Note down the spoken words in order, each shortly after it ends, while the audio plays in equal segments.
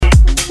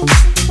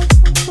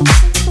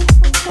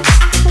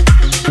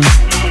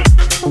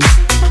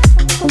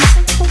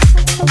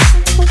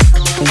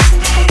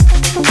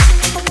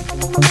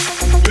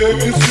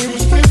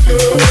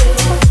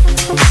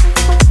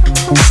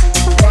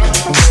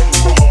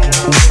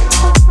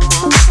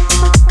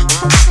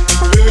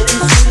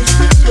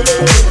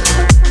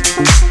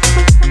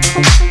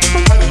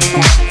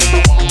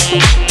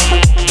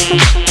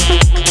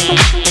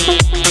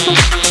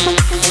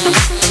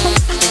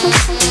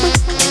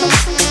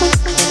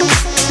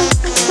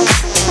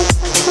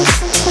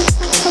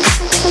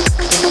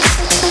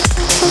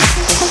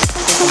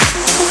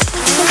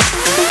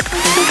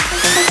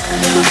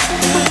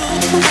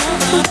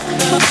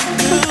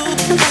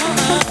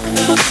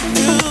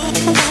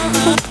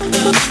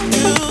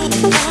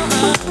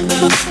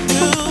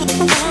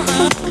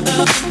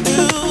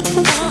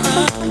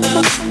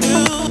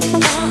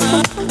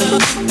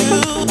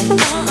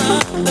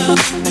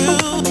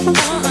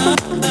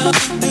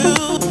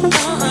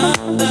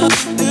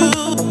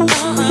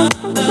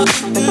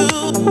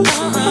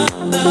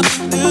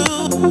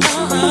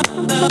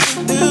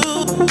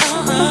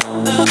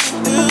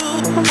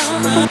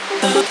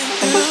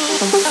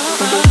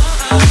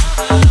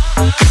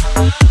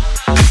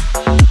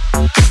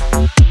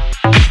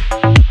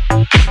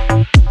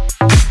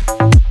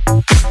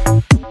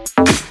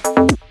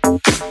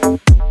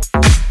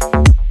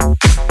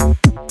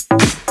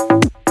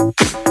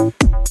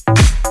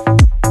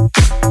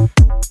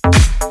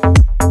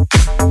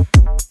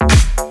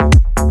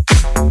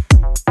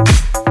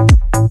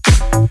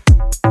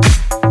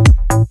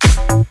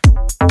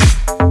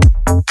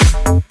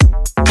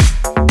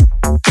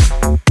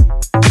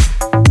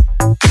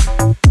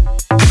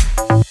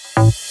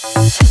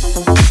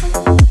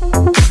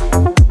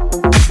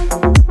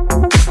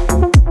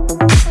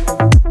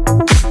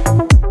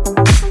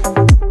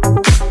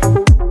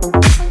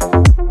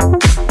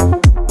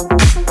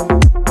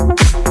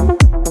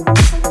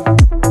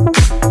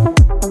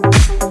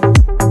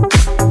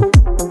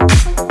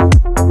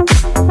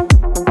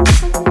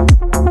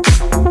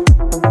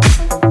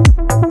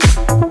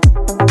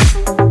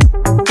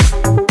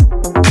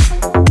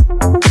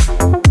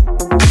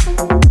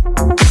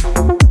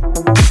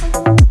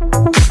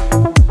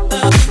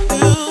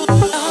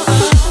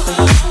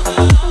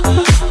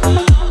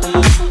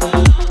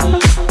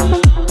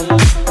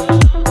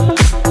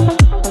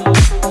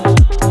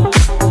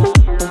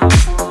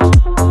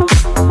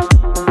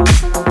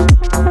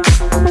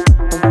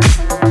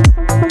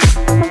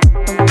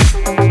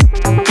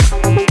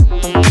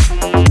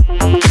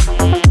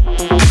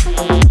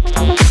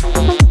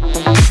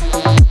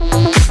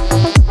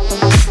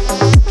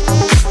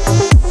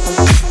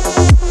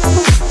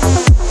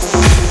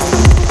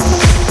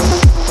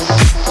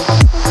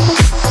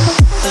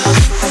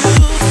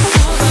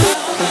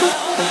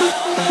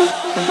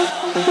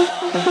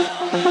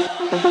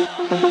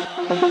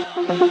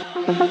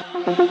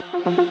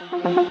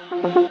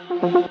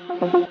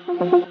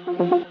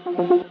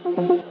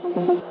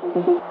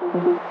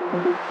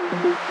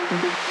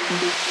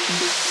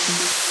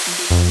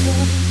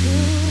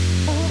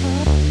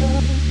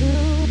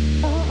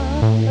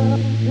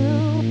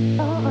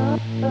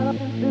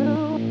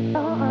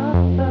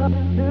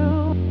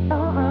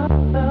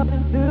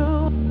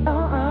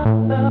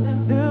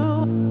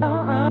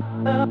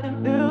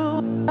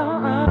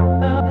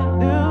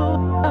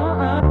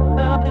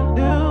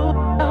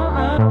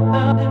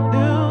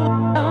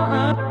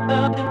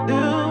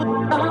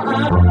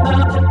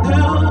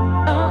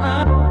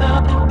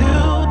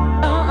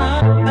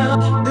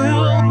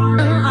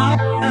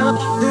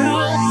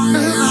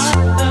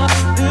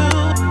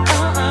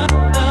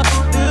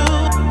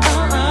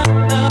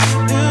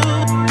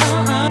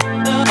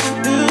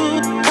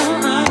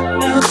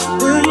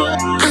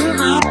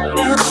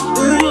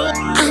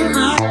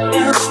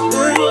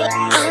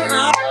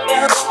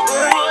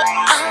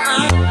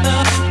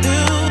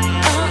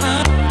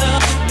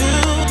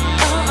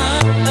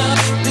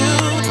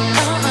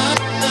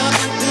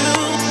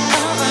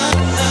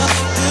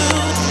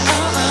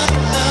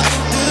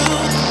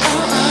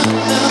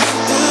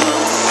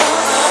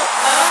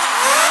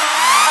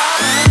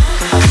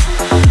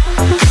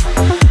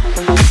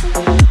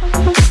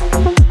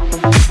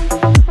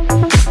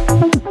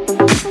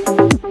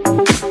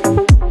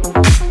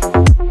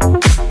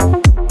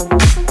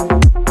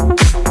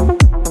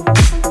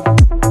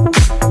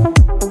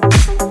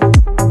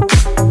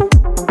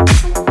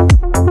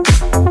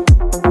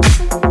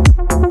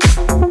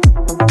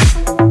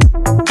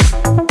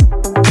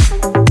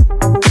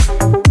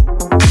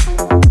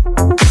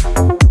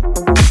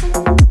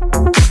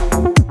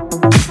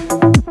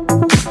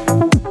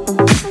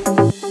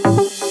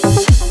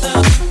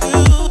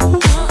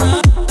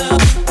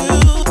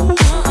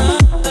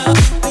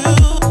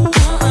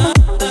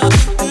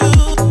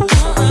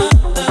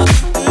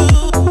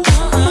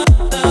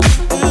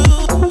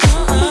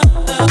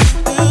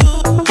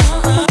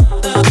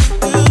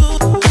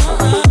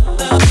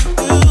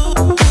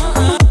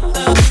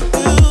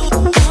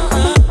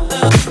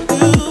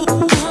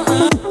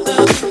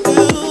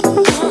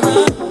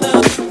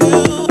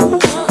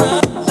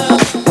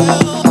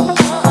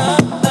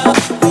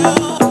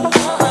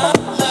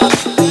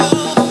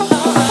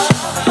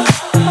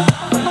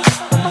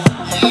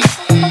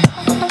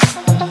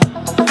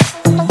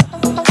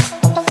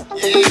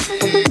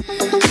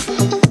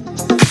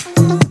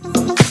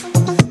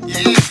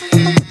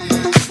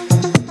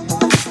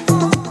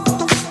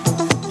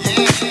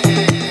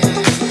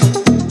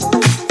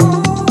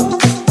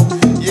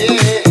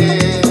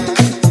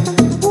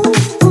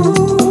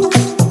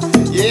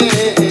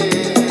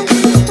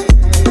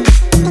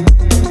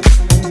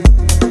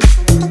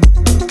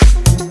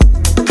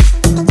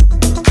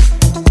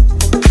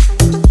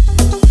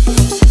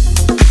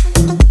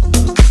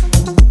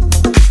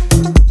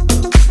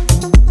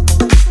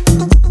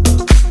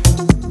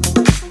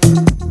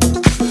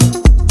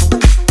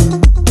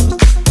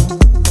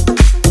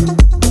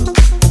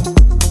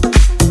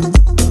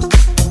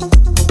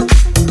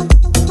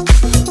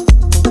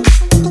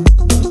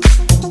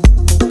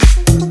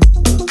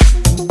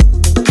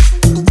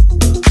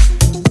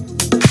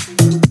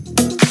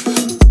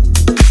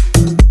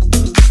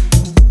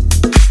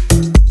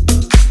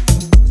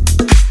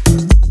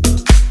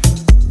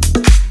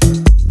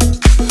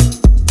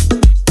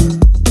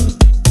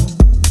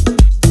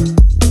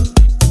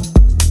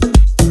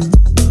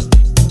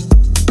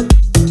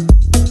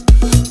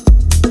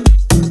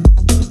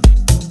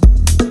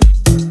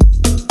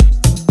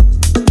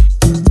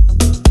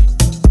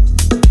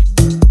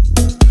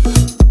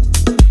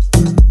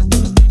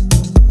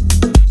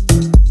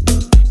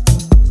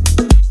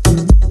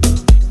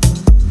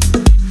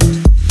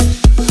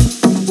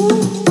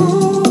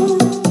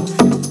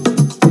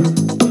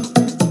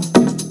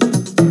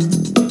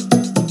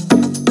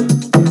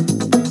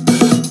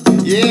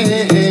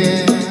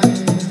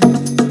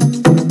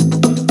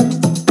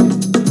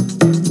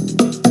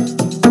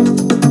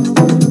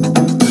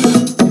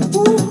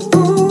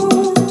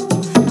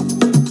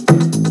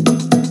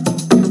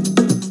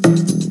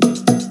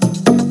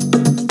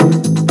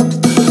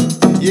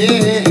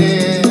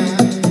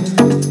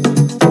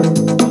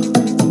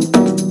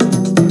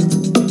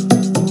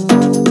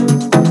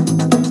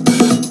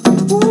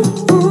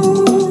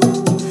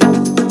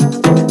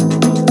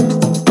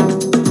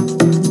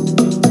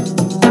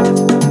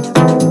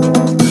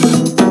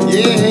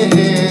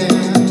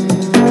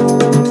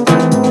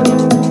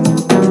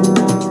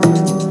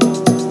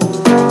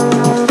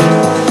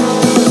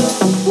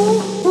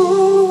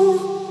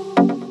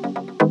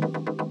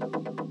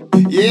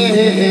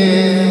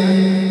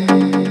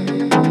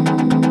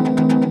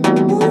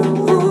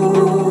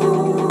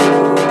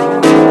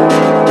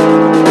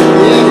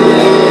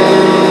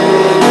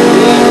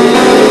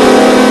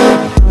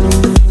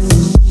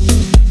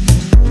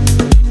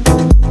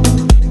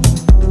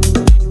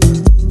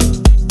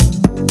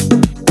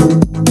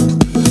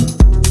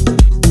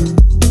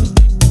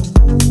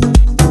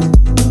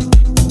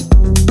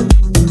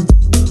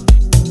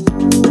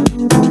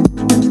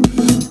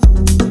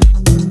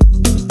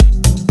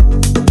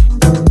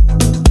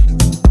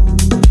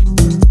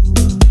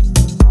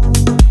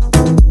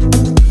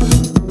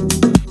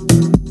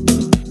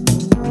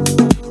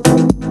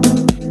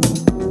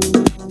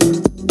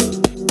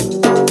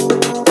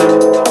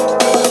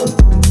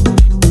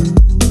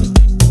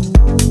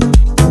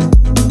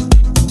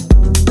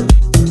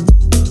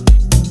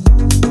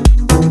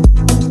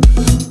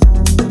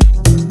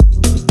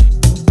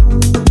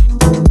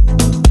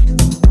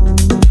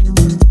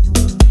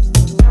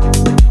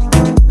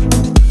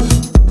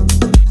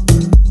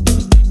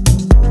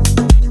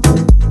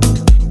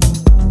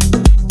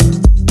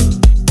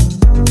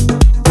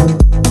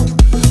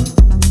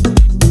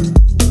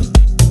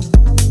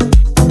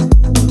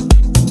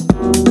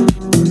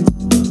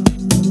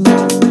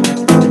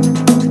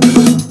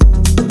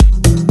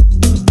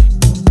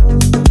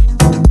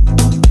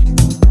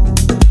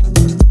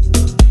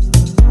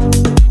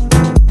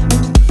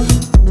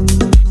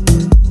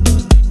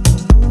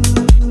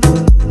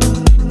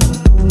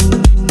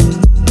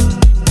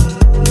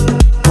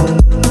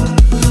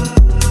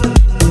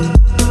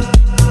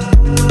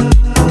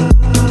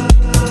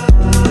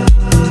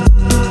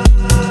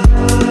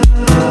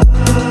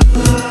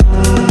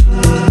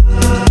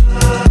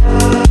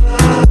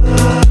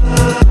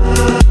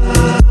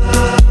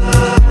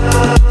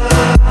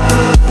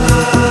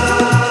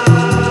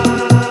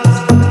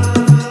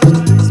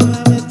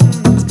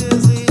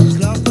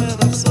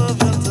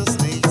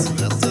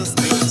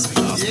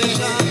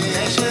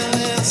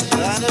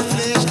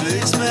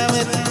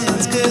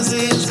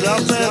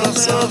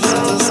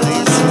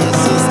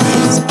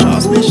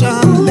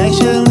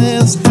Lächeln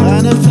ist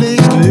deine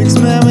Pflicht, lügst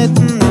mir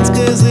mitten ins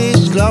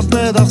Gesicht. Glaub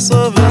mir doch, so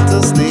wird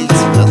es nichts,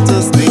 wird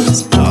es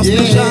nichts. Schaust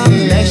mich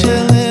an,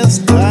 Lächeln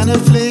ist deine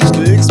Pflicht,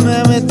 lügst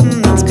mir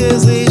mitten ins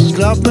Gesicht.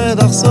 Glaub mir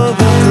doch, so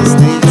wird es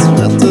nichts,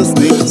 wird es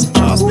nichts.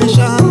 Schaust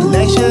mich an,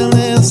 Lächeln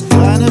ist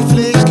deine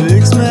Pflicht,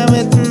 lügst mir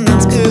mitten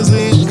ins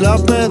Gesicht.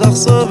 Glaub mir doch,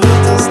 so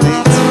wird es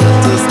nichts,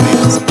 wird es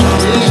nichts.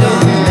 Schaust mich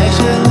an,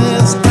 Lächeln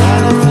ist deine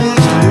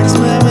Pflicht, lügst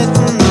mir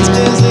mitten ins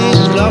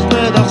Gesicht. Glaub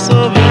mir doch, so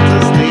wird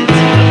es nichts,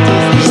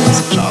 wird es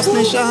nichts. Schaust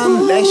mich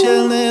an,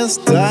 Lächeln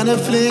ist deine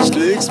Pflicht,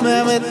 lügst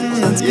mir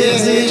mitten ins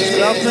Gesicht.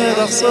 Glaub mir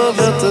doch, so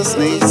wird es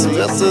nichts,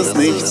 wird es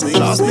nichts.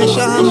 Schaust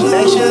mich an,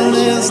 Lächeln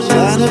ist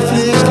deine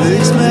Pflicht,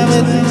 lügst mir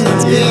mitten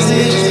ins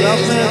Gesicht. Glaub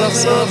mir doch,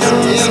 so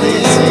wird es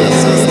nichts,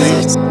 wird es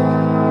nichts.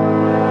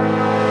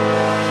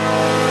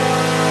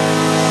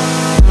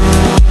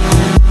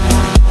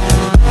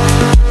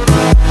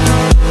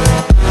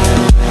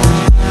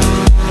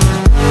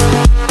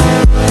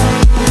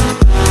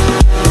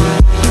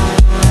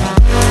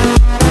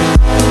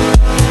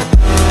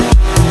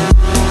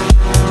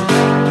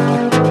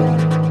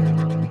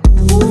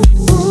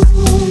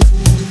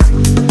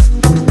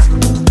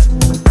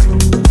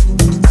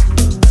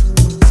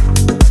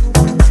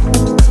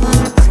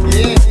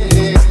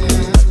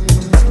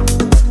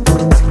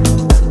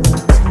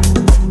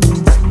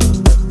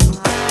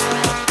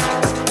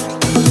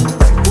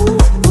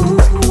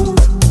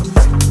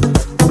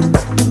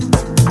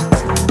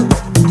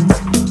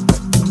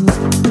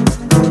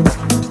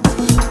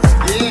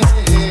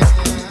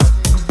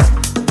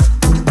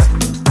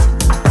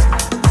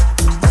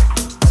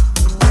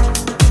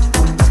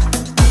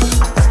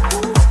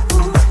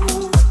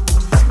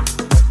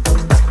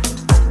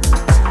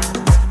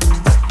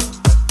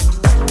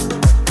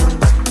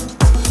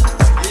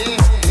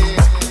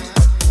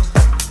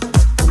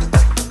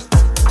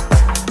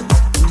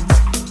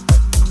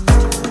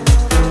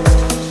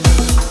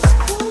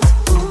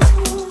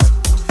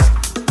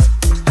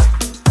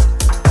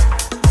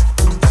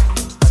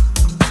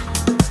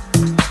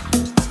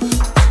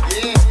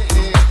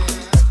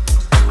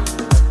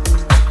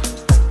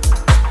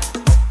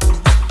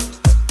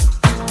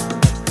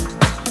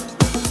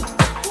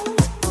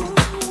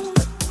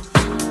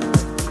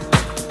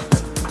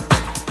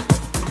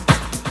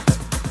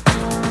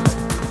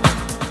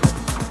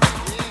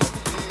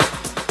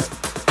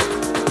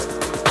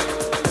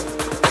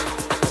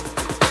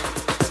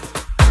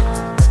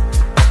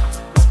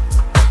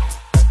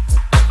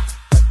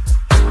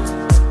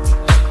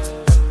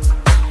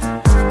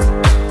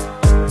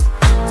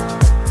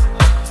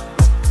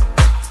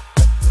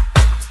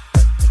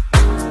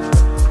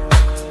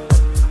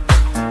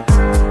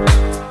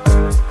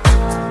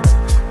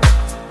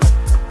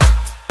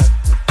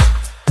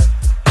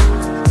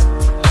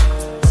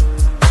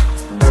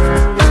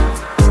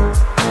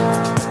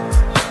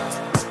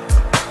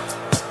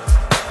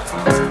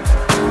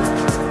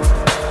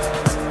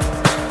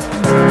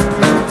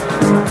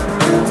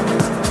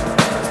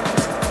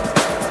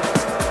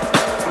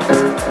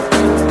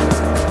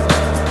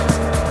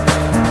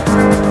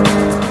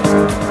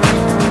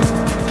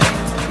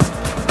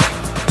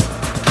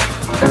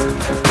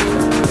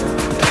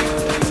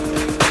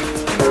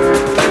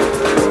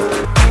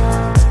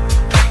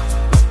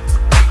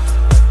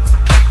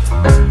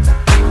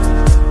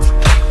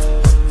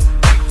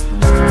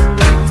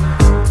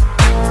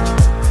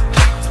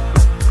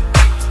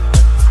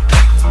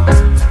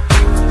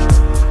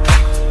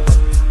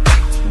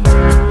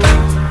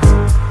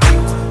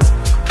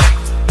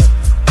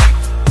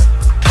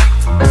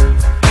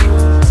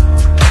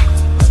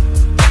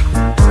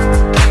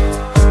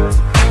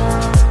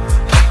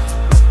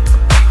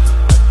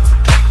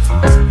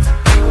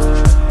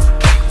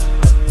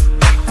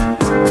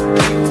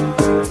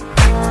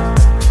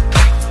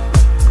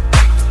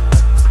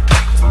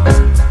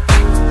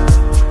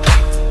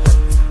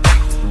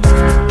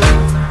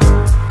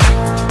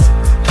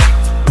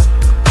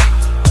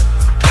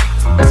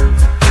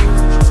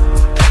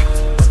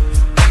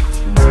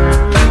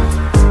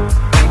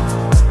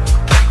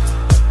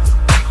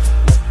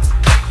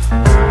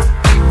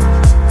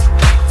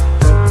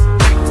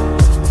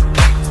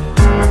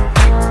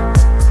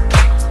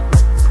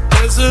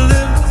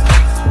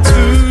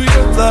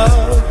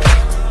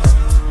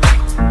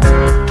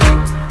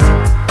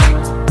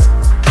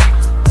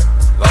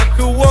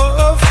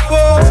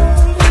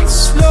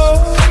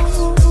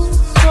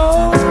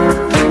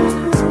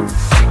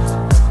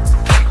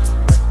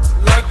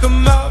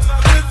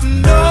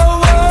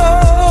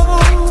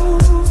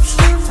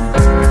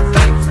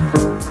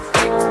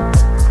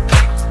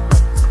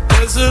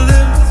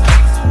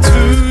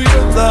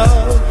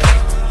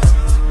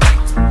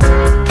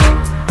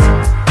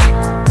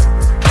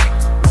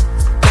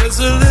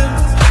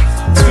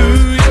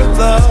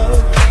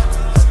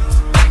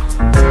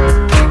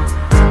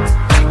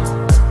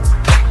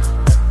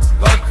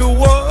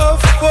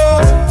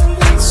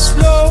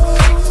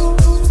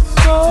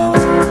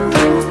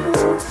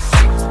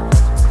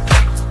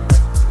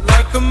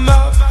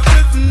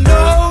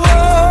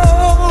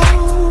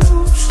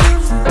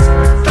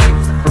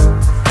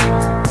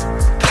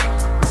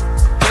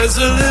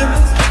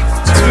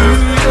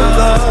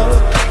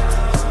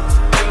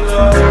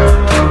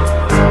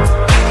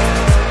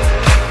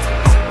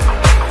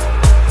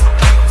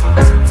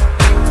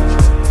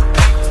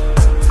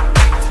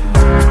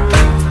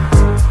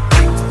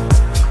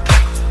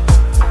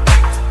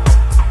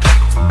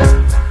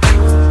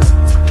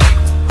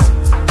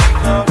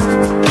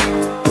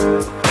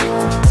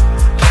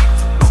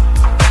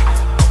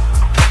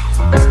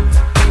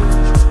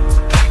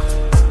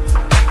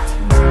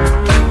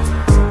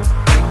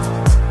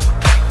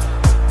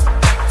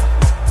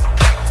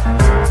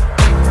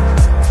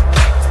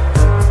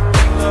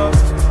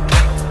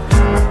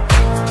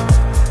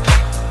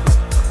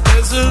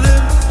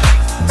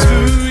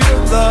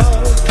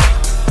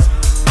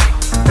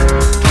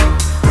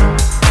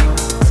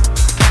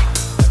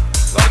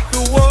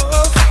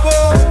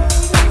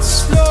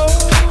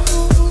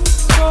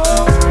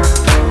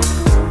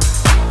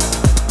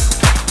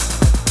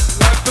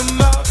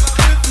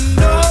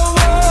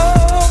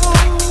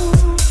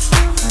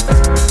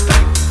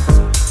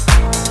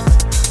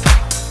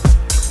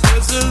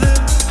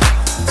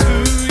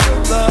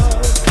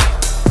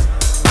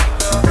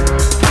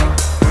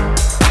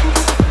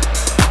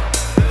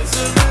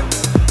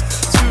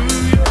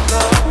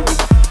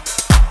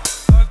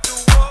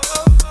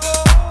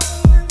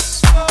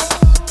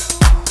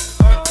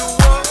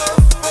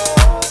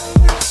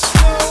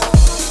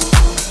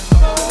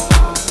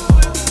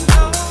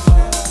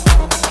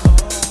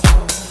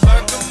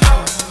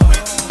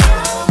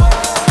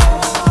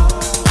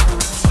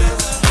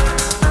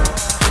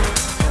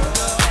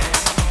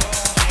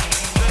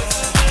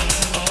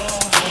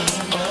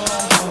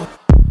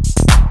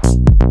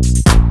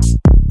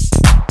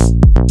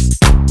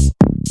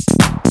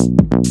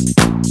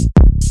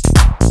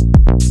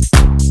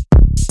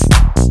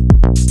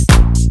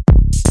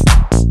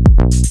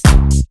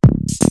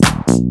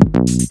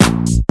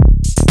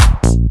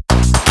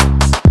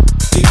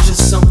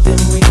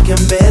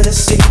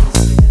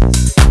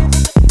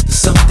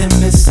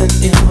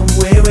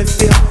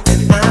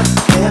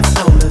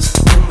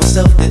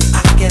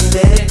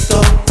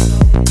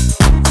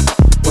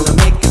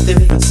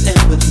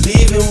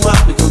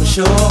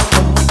 sure.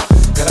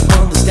 Gotta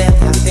understand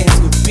how things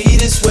could be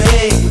this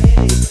way.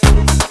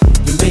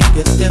 You make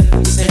a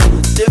difference in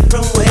a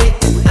different way,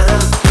 and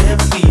I've been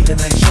feeling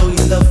like show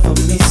you love for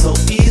me so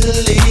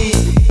easily.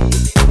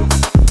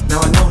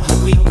 Now I know how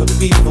we could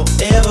be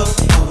forever,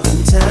 all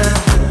in time.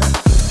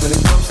 When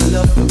it comes to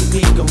love for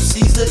me, gon'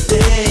 seize the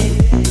day.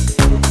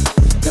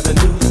 Never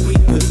knew that we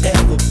could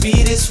ever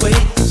be this way.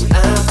 So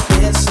I've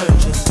been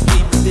searching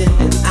deep within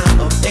and out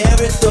of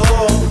every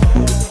door.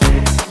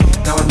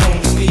 Now I know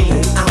this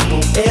feeling, I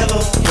won't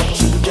ever let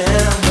you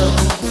down, no.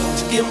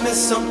 So give me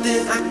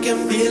something, I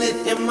can feel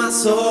it in my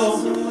soul.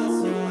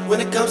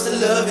 When it comes to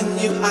loving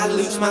you, I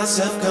lose my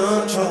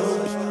self-control.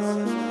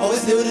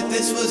 Always knew that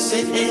this was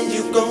it and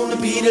you gonna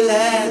be the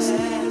last.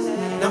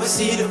 Now we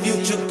see the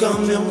future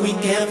coming, we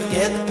can't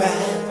forget the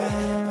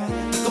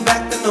past. Looking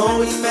back, I know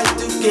we felt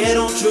to get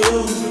on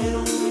true.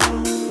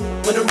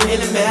 When it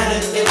really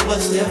mattered, it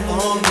was there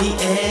for me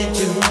and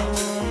you.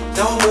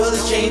 Now our world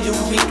is changing,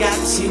 we got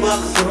to see what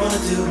we're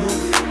gonna do.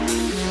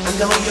 I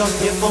know you're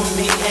here for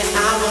me and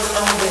I will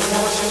always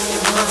want you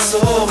in my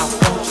soul. I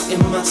want you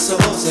in my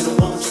soul, said I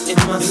want you in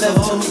my soul.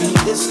 Your love to me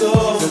is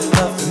gold, your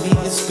love to me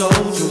is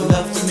gold. Your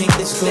love to me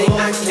is gold. Thing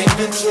I can't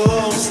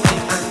control, this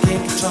thing I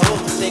can't control.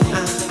 The thing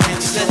I can't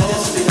control. Let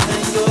this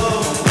feeling go,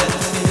 let the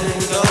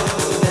feeling go,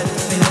 let the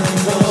feeling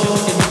go.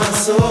 In my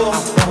soul, I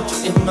want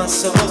you in my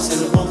soul,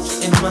 said I want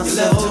you in my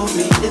soul. Your love to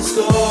me is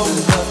gold,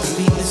 your love to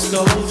me is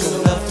gold.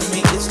 Your love to me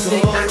is gold.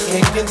 Thing I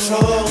can't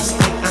control, this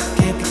thing I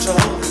can't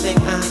control. The thing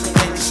I can't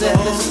control. Let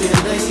this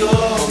feeling go,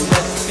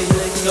 let the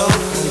feeling go,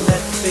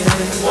 let the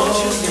feeling go. Want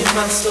you in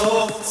my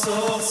soul,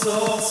 soul,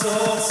 soul,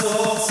 soul,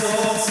 soul,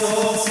 soul,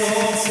 soul,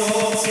 soul,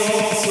 soul,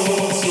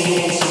 soul,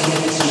 soul.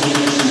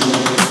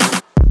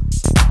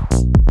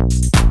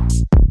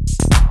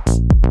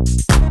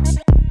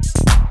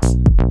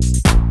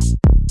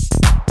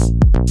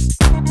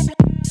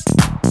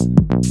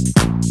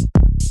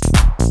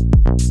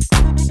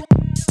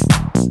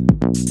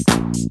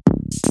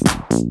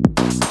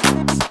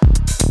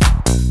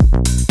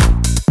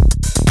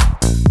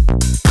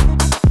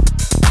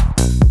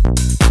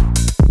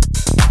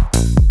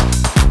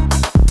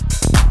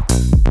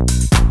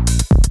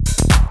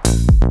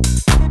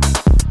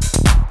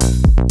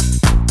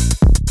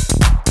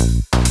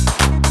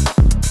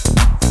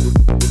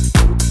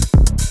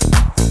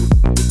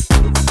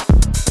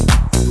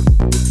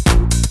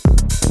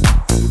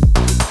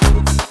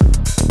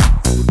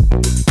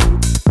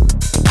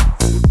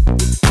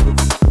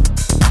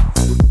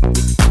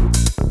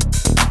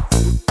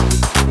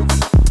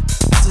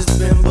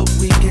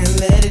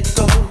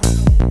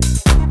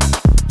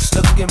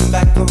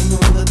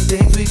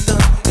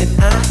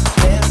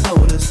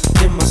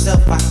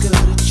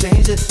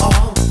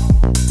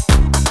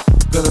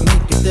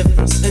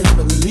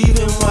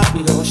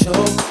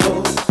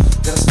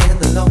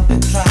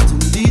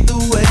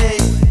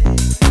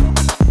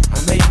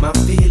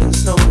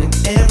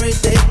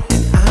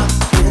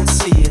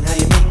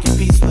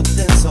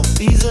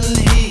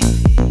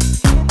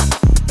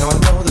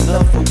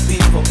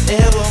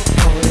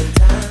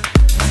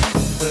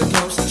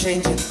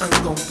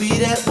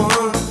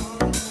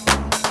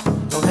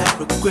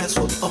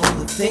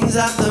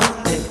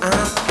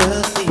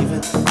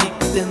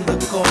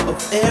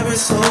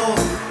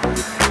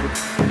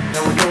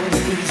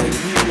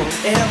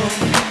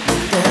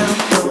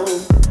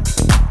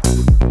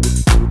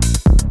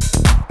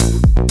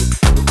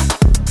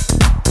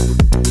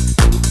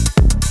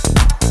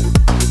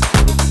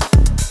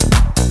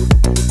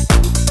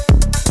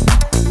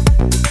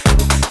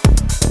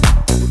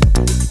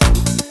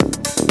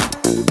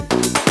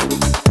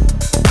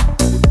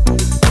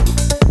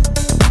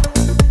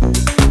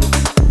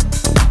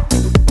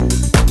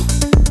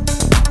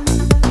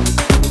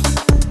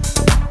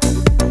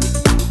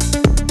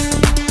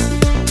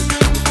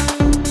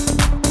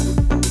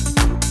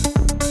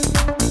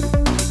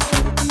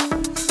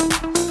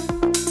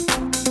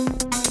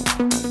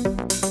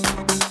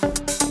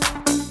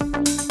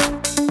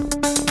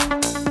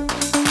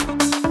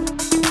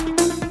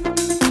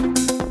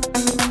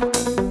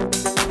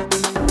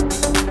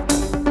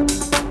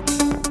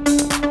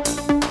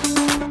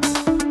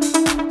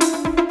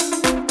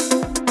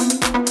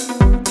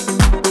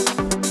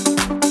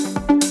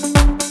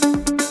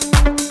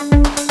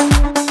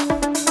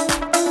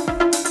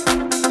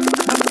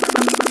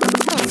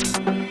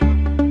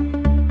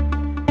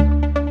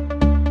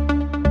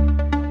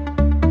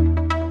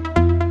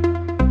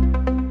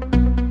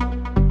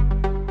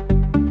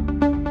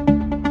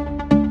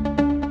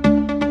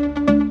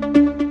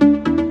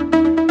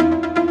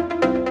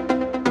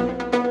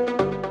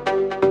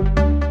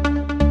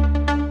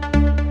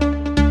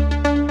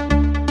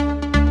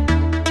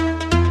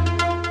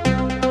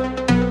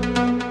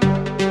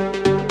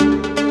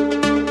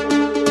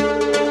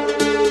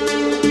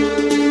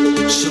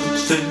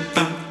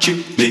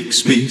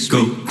 makes me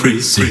go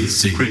crazy.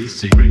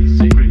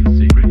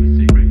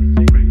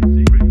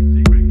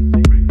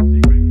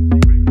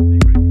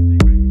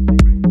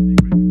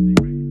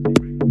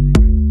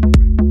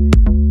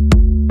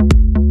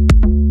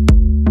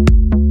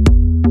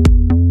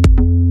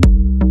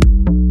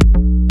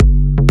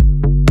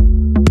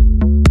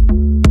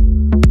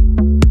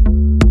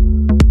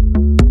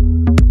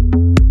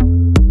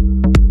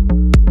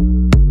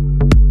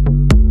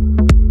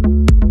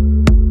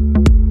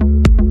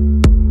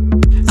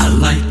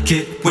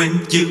 like it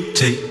when you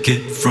take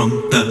it from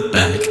the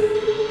back.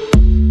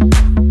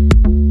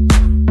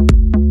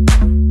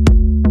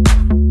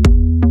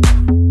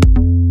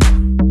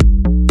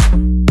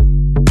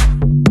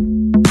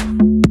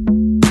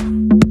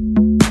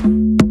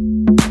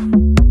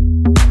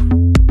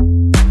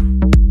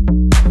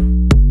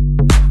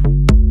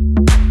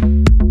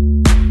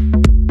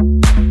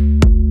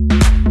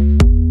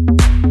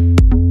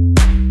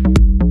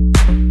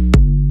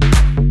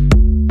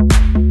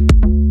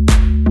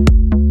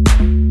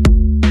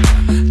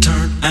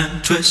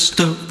 Twist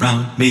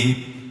around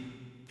me.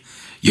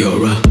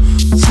 You're a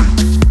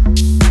freak.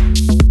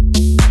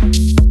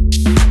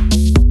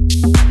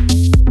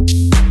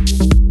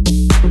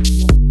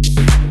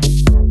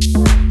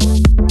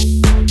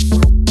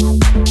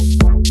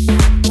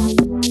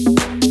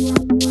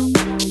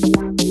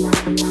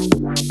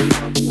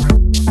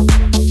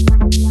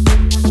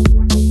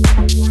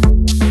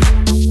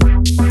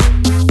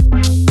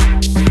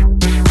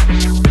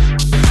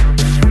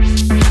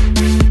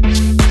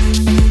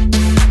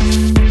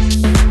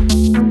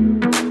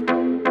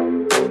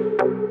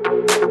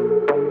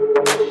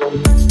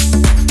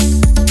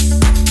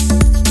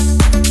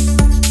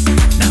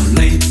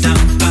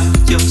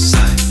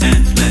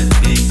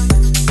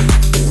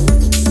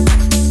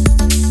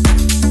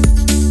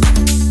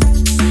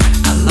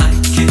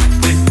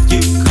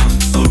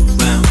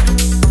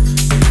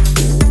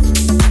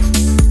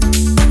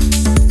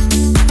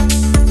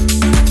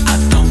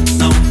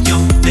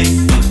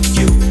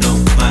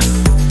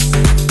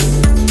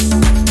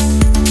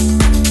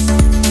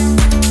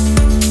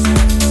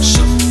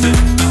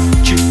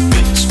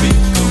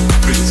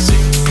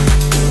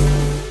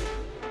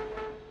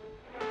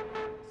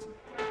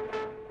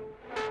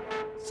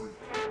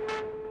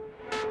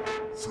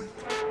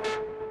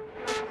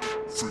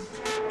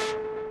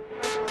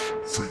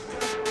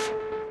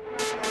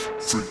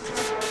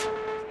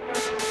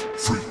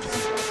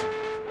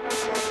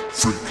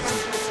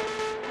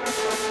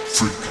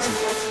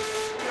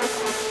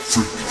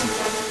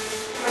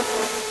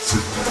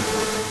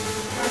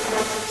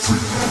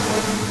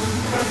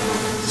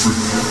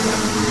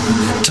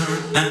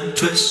 Turn and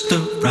twist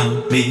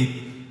around me.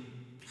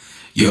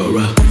 You're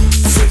a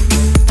freak.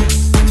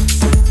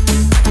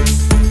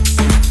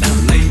 Now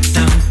lay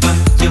down by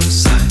your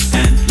side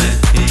and let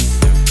me.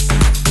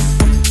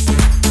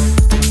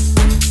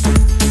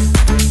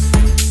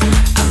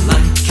 I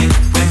like it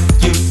when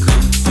you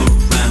come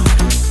around.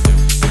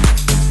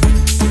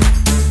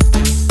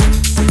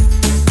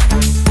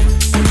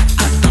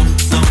 I don't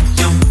know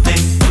your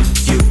name, but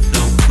you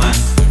know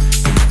mine.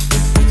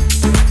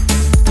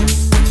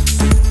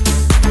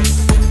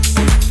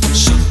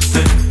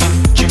 Something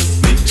about you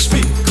makes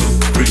me go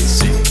crazy.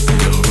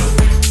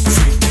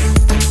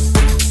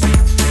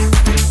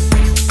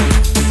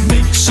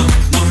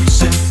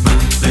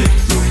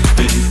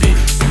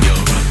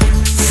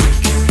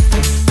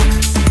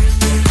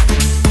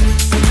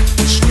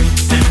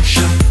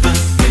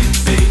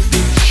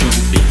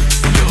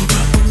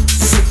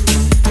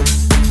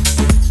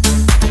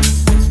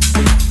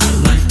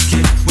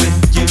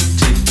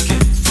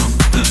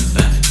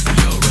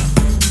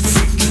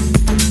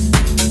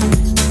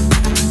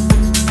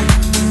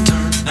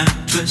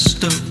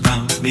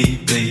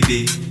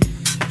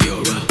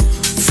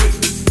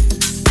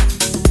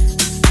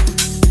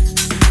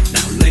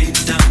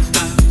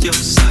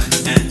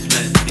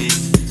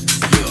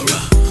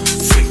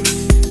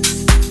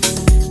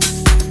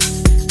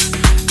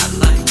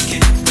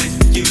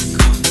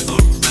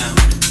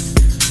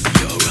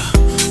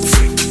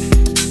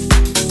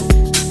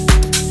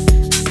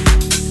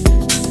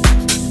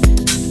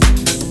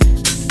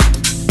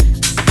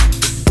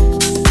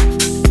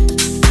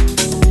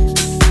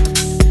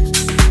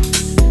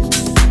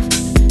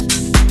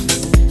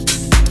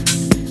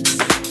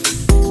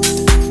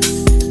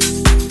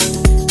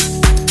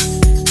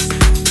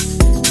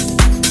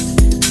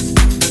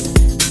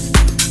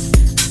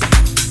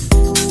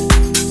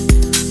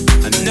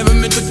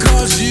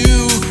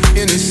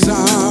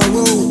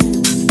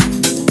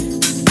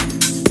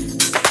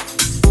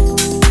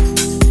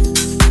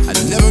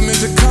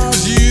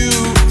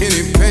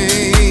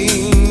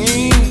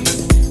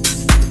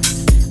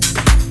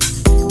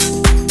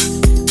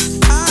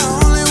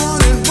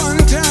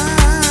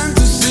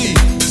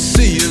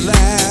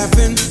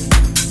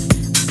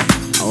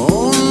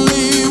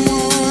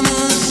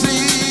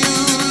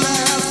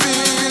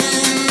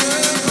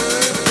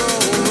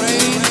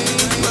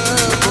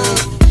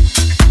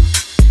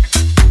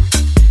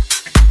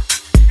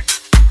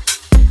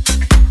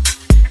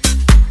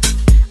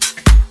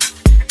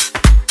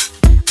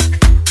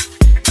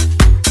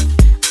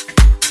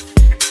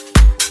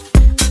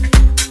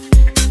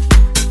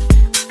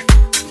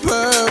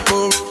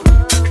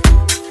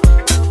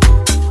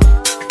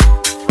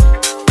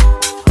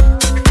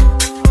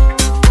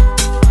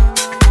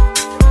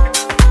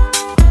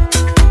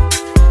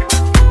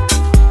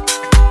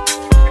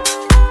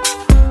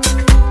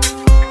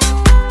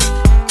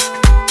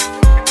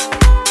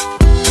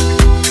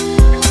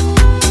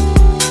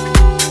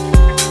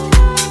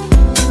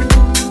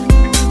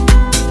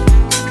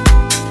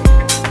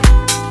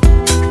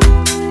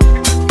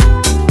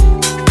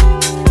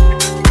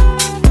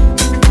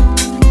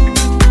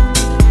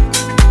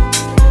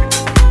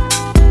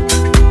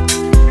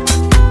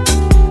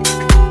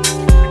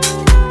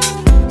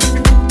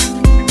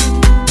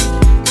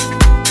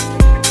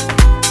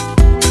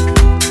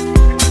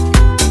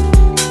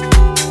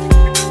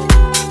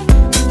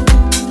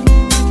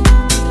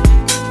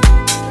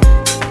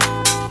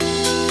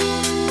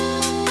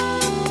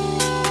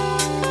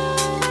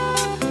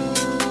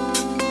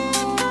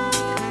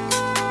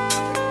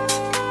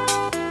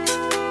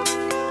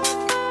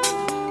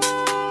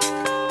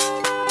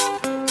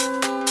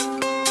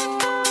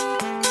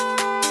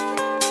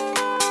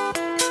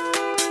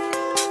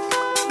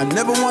 I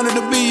never wanted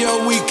to be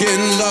your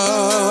weekend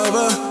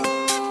lover.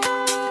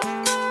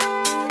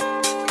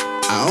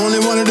 I only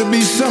wanted to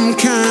be some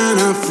kind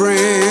of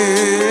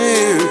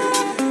friend.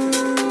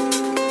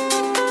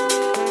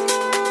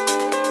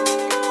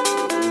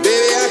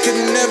 Baby, I could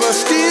never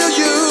steal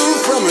you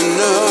from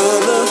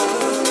another.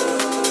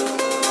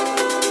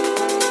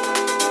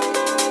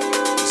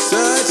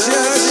 Such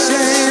a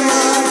shame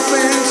our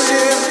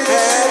friendship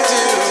had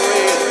to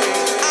end.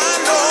 I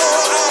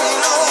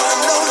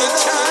know the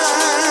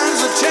times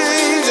are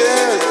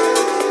changing,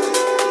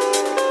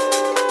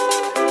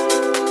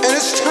 and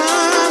it's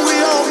time we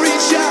all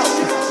reach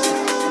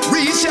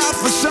out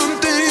for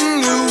something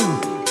new.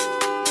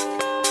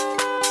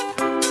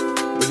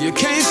 But you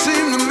can't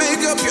seem to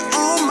make up your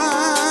own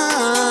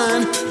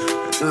mind,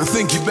 and I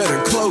think you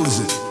better close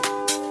it.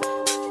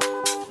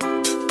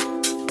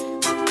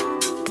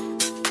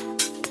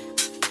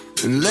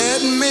 And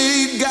let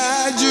me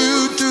guide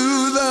you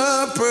through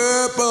the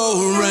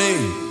purple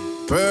rain,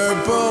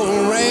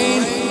 purple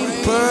rain,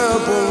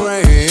 purple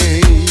rain.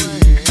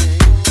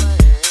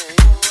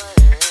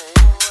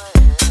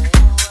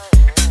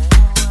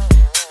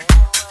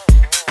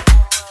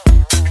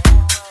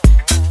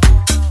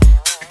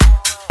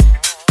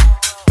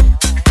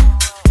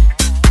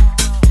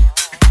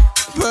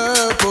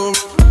 Purple.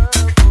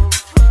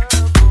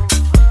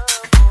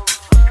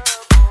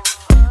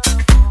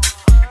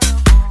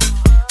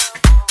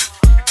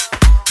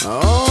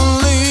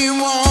 Only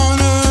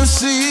wanna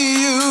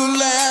see you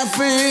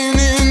laughing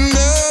in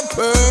the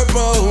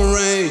purple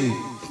rain,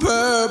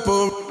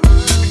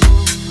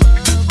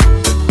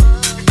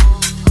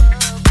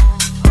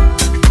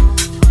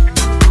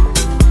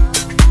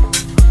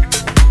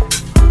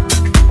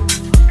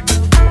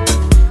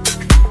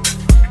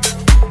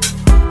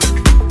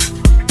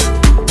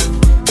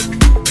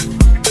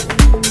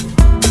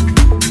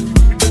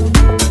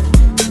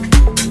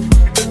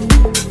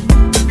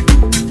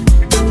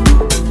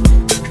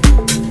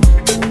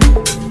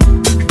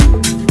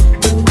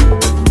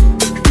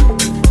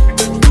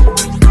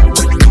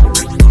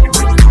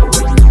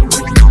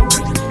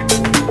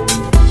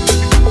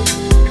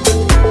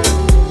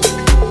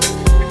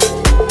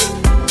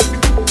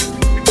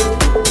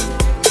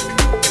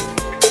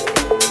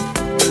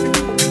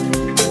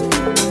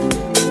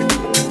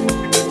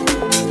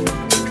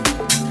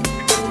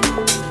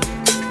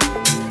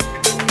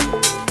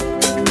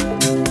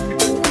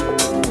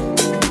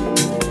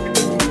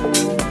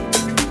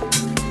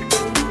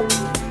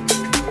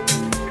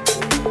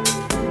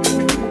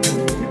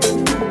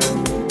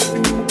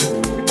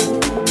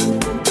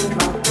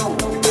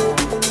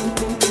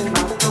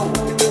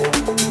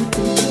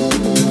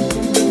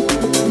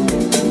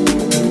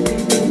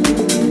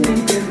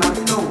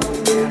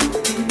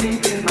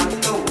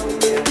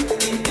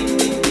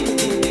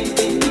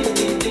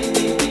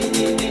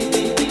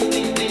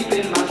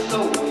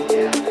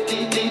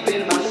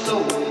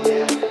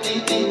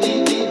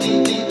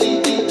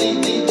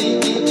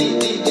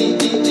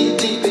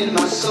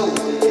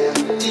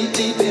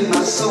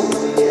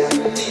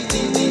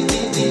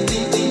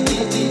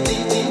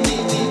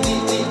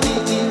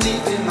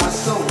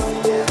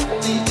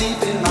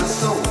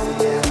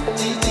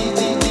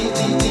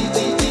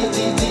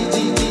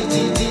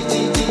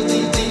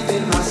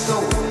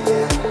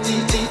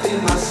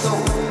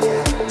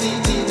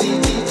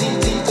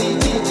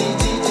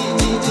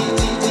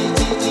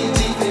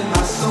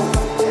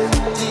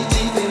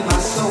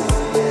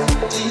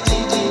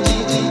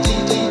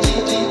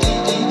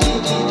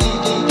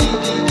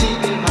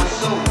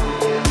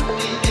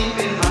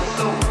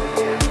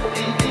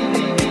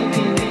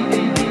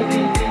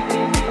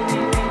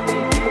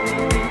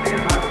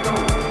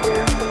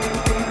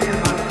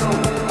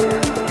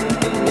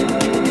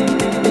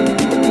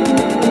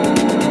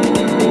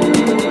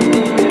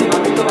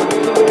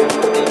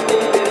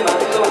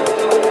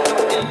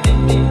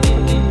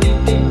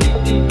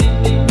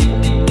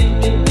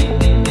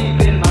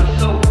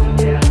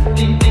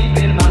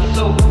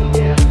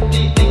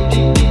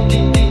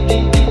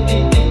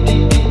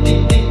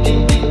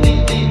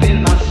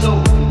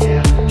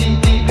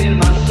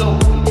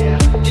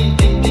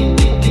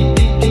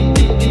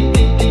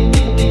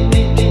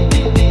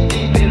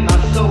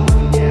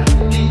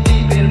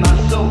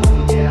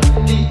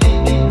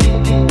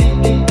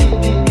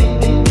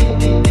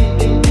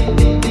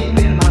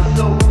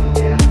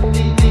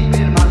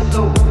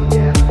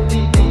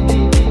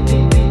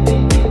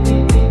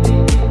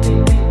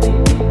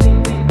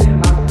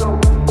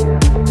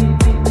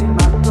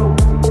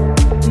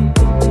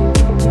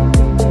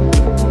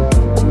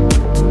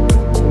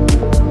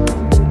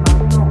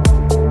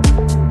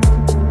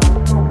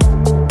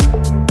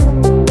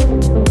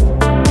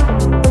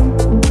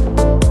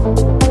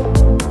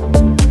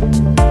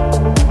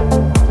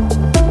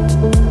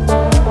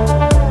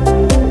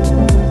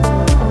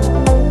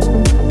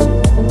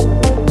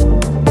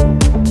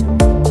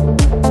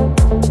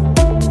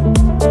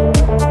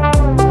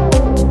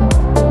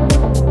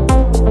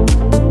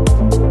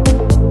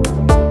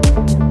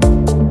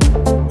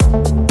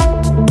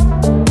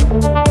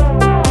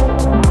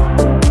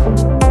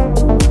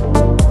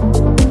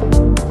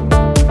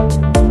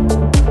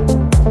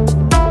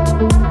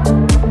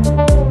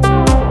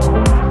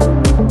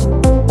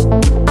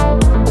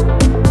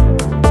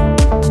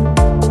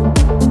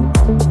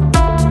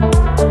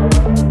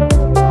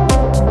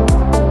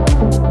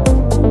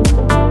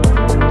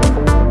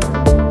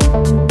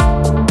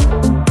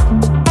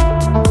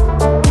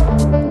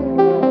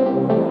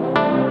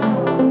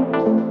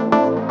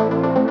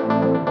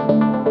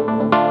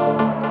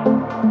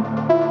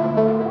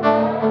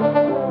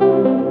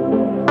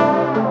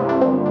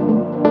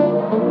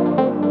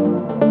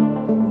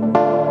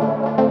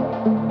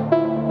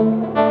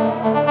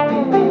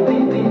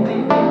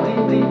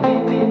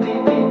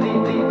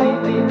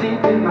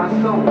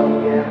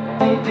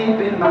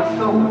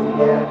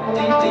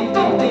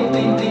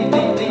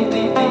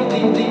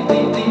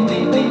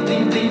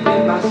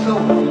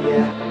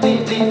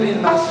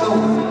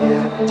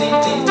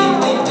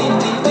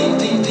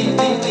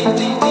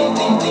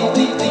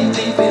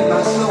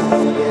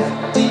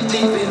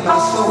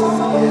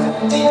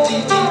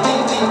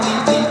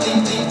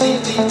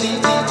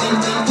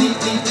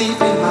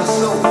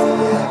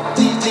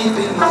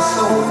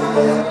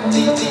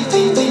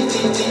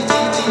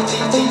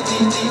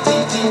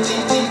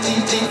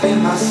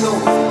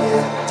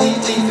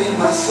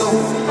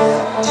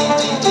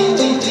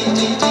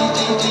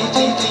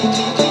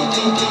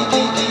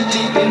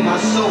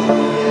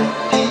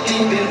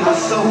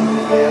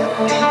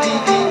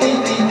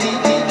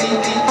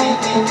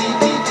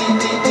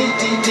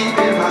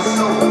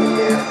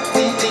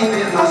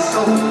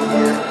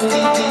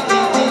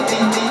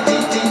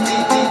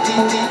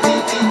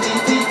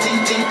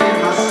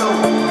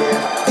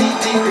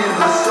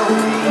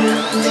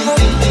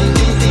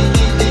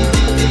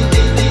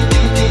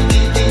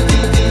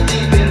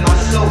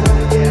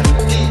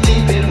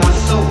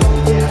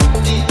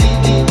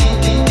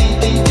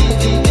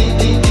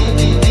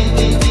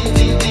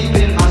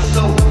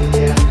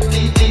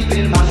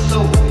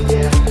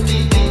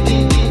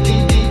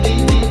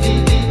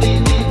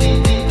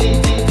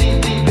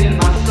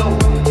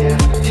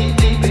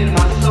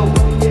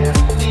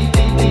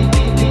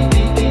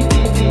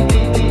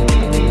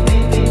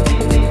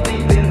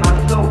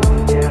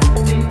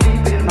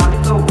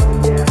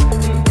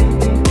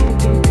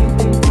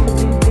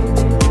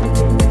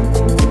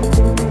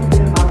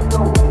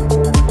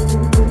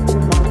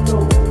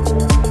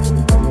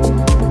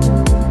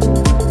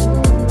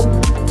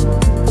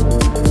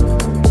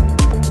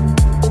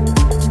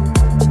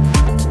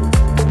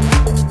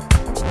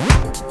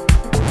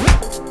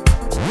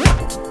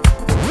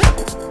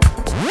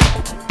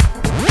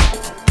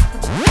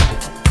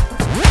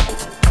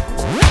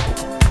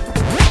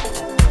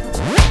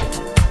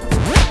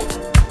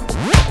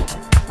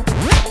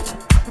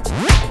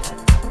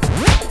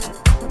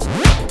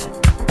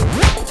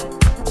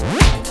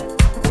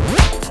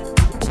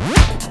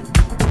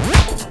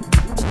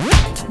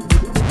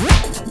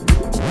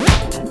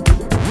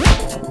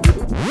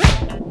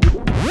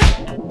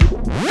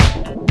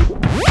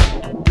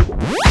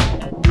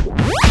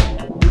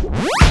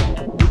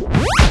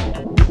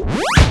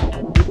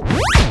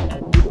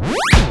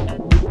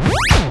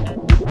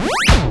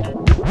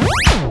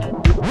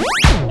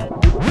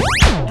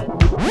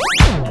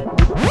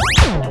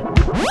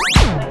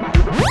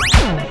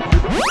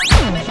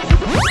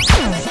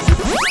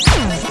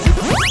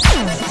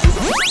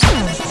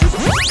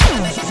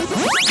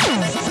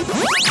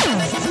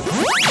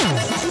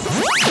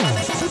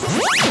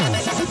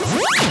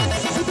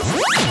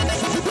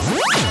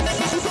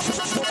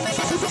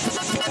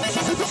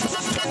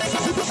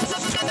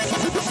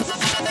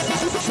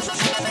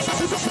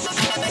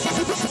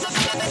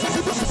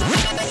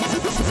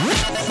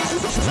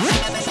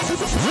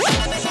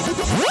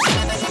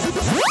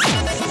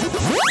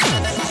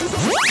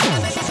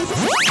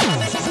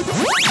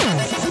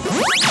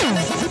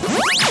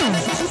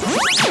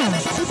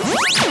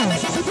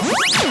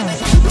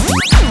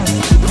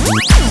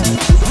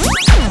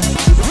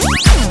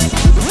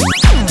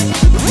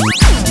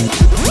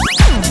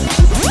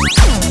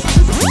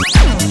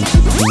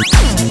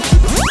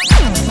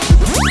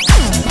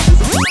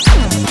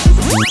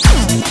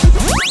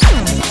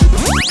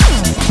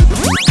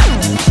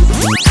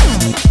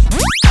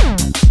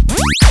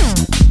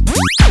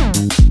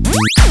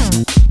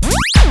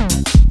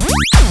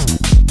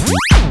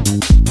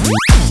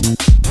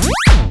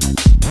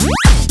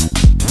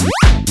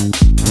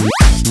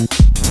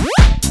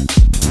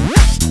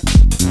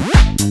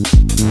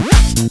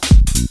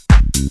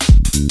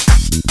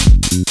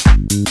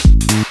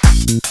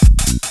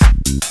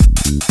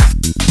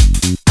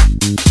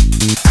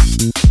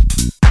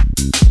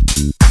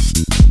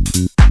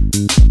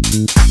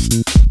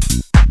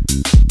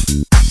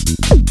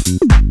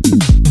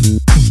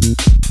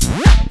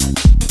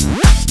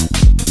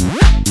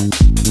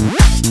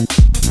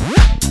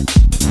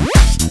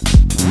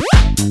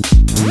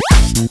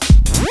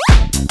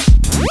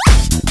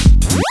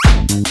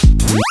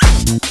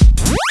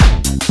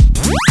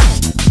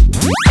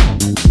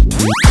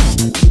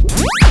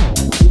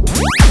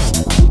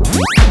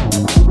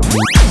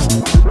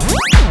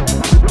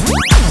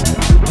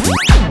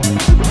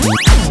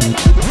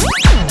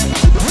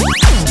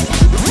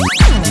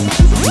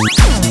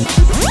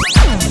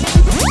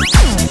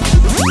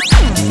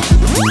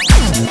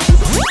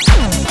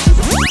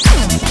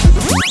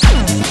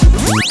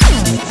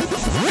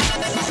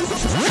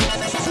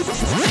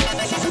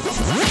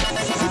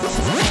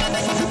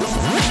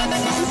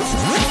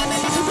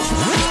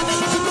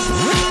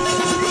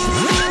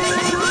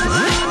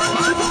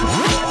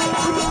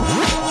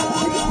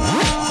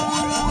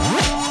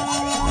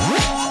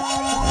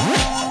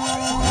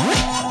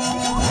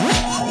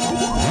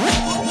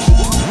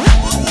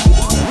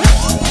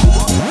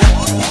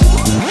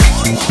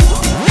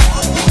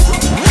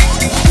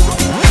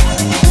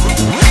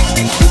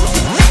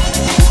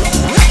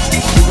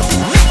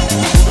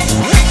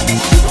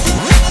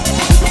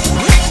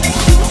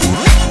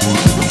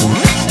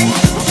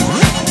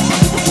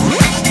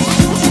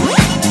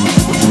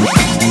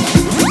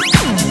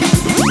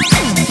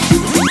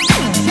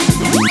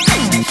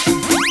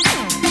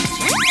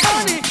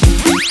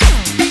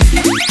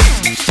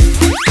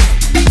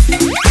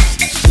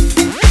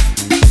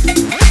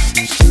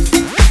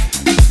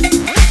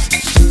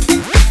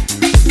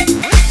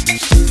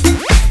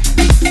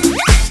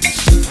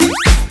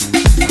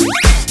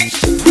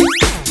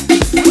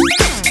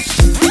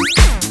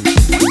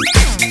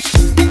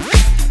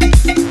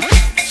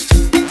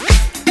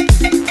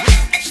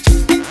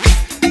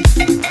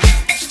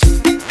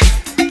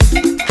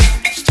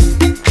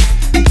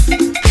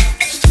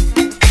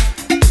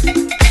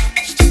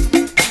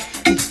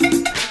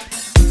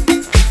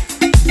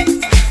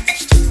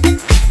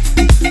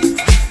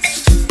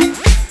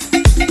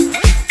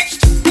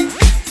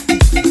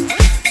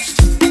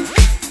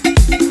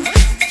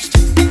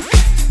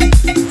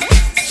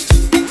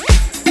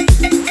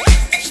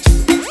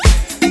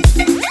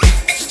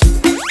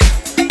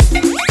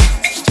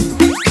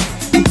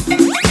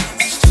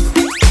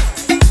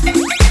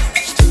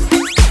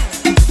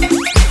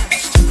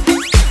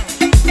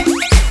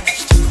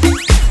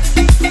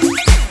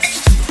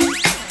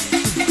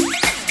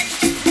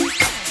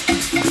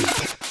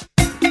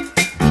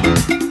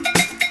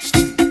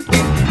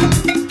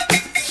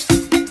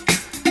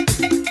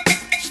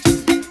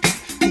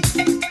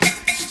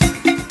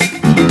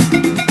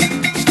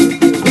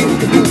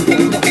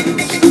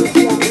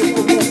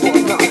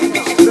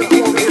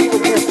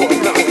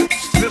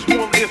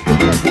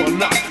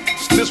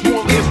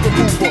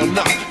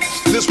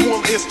 This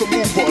one is the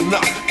move or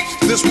not.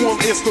 This one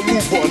is the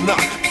move or not.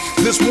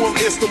 This one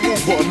is the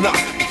move or not.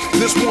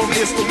 This one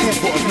is the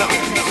move or not.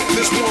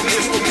 This one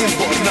is the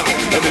move or not.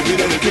 And if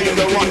it ain't king,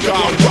 the rock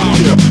out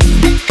here.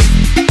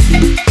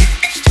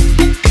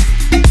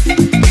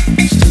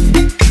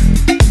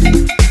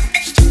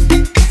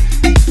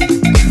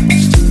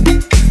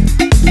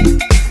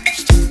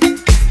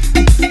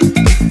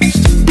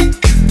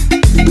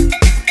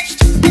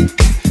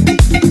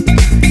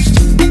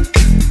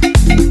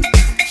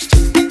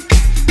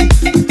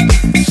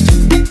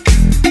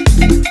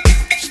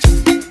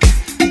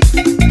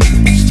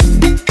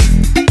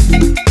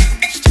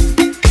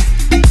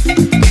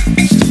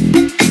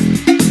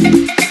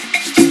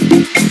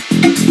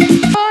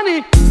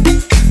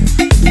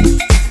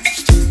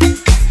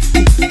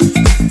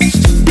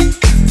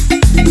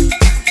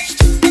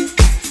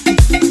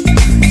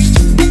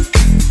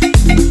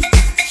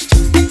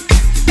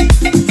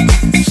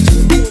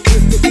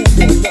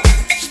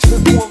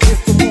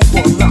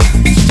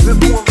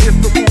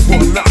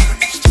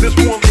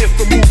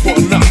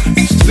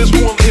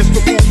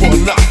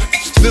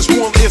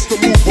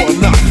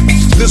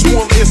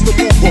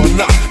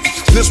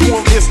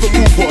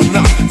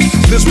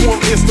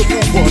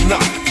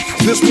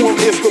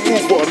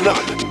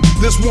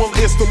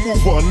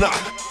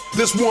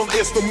 This one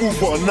is the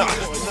move or not.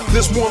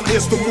 This one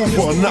is the move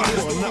or not.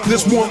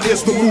 This one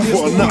is the move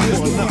or not.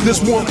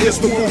 This one is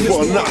the move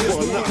or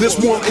not. This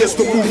one is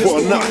the move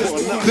or not.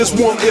 This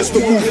one is the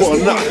move or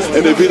not.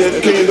 And if it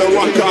ain't king, the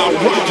rock out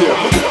rock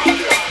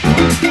here.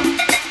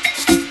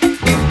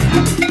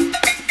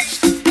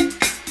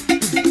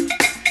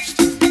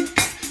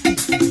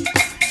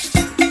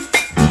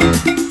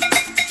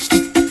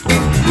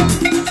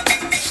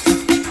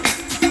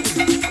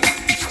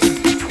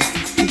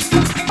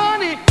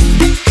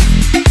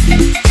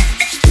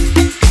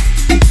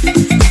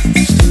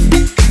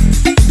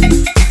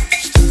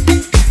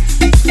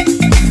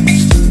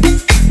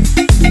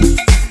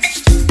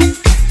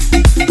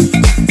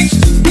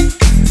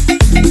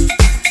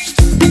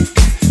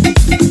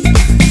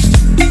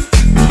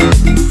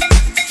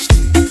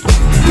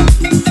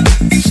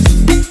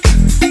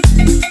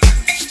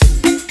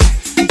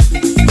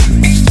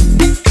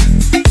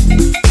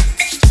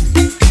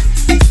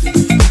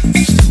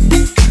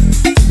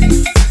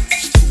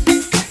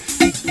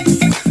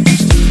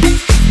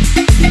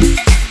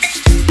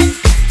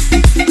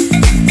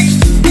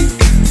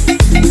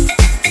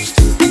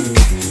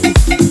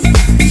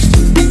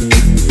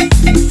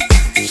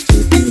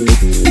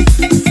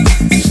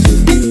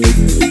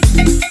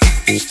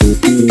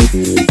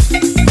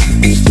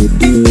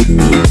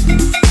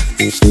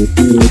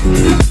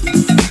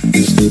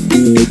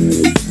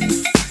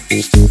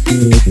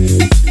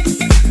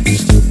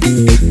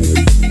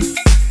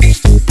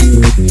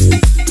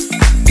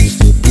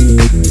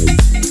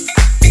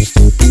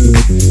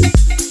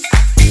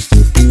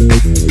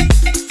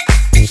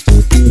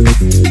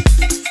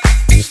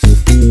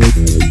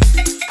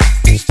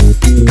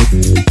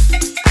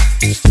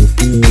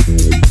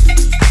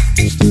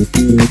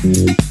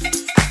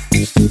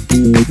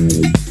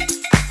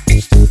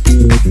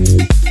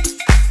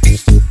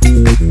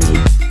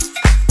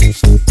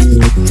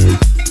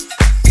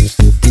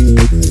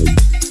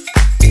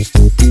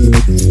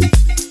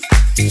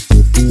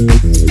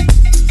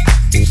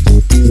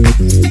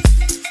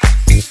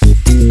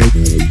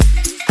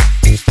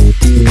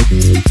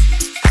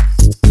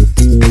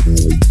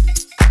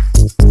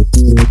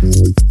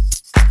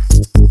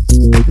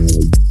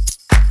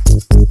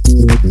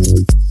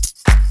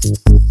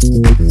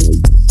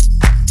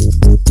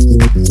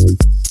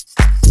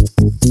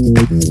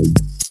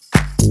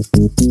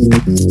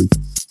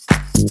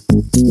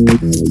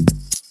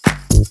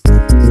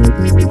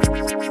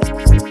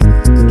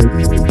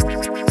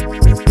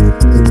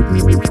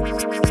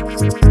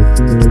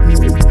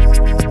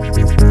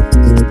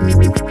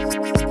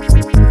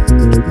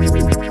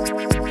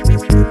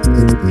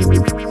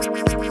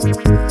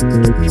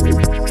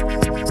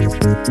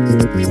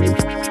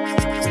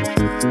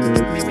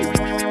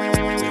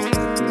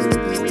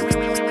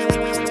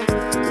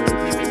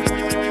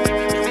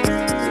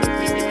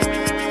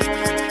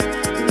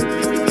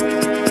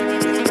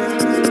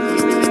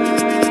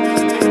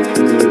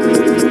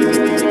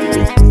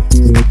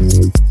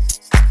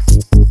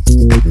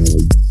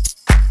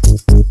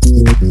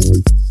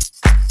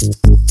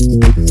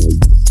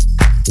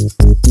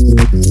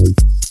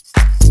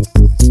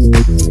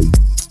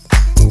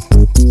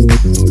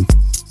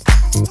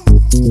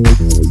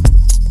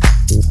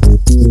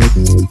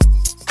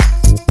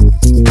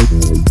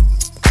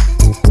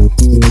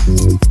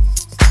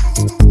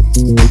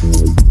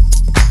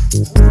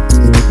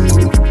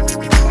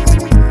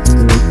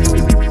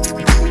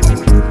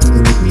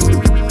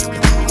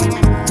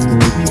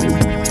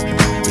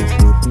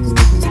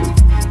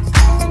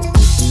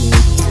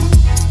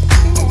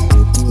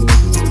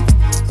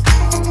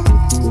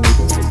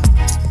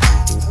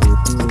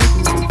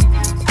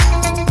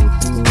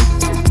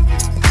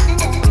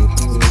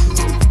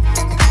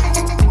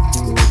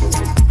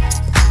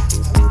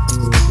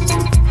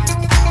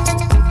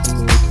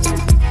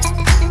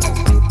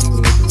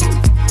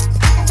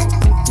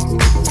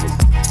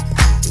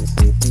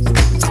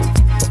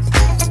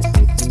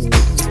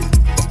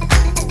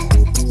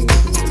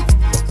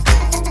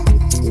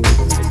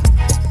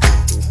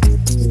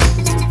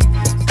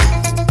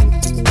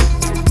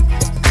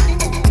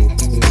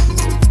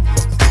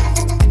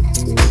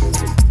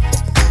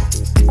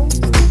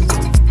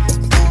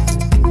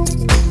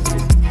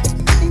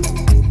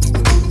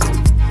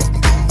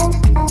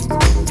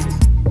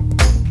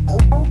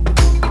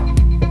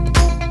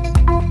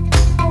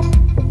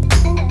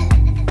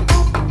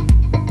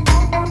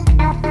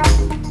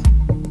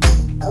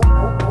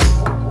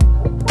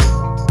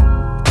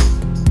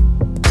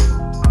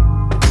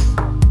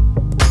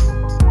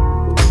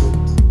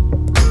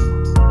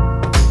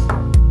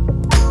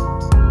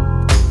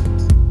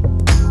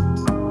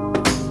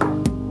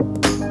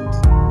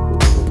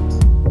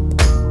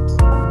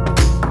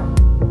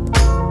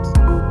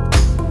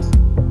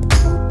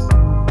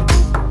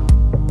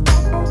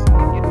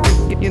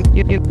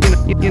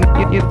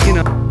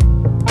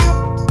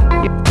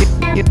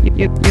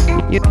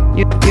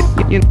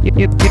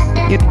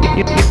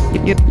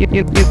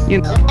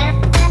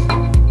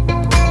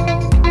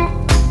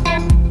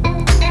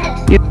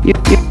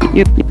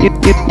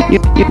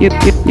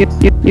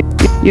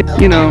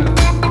 You know,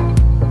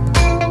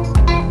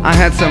 I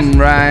had some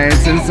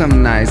rides in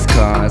some nice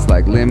cars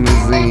like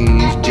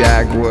limousines,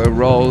 Jaguar,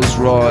 Rolls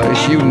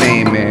Royce, you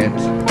name it.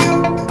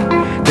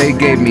 They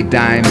gave me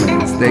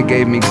diamonds, they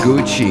gave me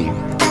Gucci,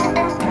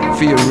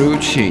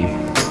 Fiorucci,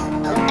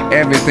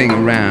 everything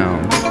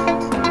around.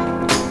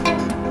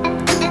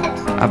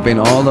 I've been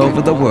all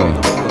over the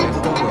world.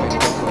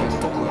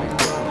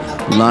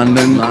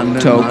 London,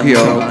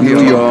 Tokyo,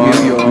 New York,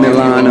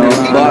 Milano,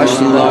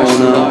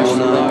 Barcelona,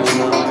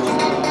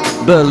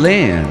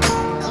 Berlin.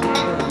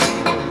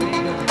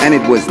 And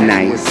it was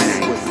nice.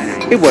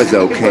 It was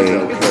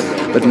okay.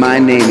 But my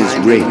name is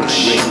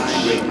Rich.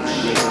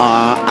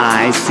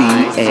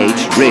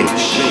 R-I-C-H,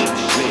 Rich.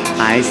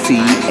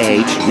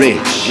 I-C-H,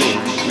 Rich.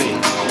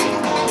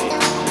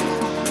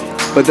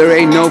 But there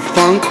ain't no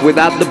funk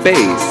without the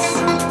bass.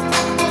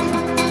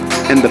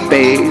 And the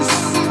bass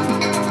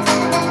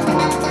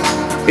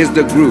is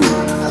the groove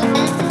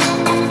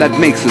that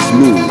makes us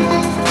move.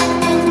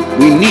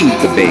 We need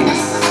the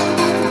bass.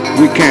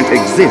 We can't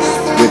exist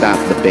without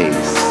the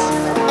bass.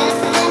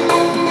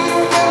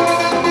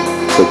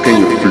 So can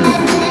you feel it?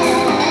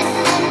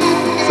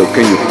 So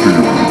can you feel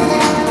it?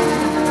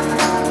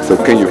 So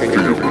can you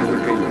feel it?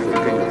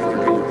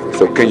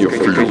 So can you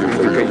feel it?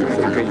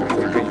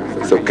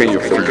 So can you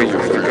feel it?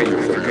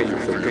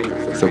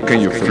 So can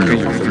you feel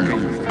it?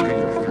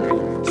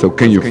 So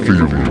can you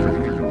feel it?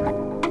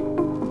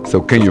 So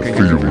can you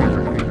feel it?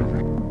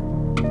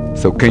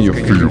 So can you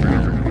feel it?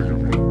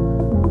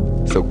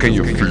 So can you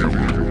feel it?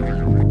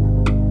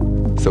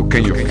 So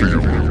can you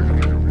feel it?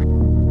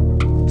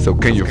 So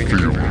can you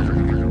feel it?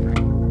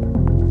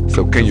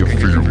 So can you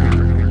feel it?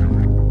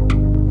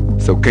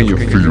 So can you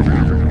feel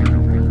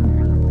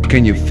it?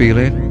 Can you feel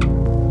it?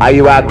 Are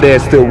you out there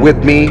still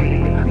with me?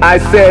 I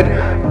said,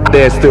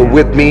 they're still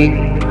with me.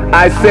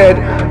 I said,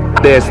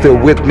 they're still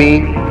with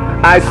me.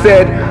 I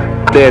said,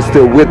 they're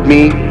still with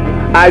me.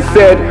 I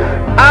said,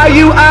 are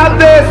you out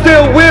there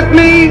still with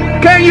me?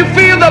 Can you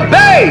feel the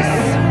bass?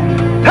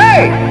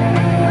 Hey!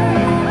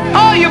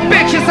 All you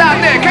bitches out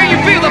there, can you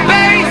feel the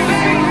bass?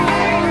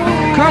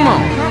 Come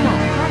on.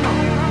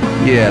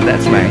 Yeah,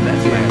 that's right.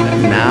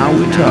 Now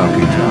we're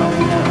talking.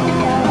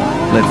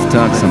 Let's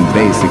talk some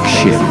basic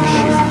shit.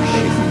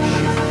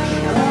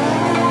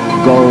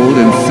 Gold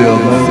and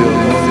silver,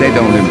 they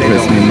don't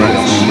impress me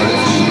much.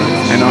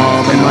 And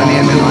all the money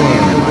in the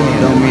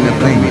world don't mean a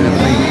thing.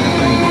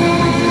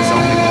 There's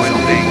only one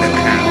thing that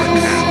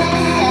counts,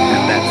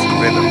 and that's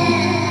rhythm.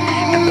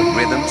 And the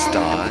rhythm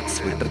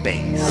starts with the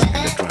bass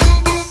and the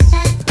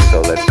drums. So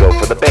let's go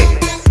for the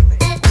bass.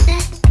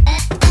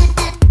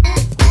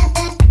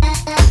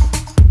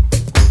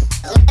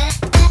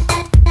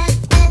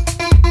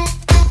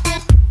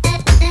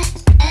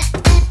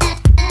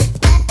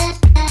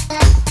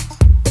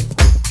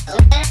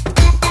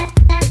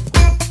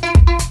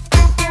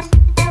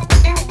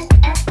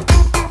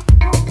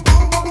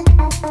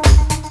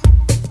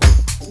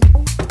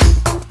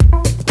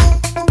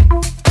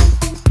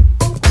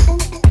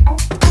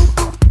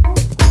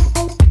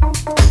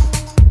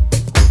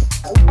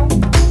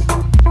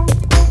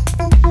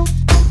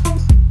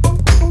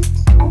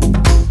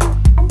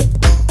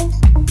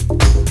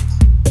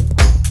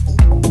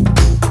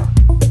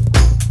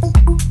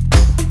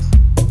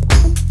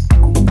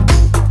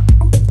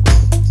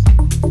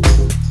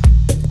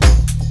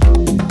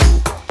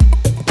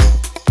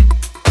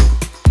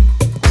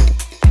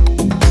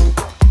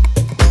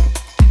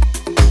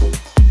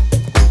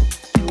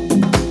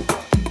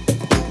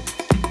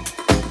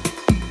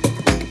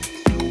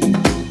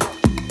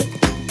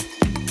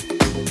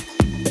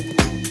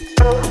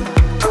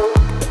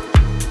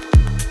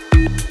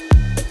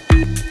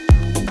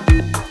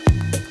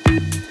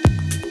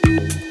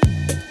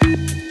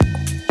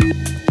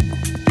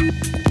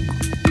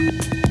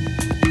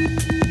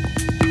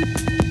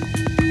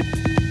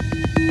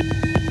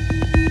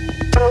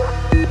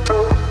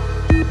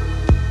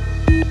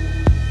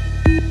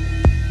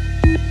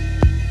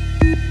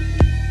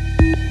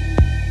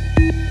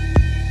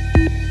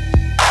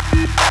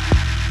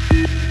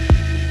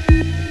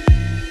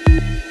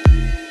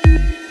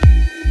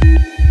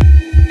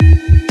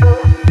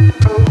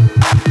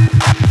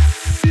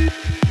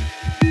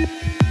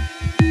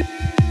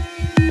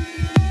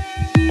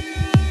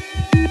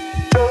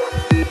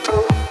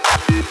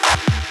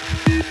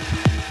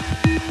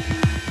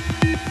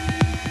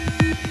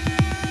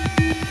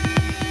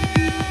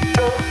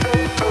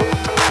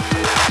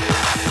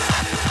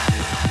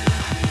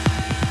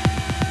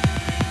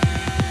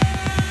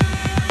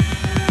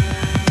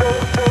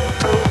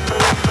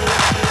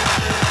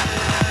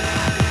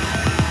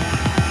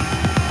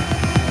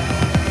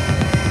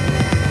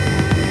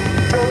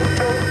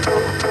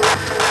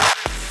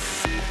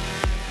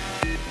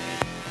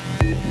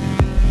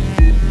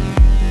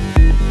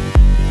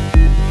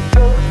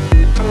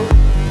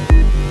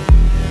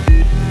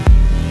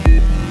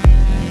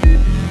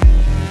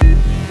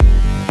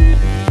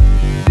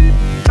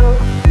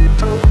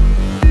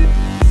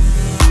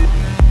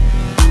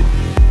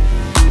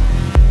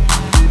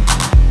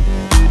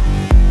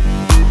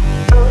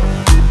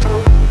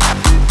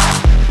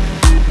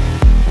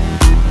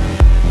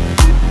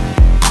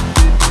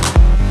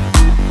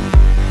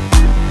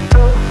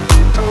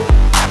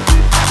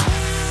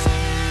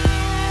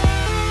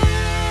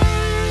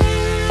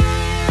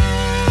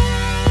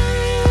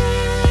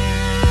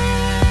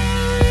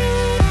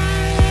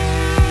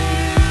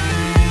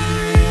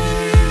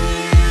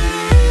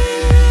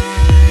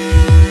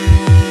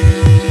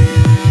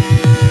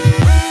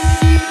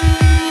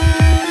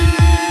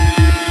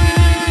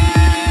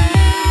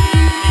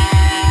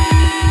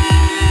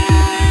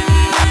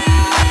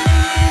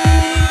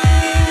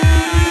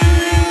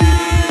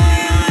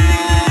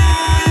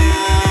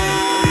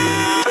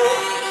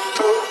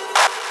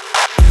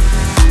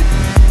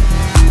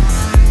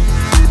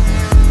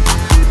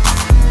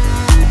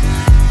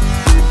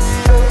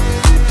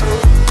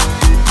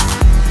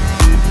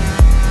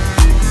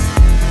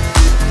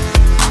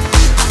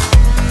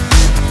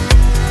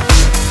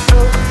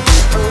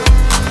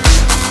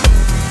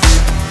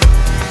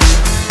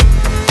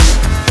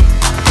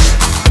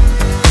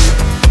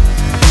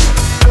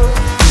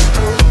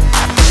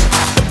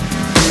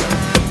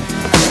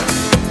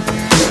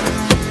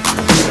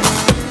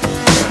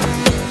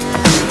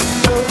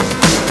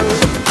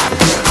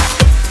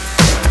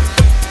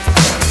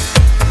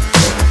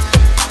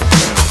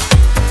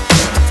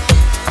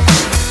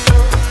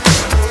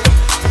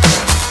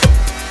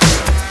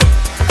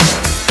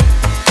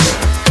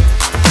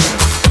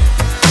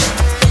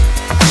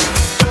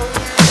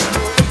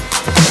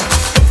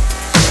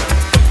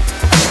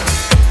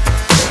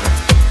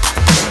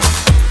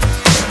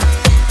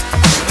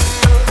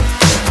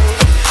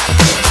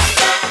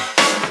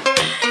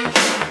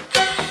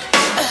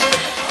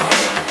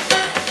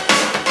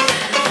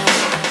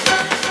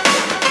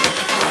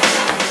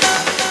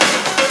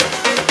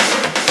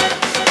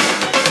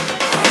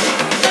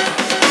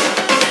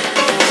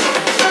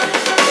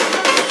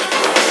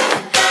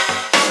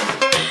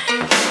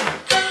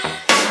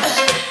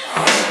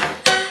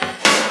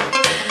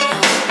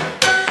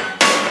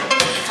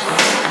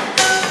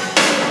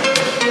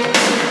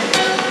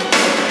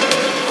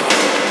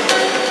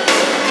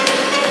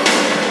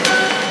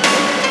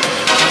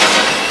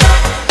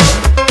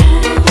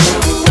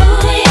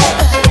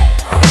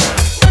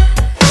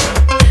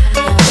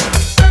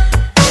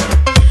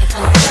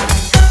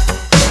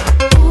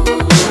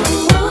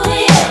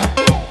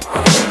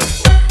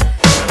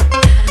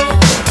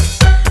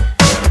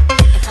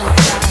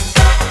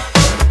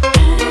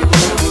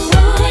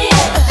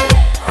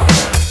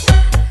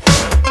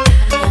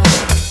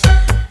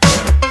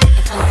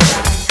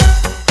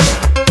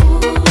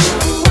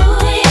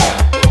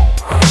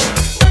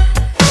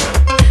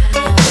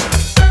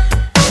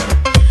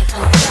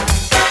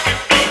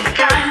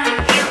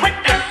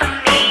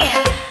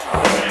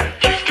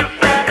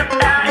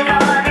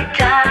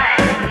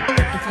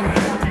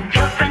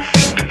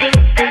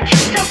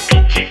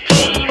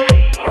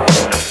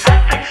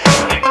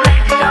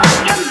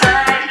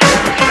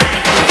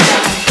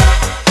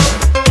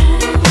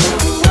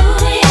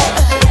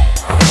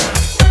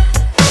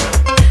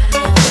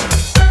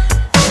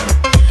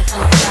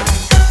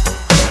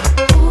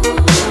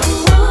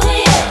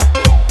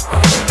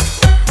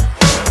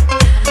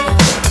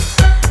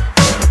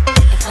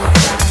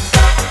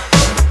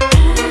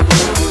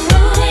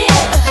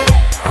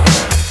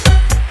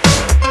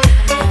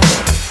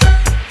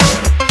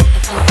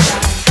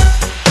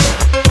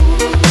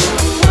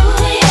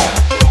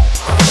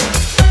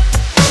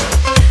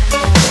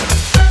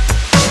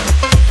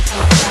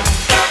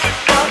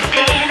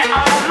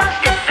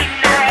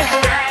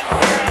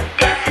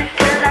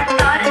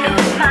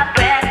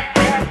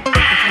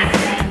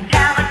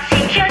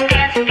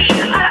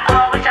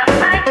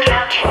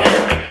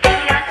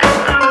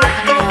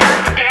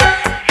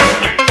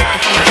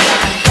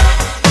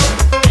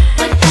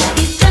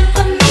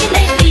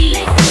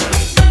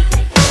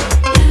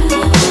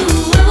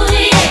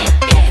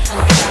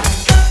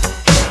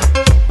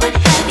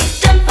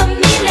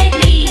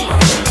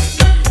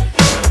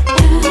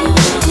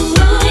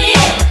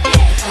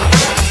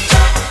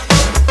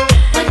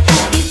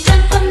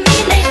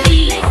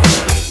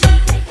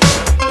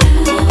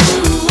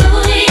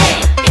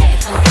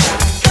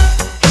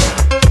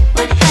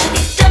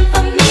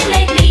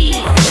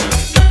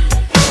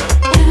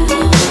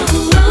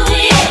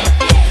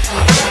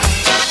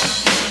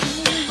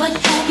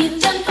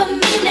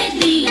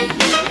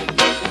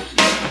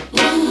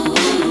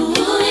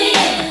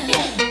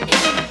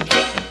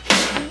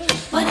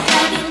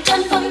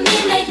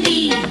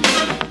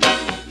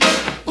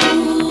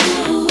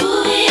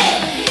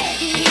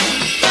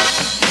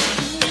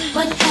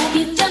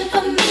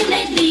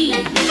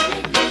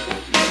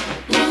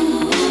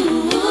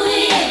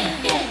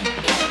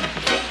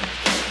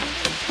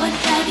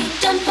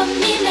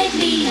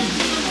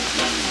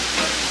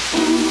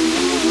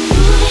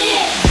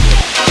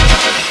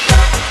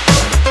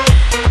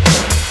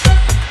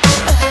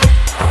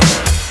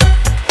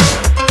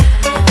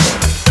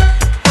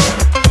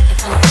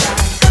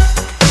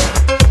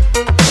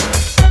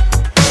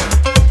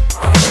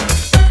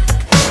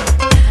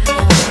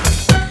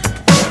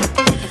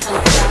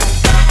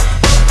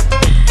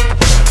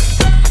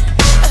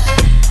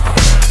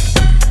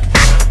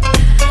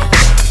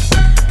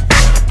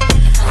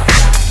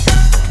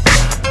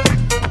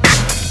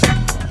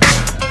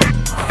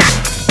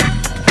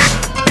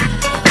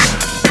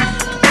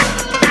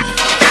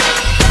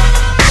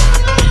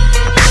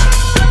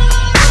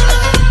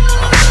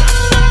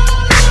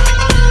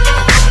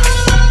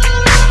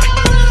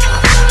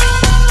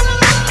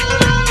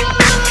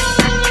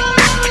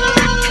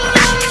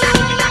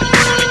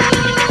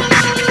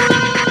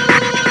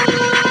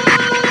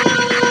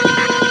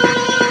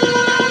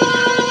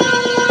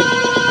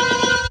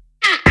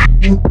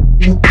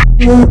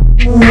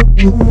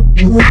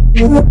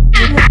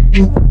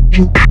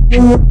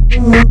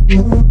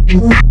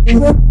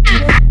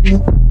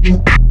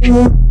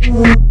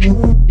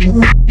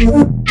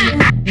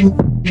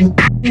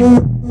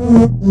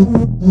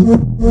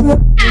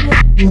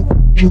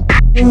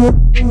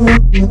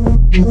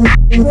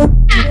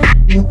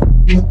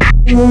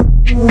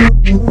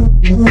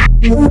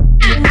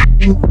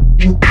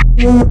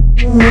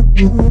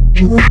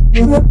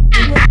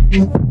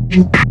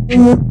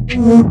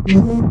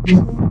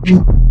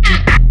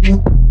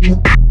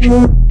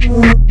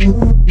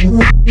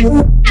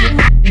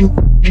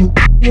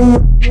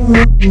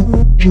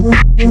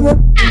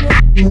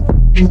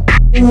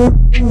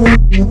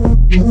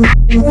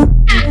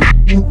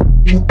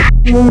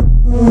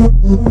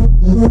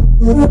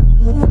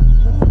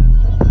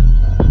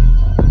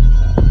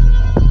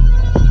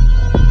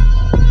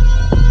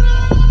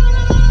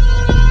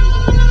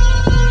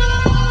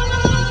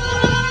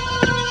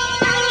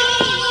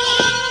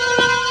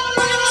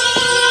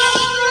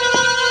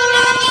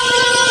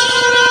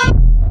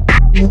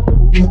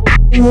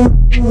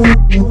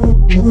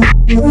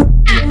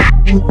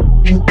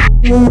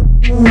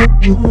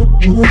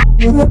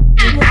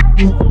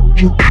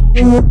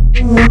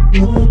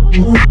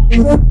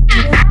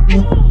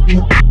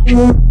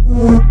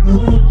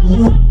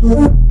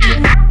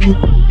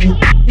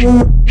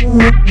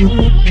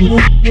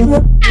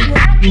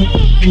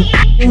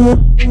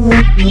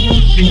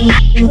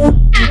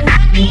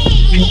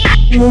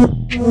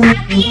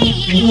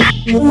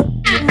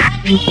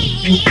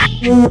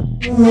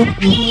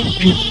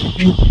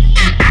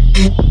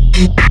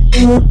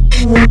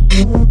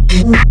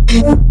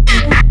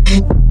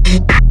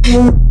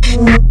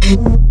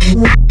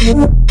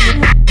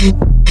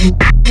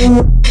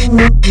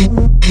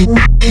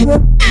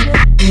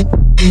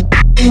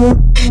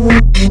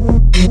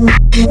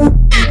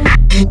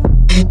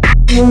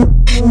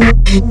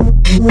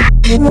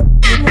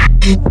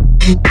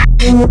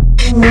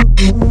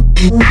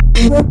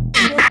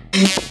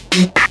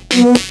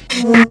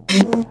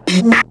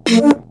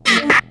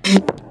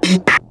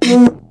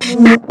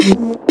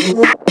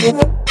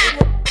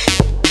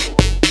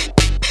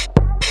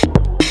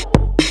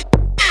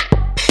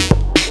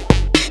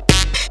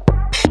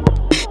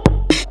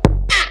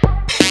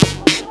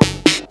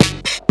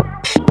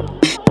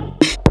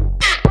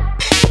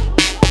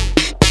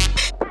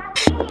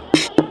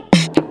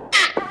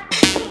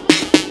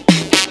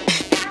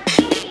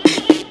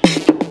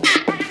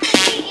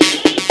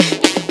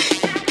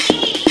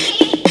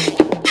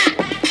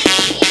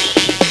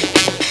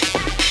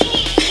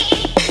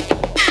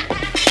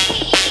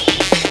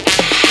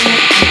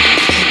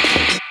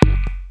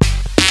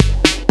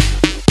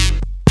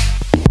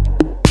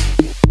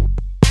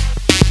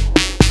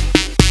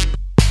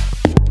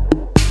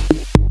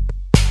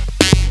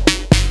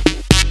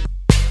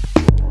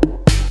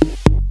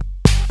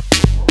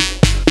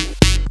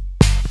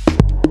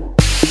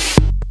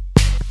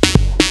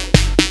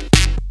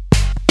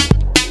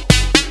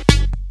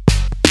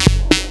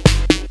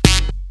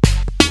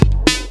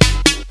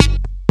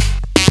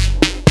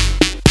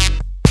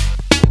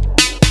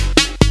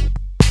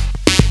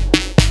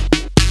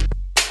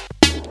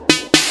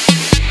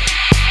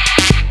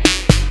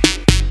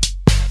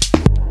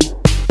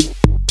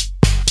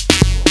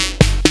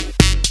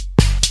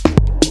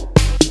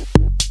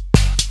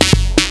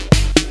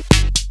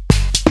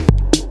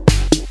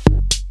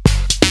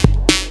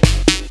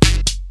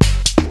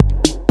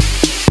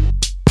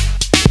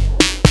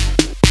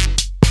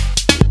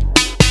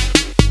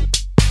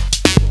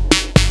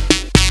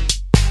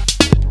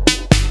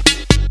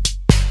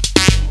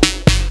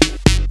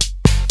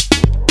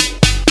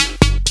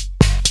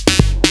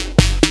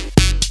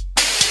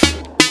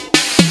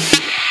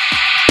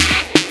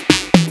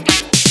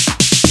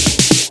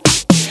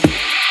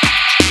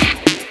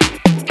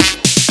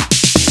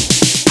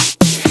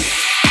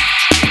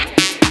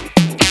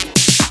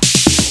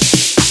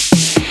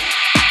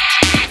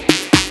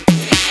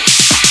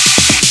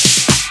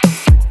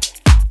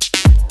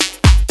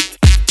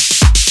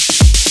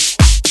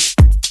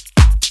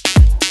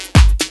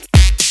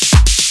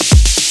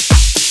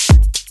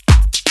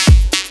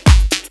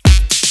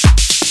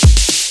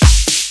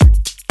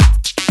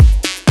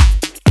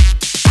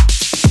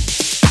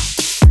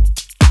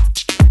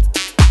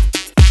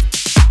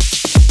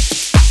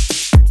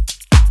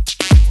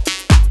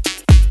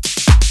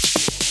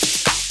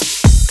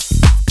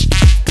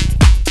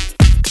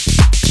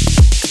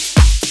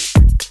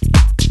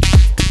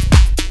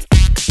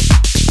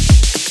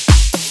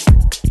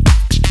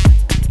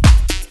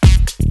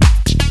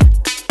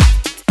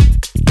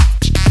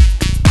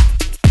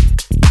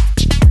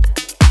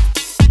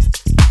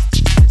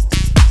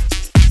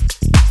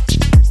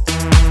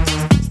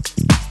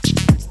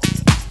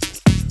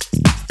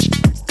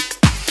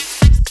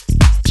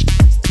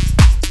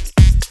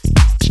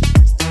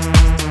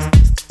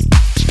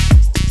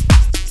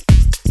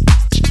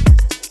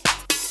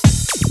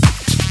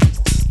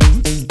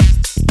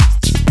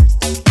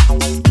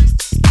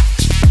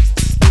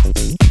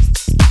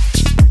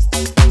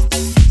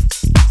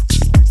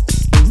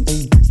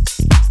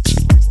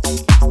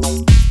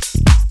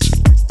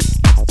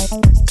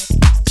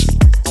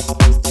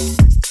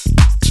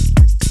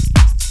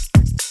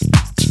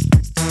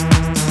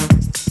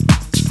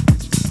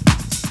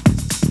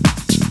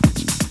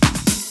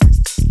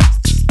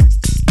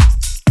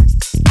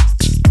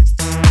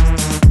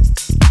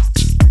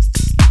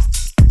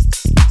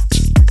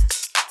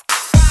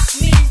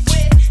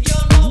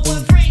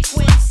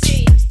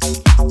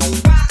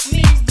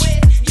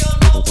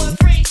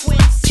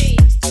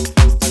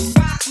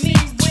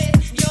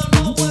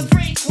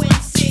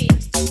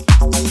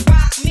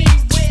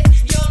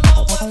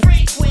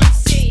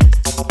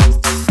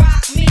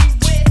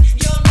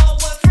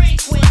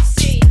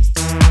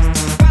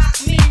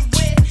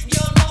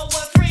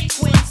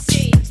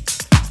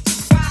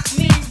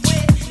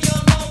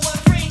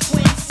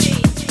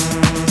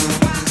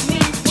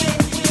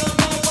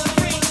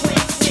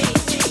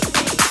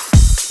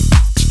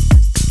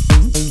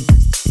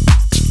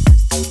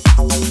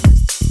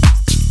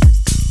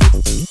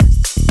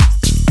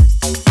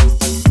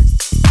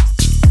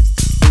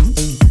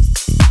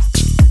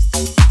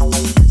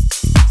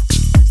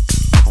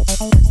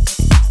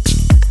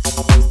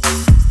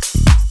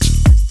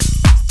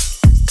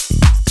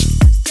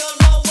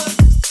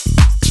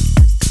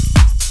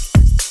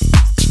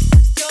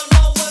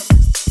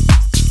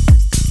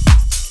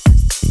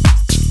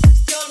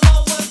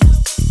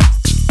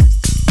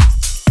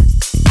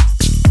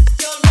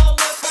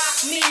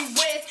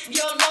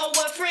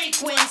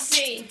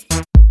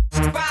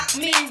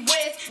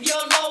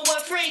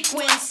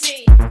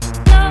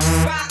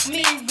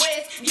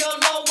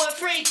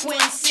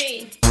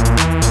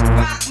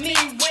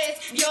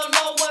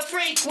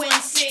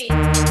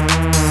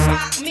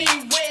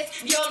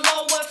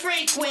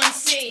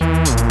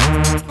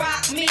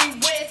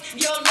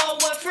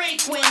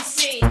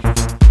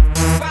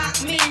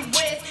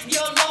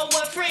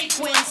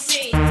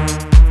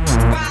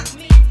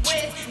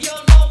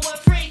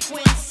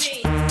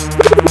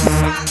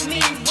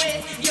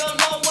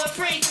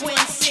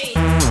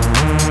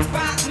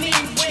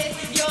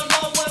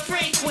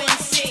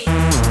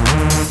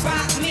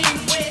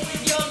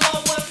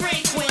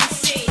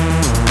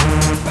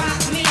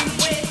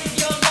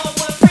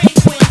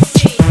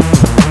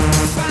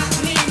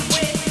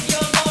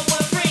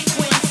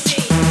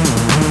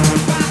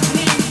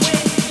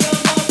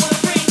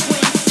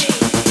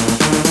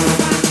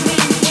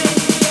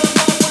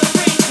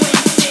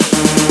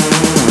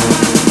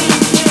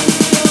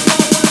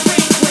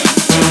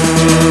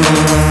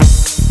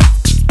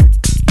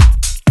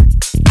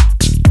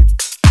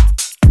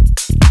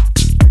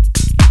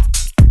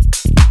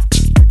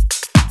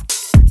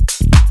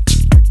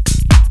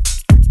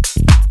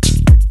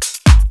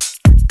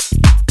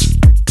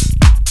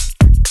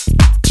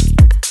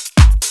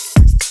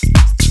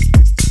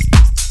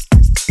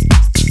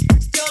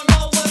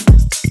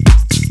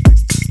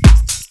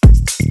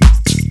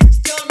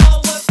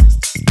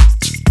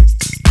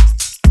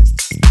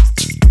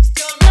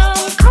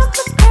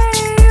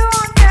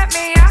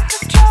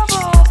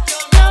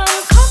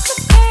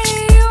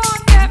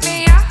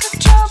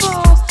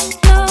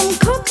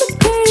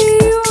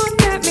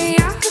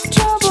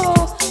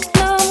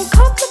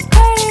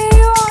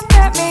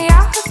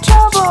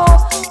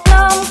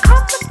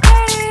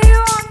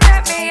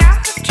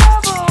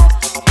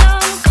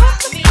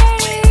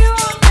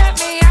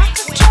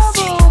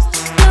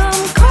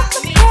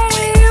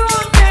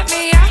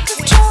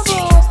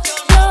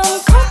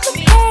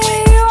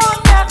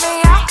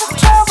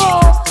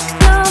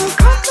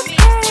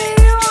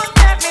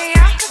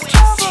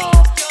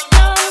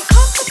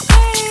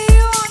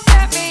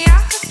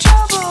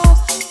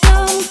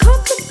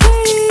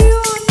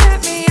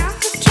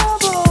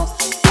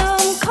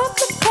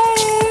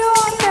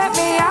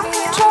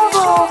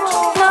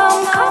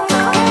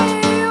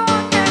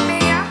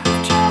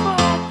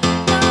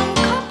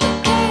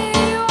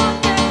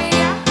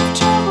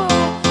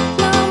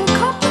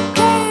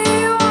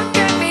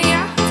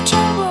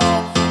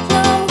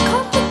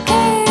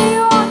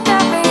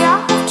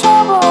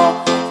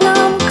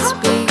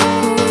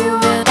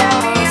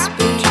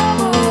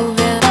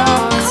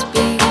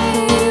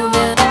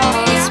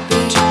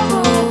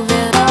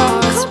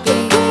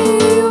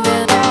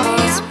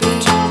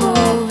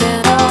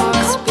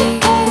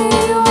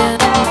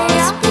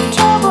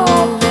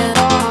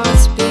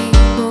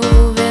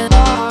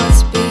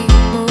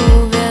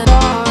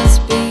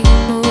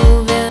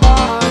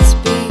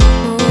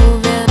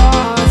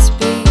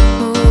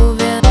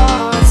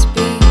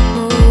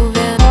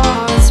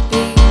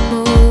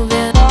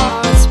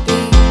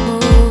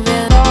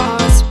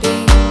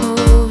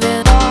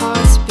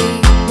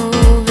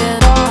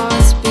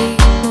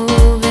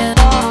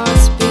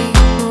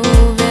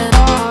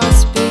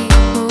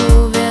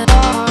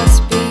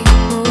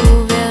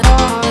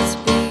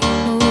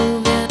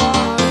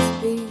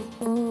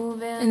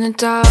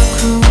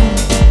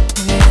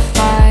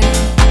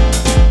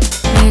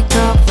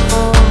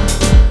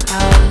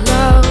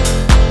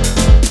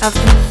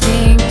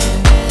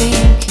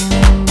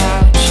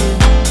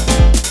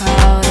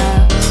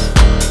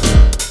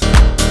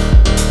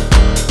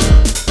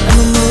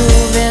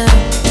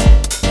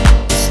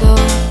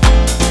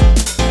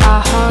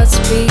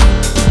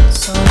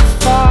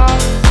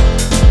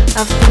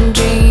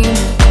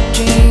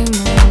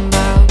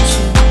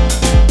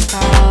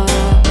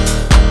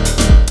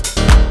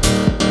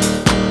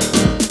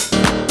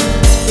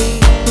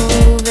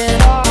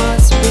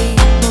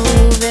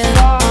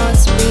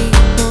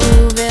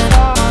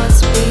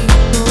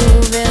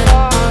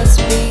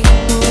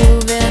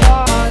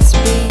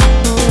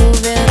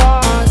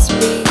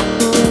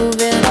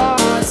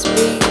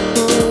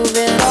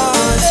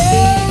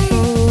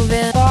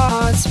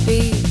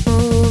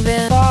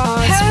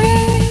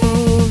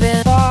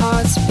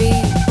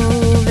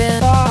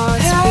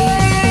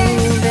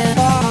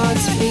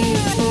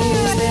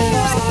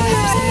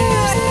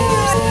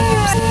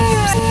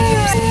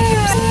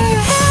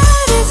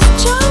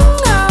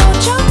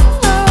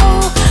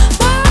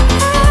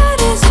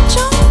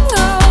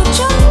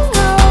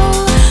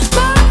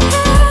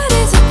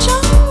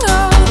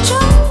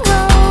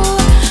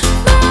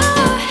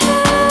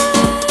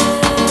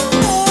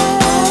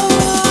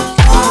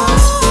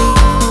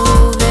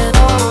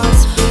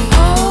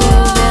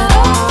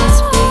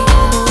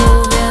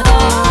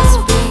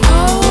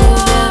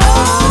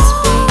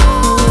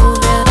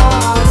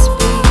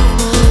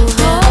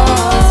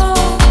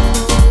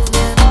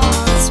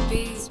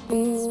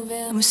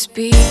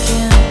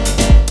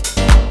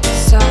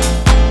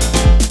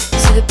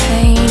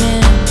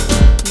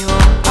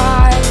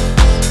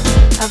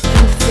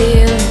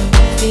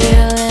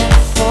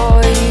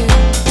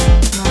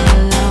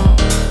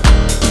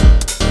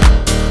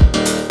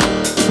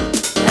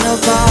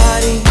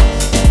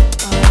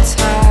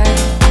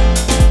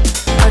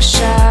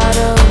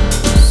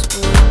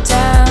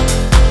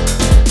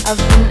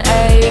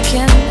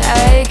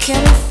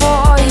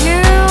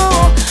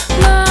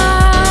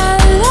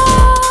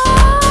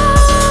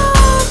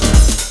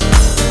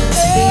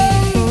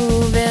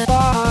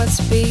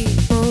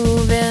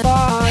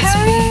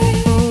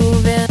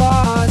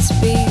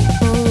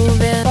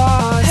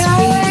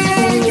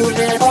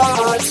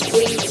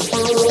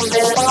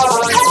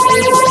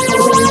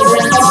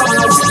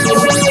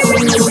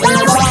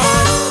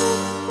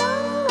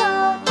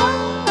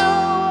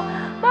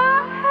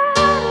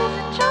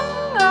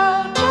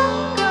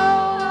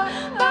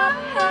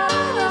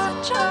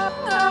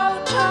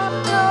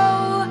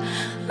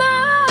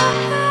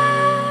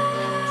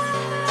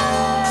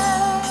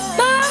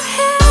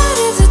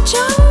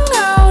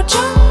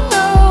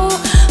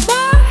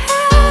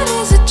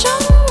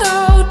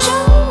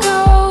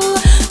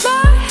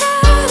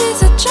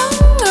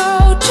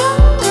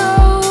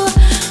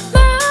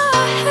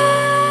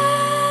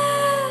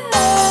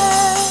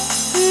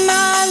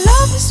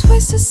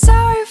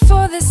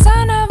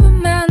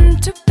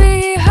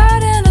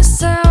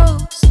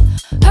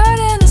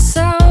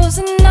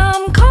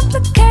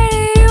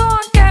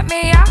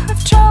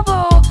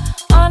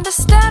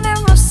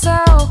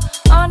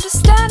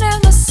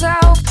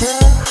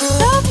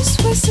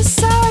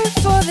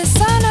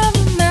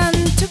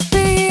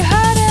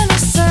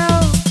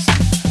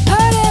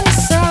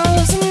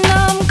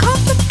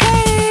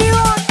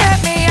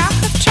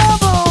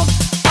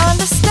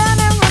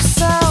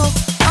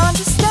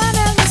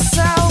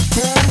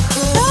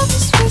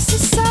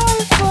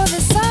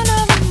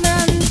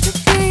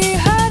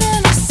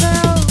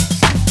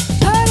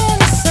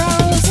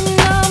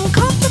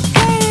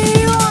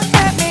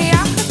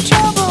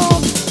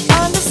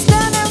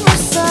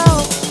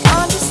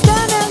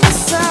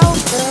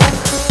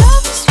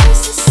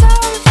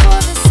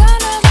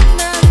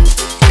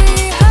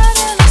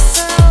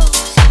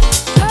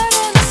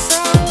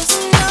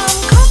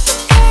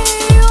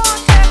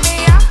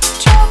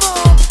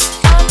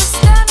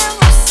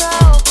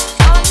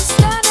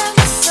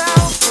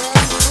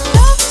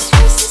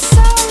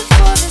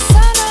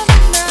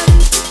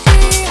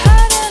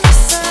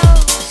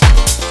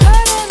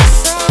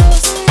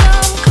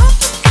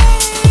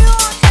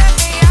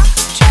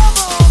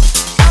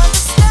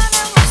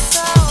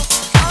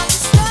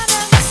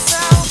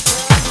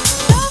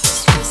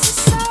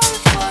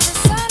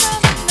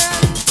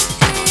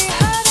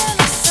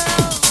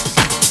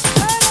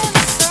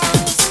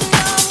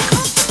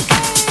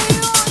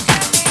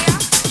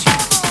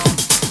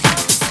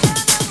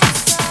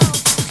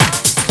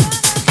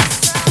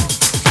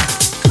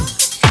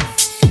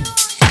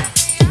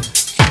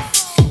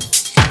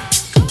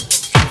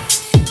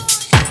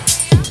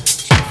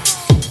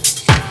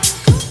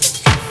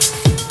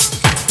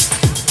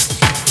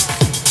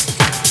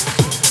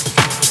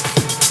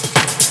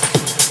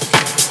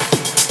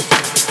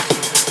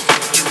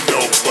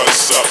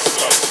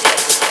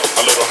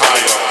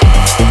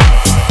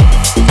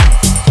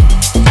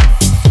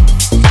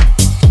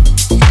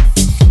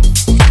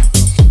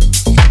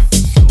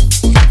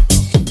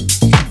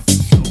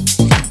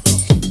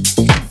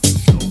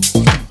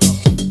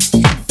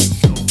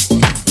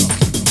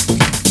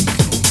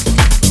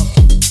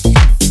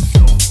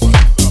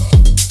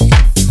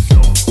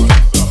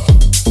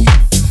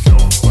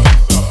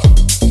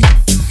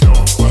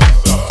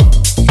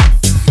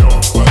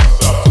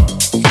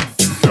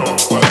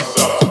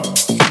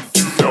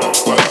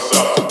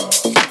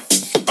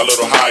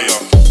 little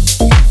higher.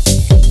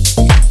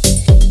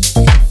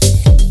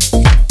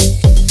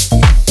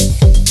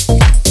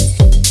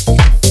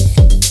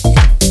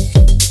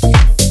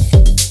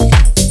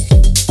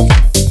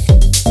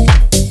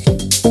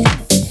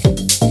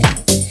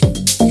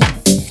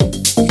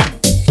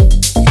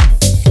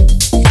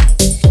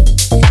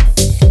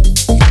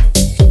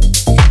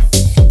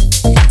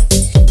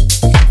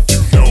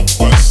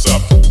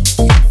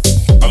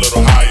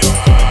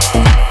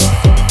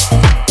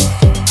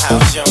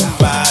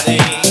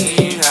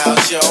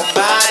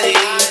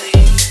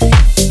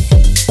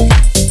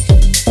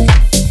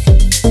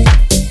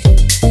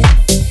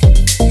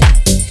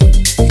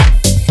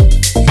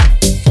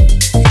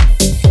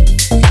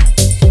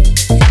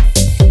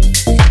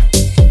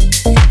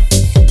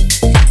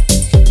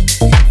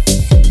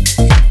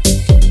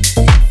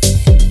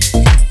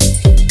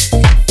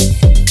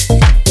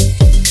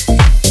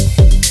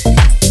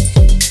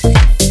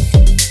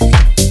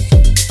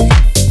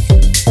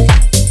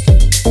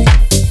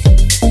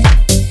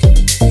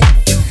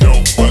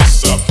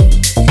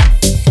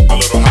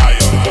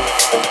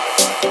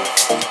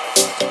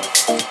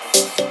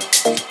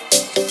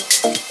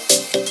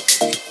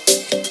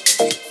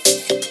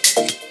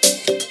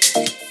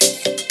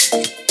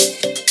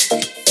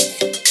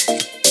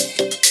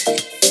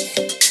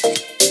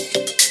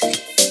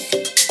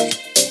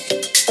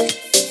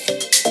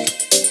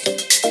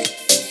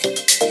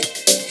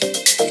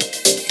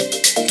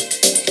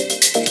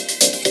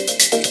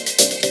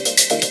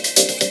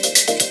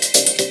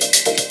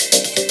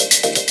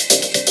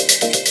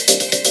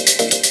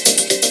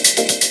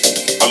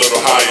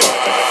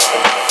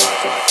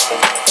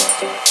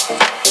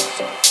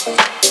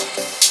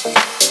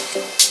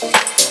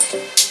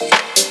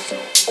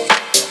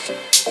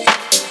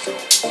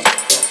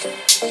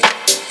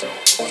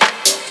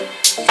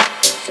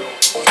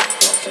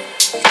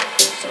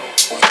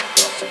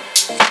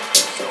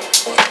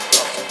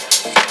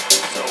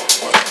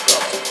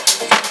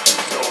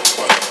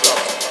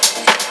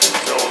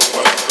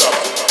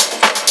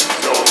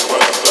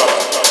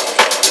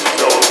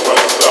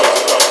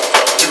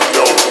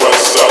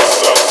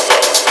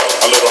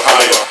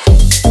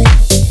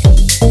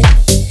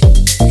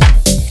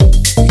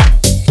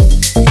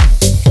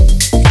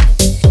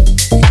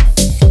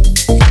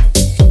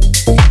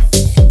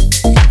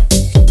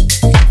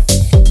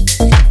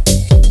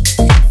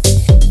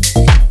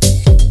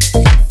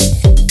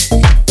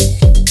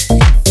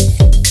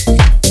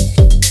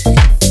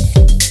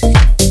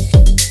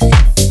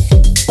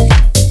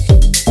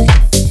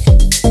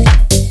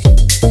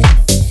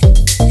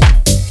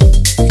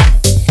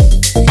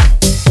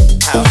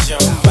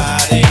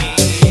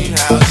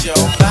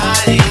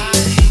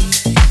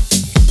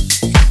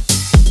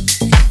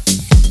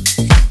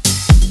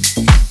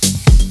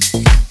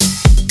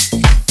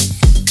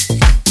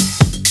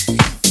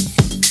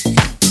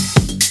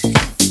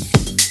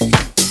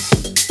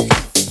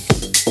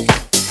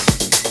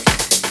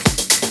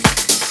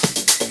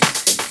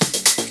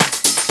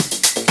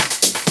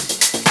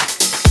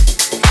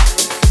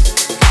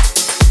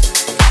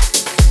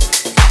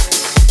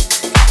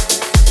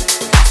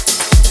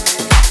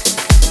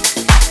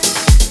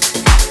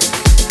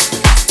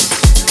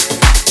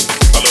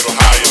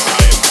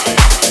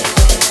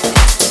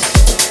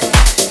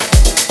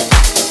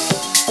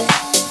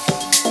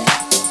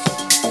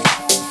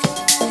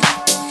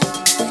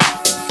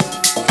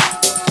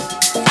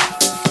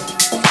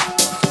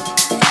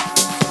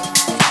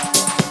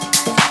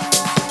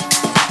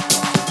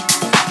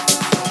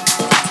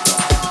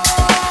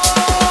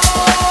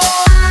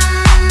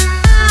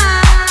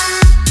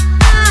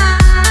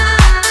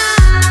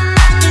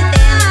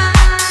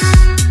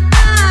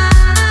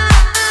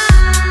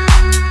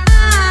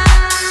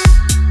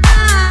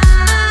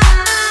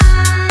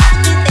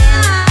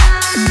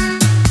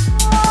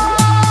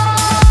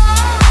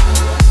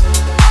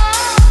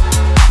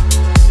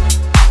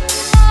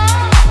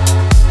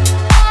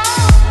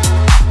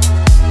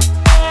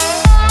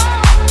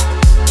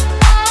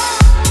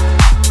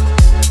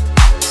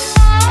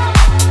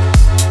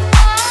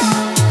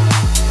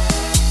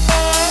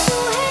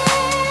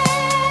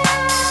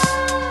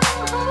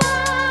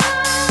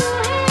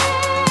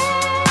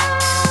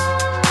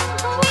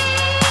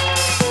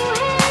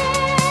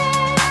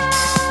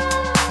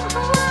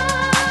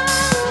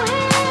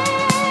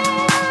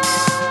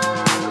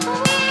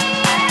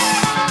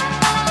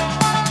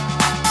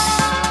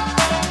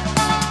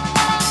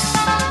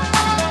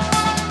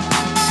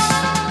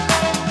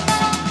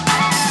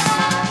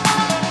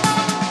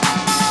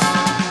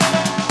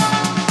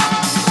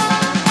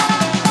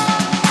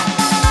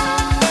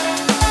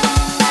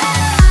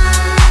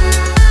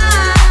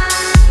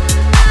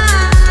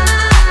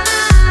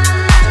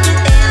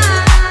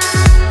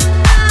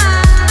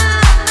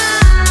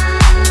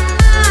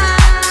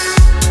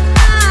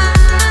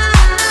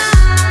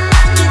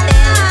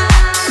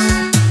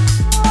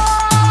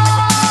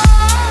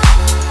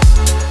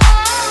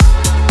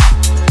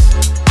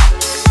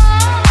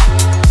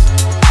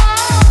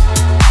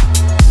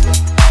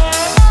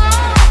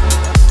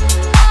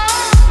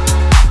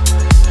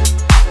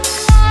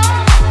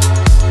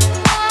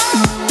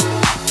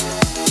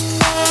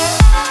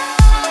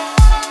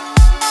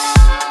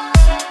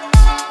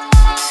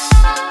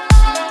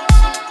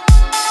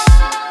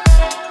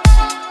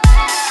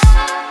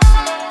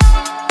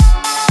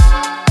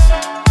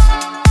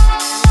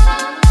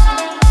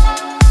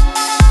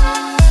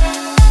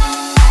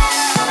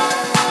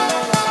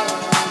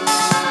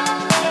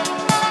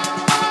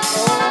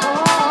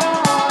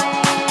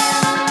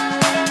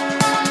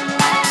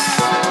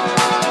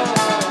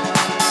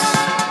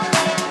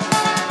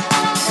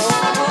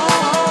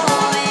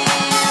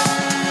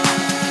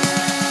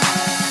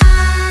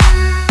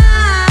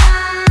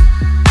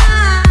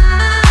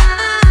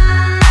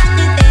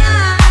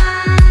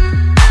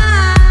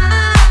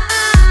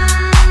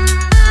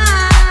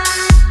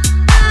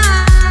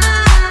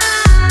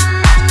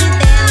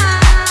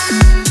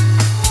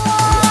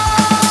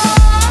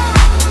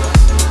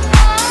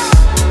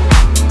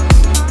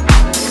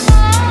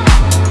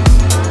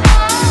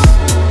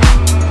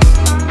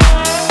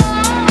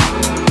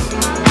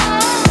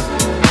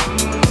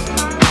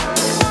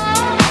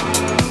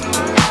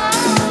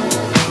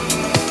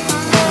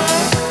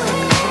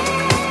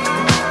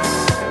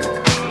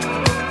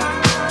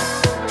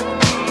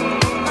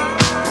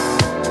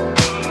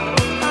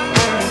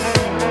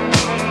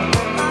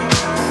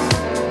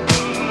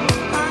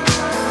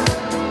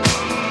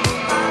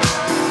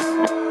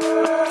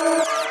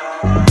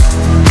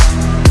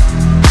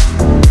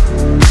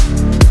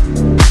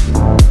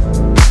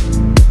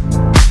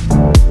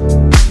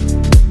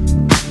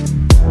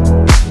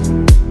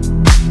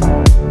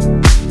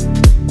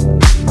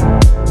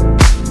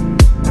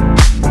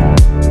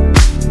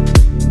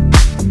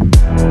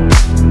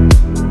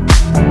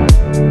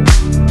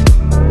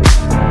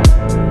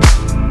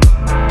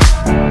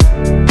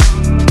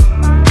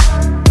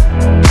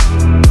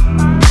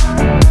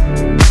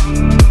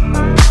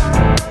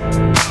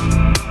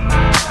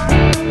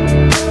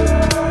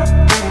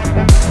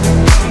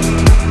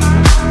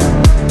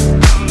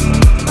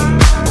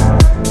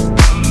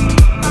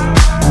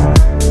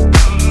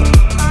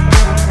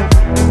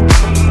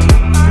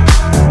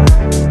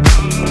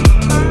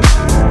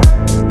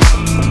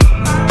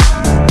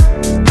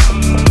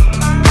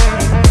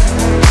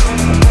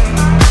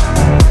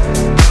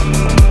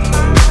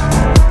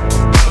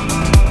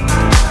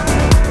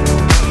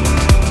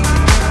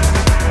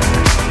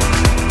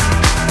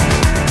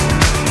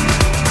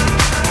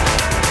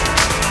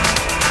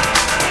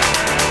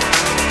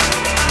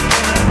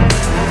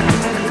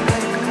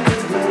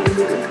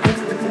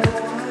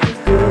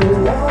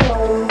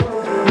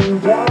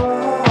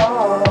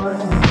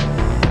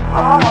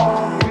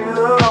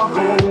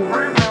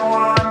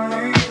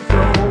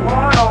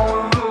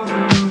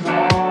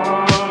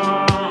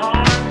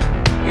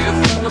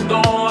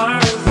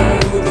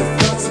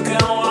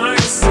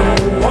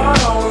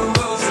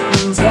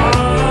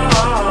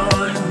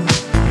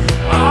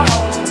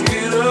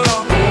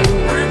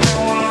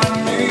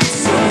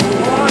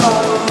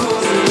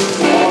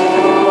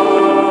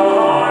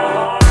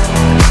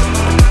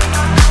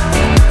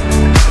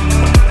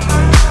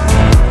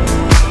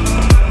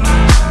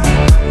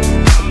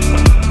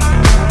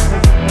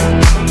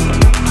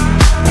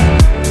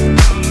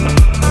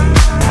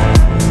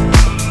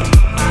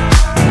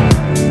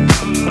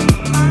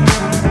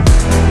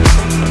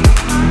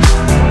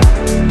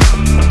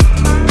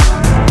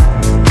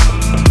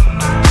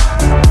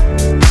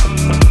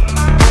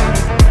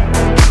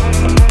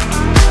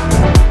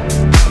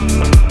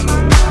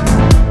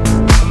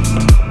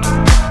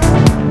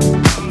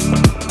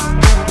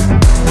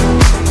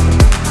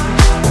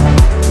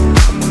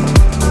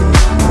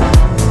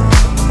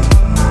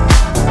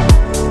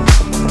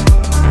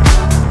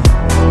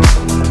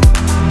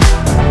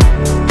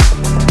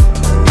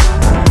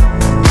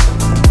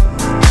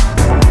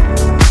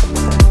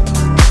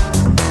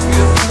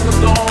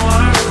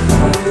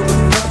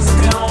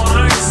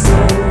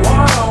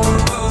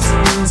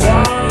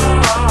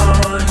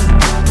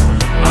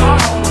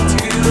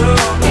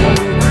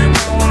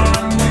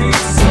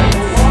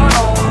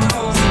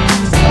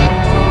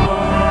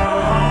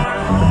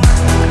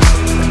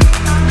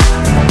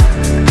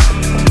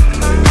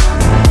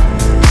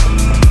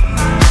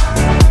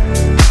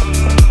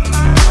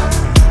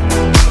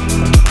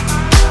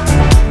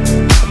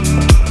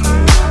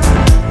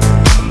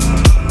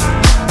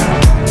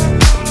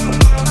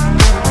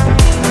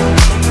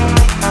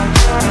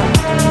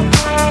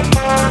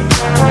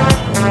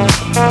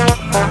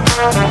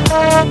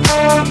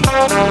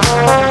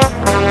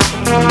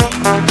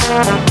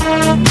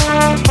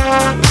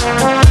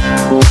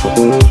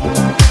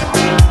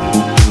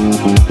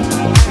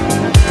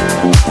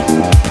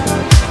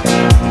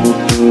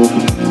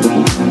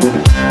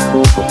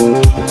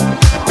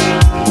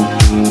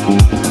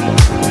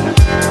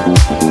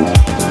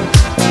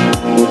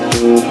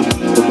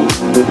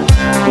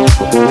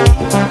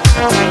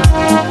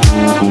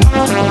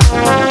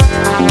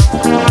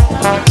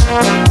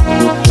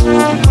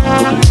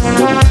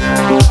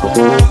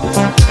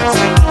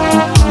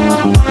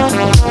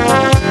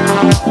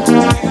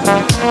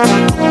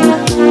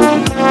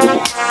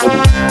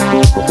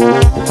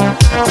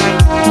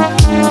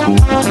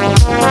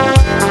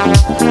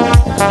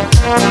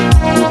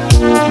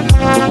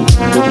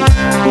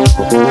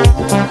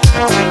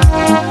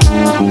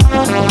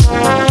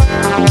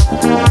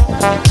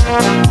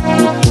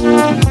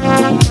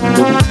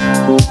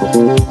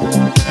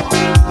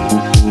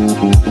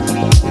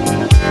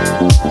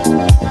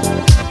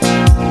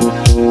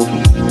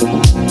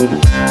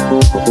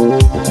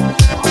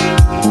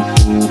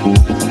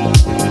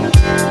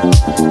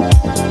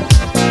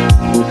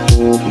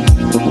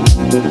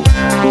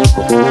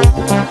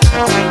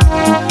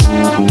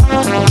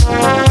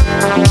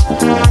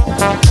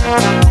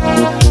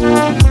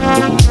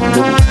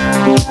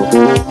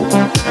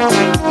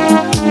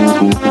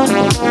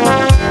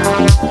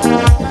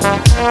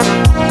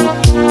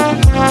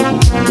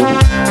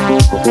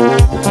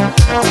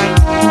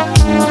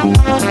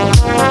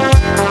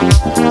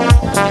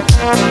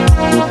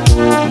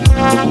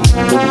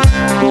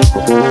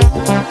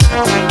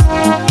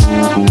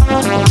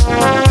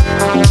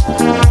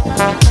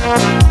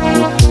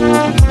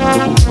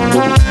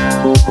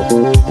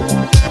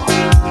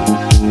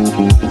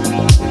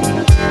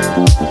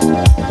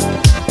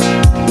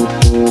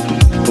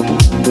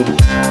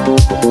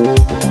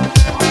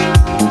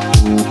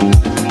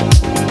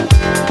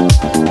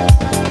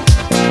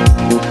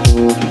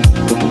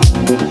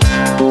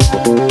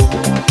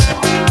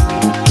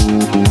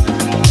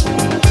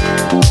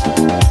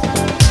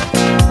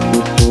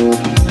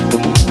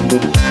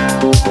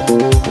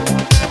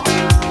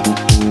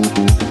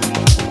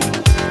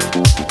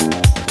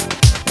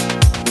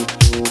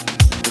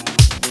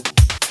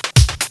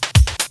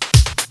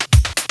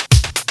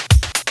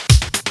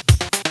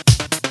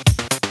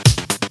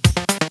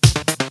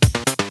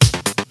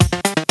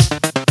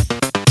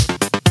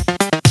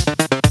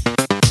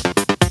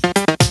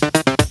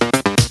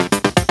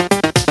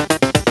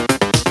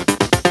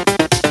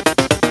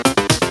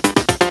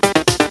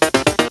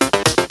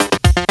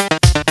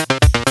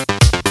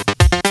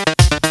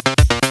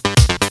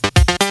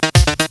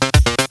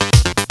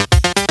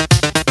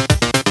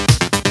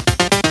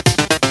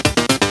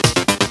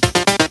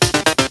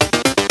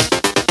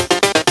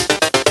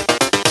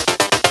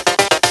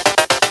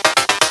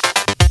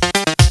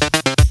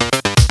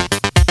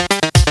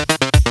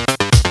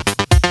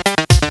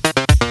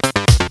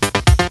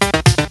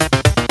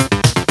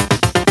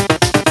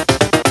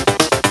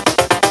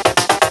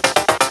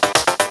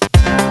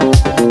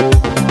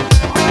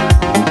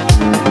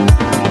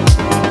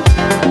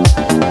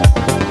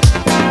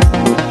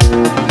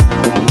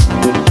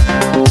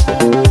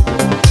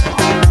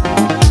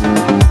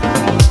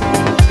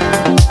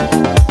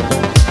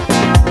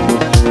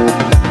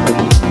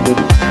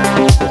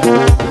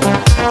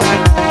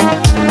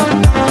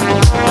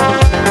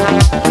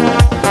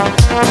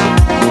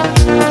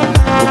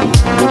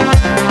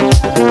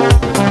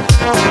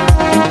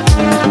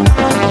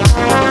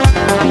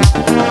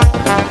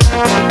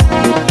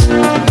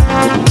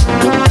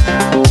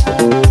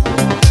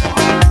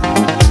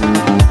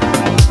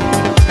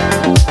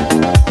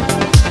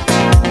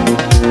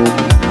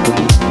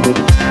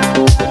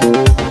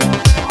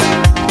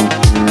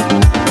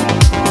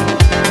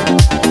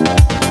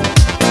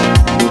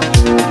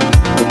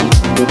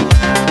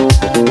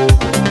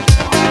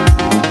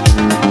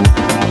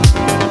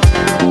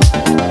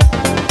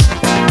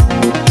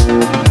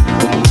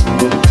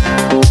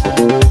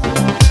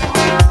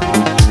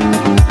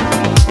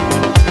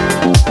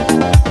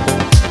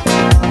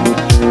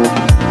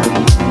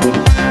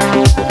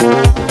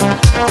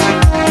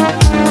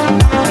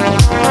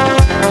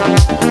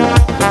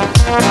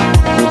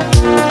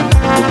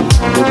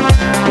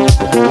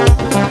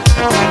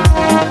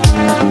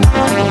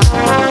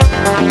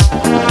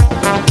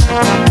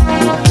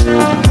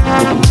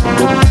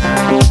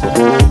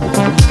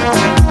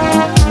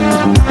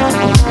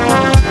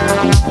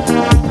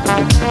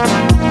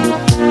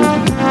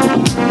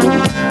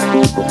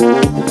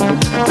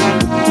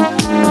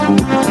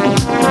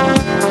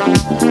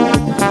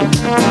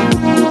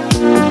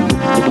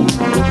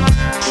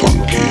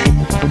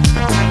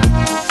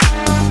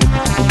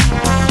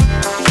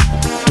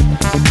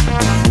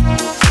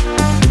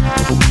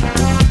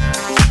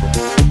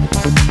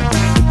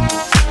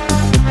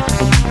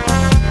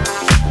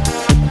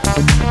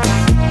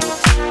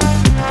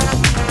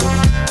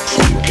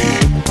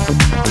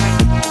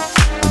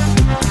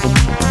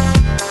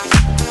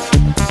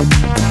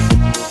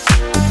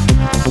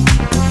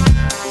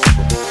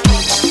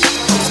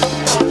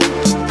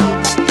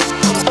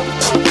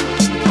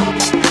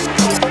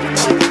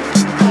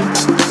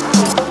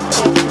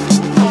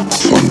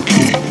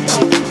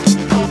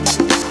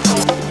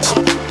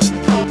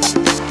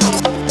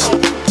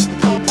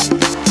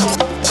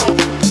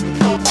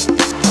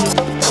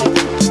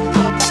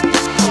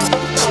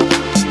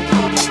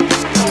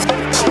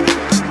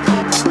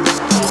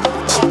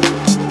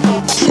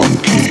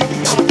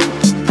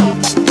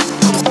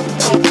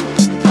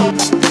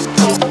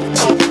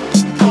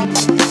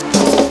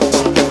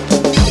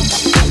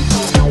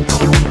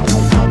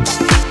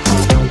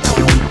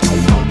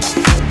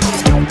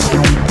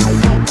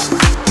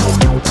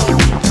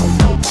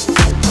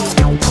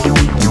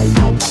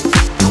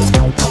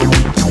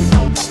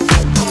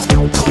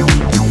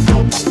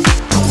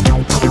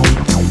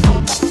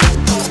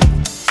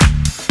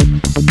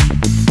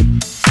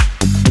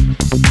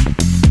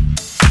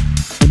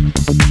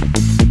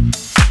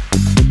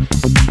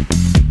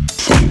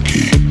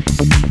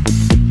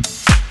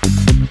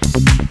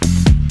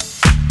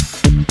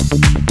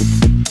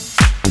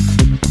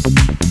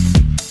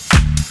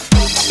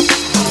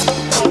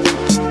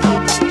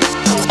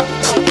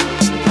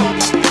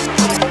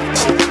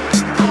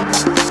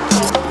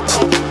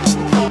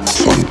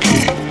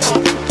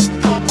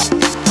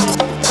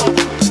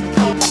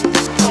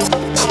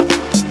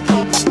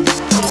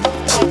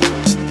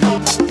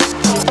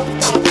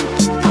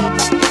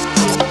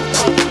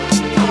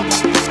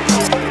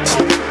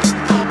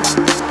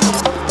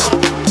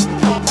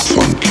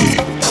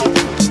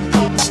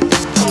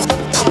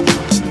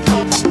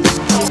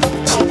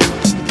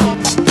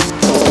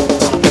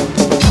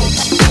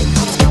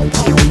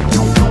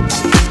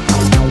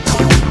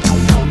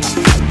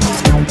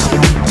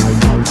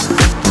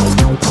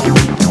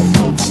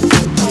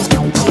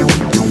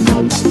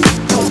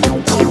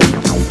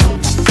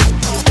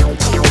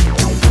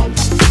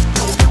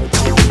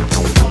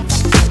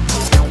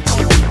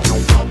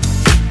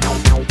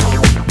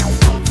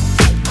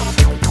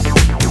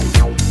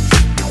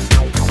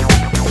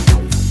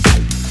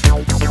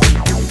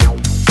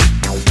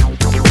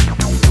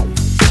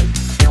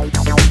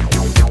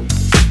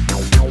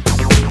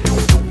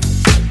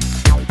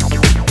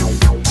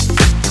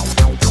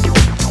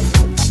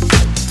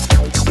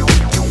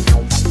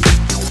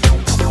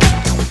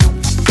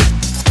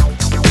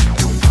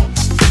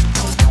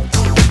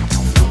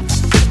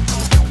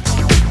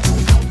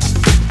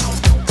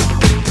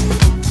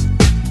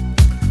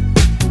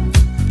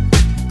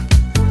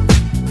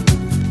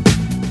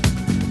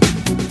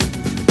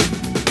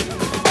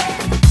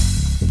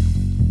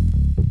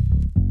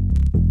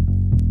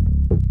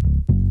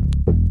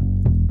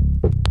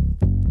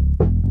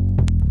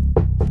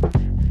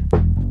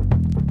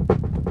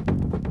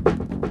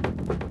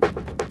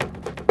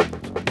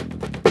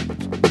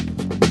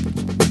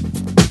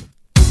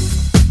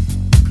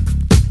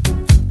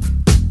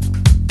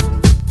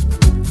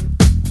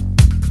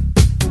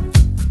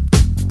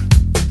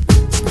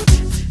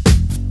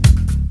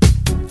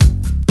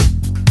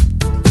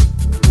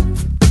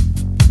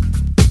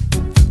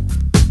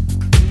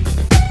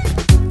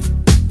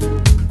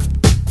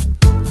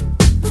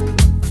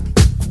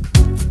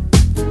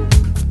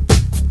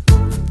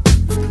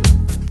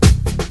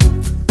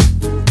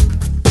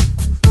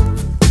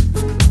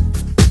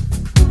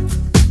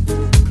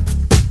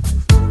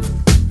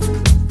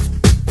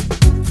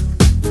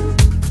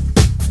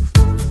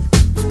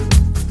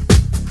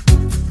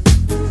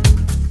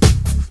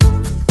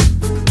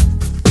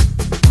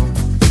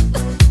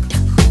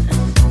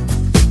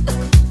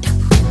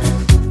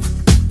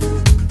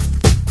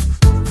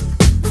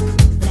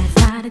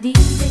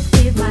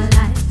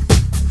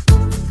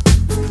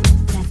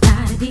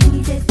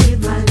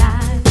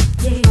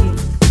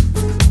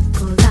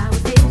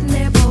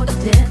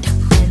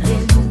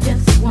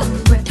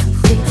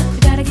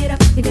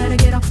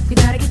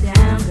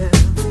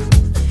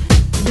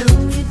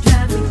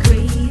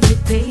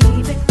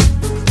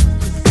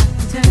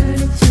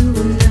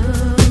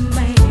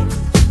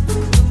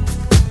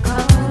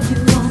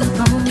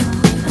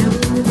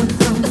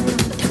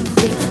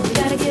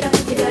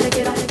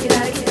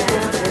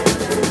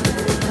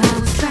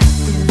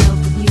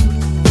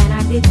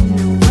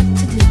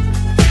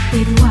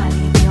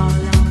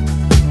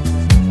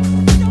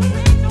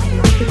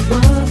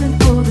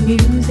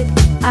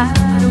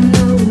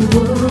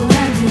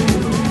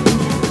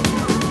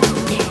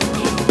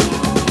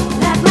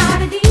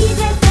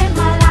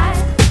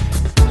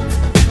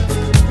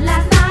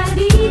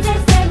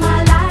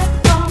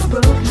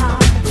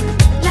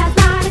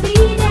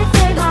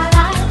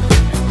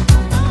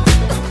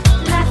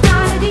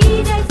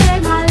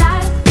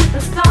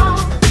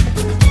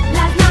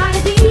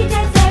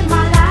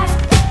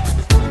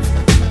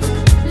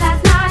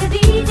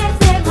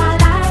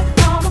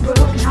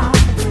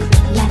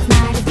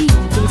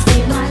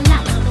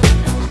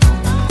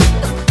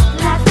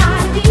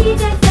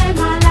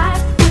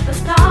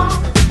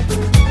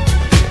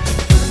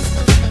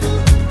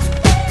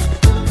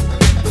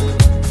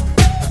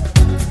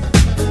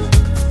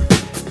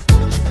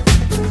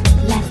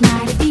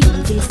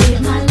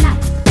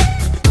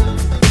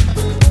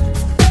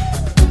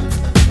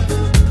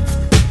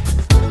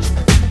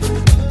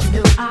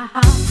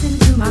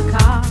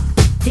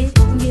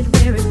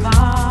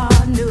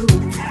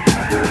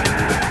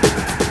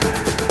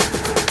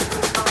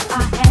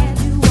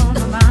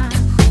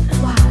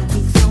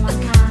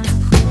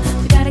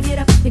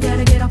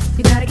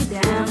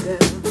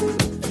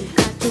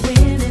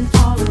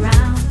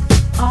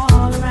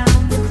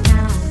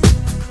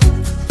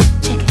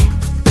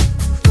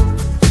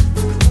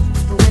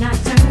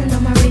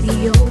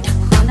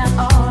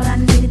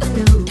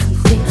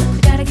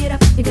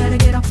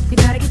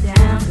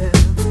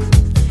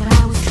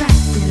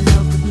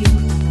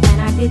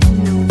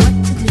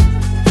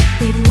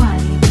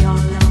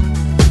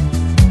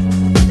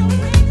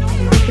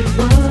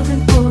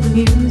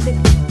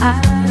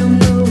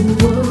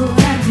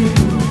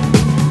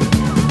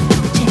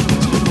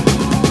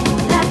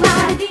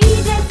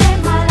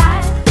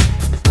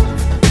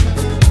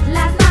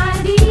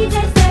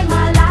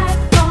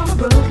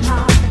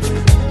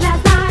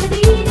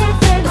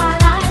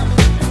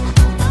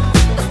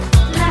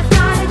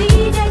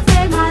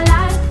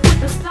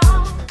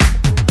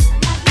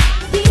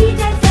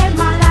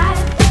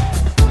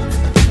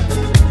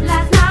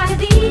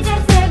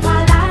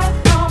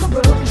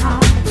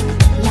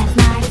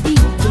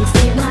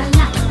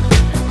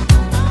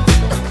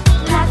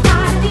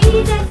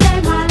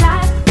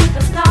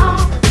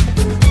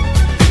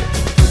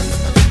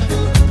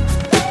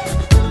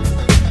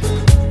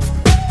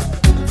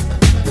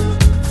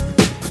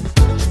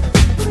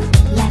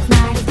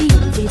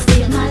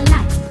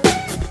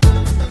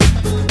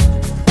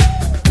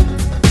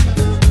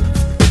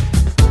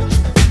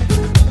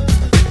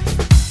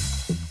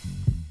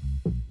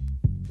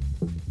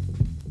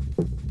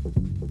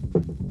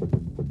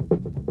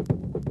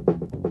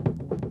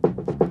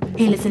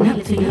 listen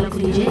up to your local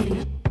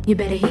DJ. You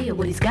better hear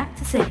what he's got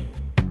to say.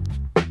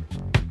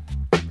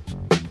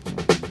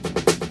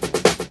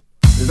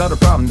 There's not a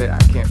problem that I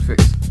can't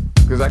fix,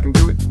 cause I can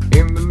do it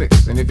in the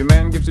mix. And if your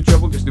man gives you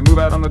trouble, just to move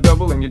out on the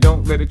double, and you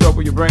don't let it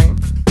trouble your brain,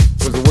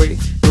 cause away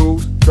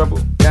goes trouble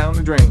down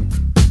the drain.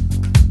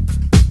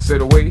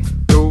 Said away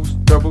goes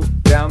trouble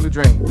down the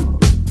drain.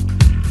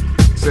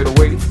 Said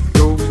away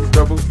goes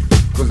trouble,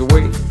 cause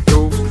away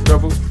goes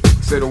trouble.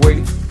 Said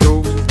away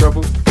goes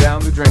trouble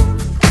down the drain.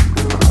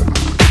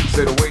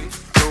 Said away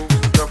goes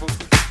trouble,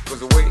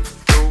 cause away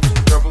goes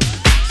trouble.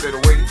 Said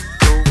away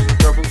goes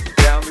trouble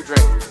down the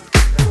drain.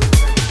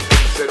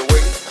 Said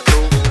away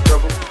goes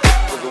trouble,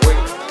 cause away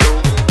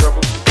goes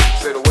trouble.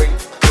 Said away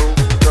goes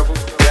trouble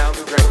down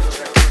the drain.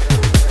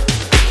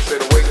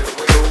 Said away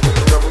goes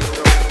trouble,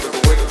 cause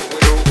away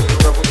goes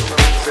trouble.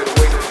 Said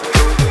away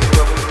goes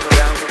trouble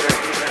down the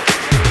drain.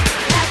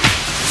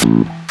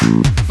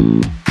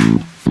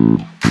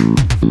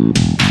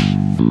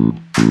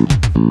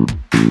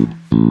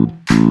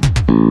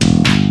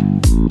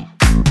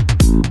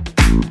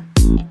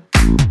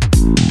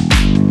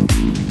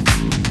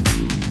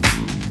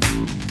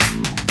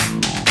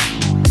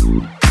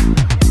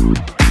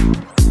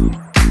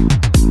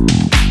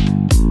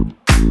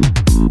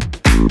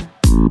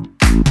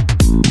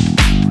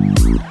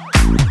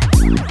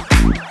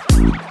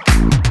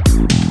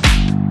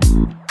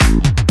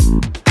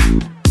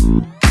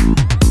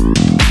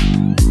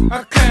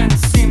 I can't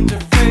seem to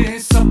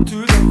face up to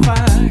the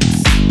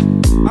facts.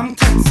 I'm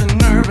tense and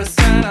nervous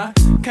and I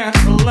can't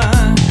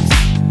relax.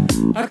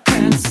 I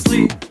can't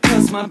sleep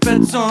cause my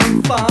bed's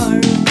on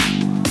fire.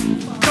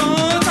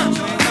 Don't touch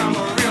me, I'm a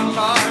real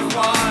live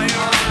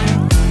wire.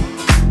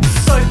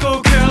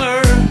 Psycho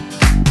killer,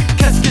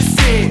 qu'est-ce que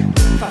c'est?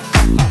 Fa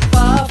fa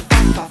fa fa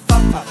fa fa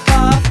fa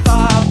fa fa.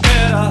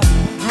 Better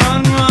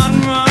run, run,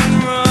 run,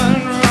 run,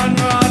 run,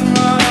 run,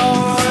 run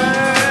away.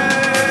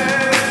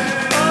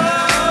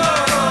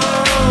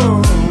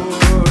 Oh,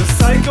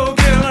 psycho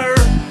killer,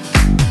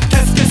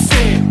 qu'est-ce que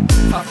c'est?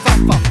 Fa fa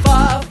fa fa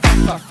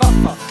fa fa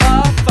fa fa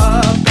fa.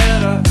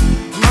 Better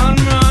run,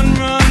 run,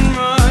 run,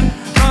 run,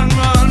 run,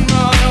 run, run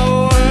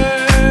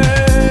away.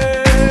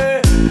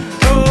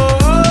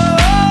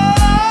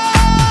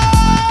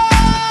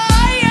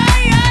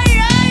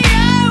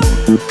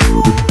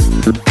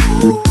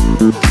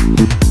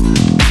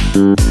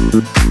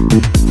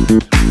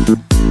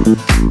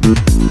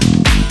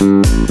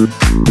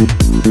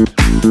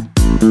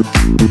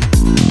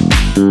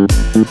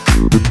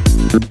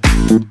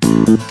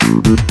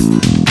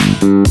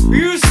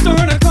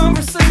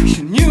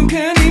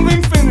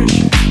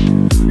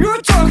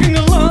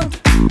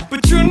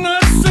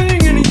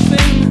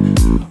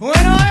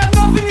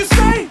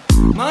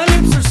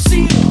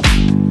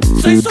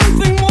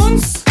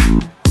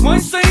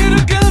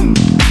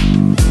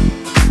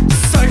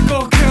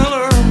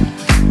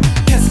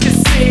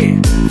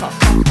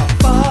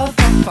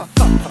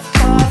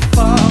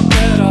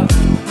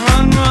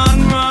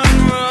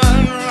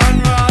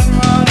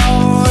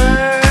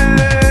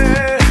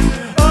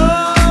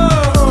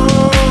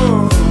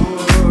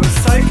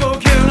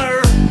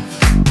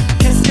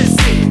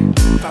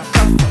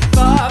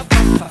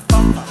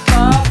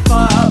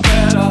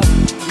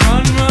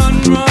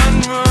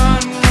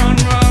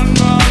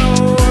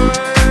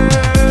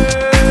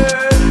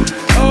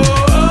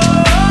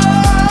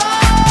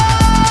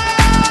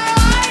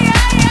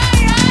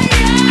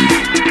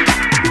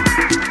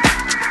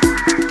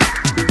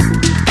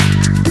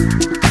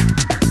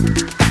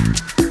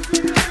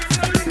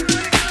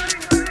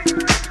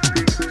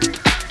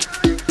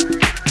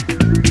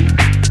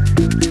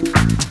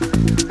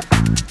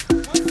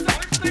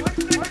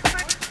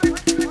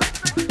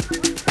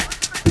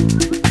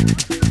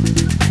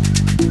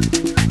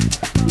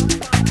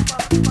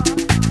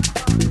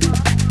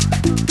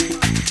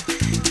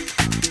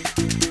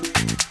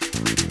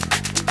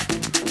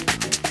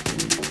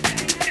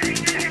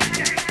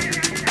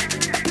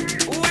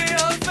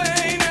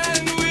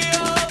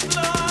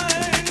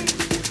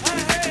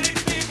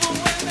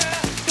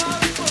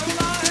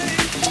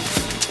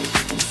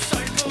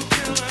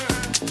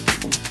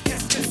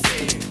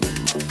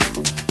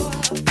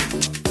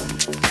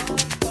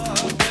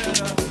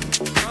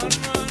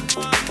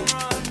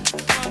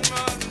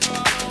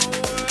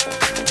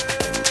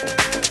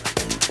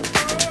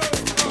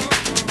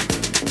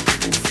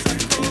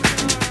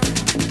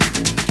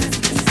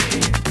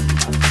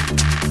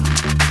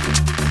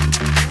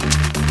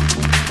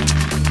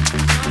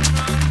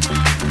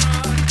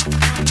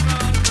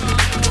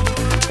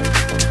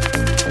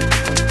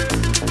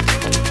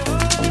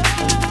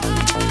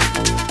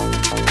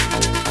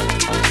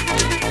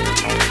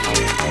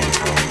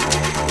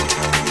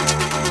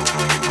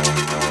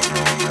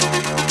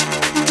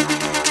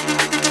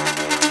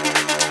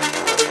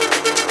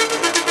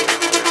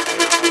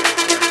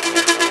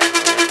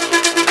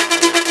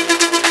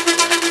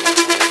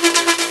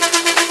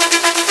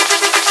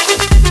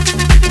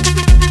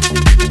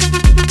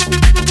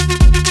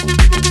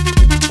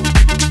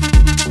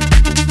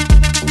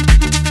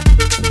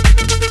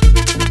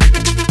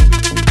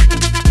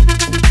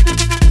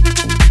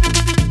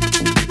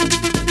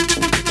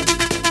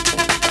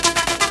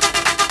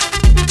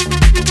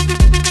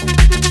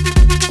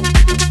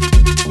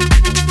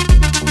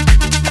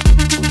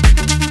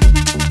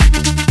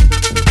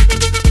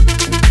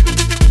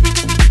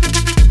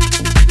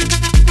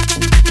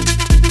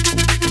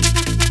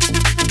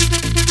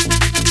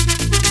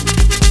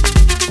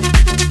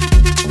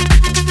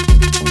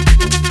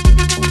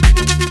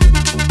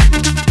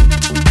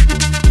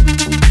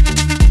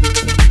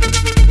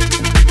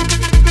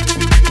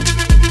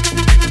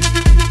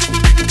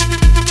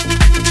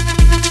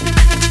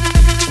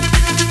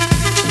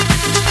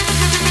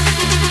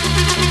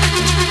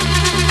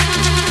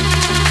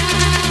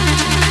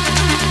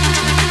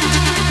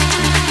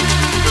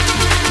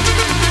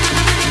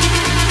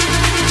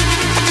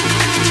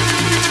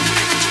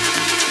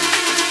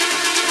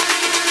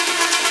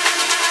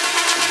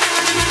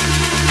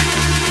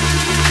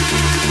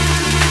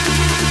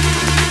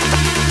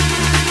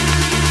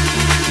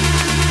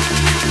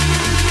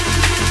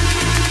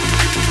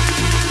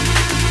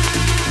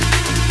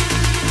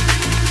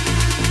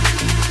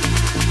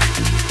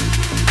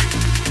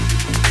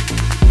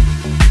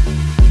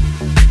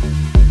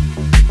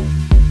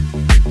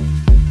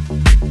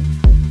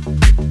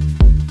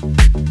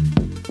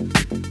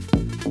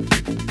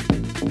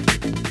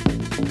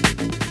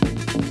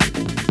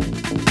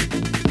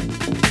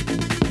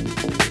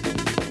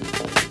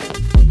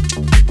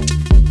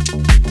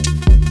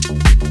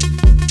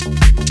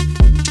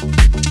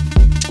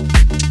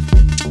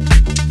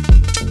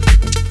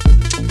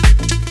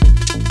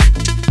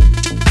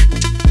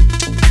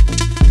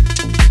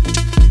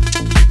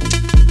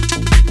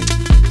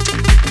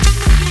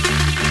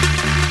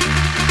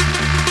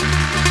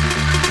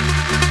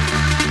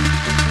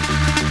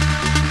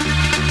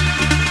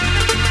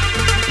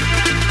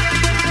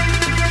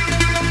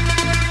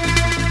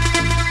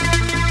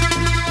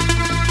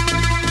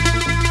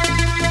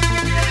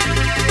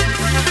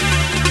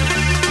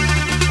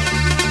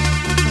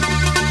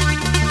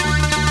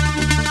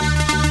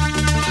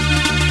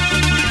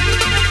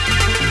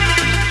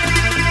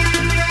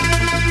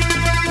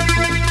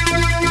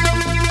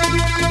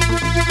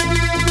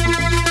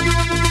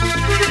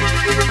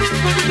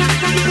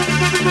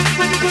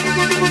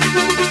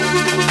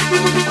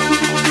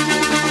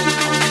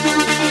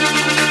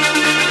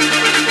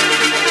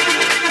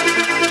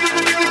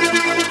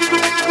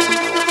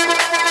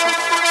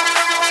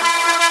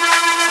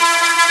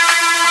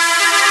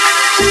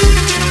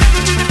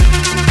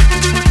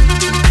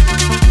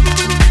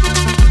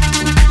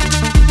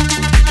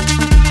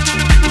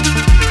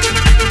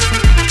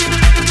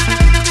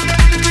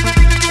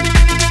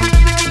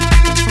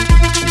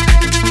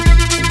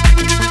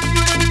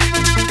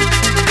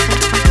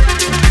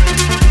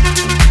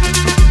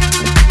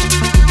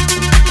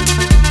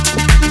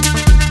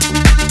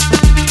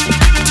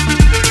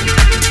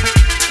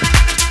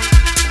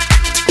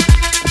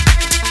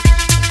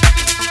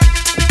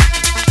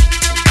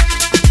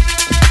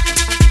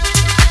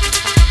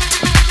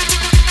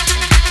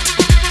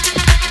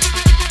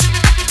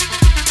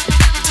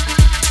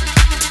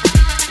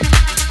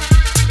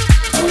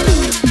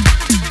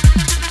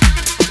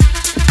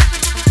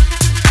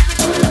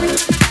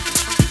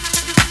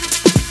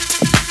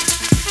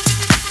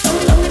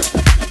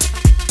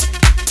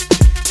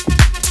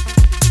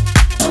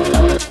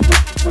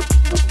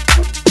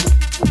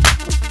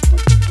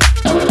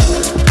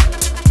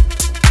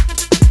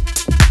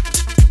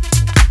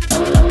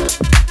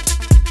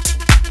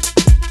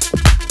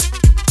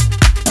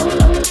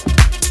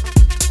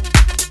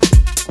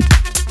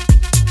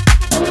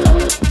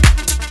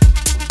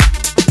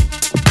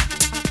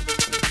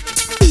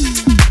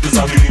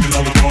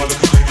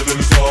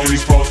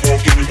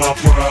 my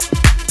pride.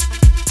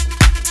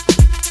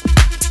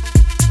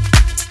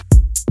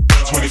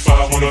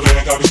 25 on the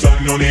back, I be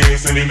stunting on the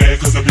ass and they mad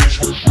cause a bitch.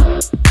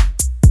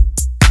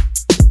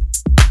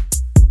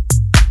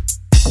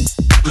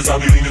 Cause I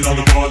be leaning on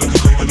the bar looking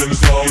cleaner than the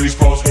star. And these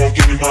bras won't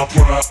give me my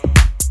pride.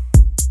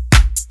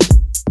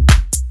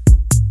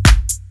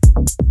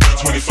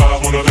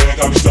 25 on the back,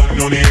 I be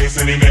stunting on the ass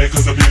and they mad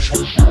cause a bitch.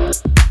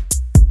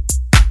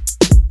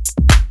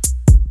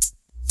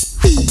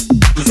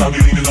 Cause I be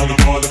leaning on the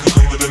bar looking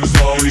cleaner than the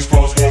star. And these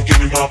bras won't give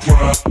me my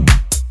pride.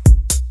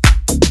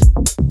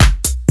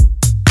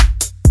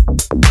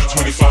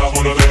 25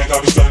 on the back,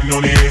 I be stunting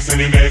on the ass and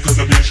they mad cause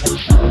a bitch.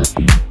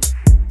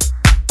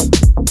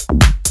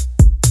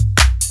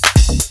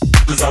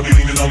 Cause I be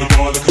leaning on the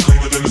bar looking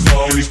cleaner than the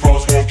star. And these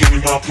bras won't give me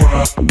my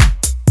pride.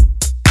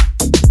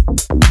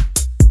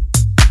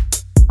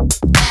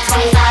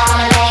 25 on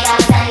the back, I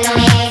be stunting on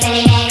the ass and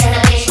they mad cause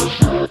a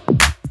bitch.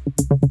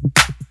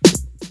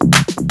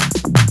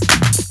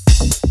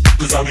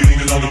 Cause I be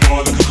leaning on the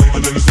bar looking cleaner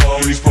than the star.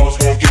 And these bras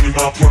won't give me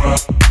my pride.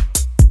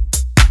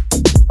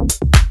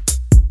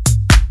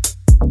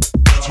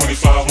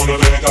 25 on the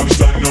back, I be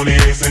stunting on the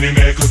ass and they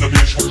mad cause a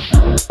bitch.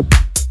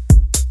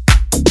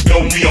 Yo,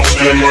 we all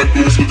stand like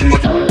this, looking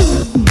like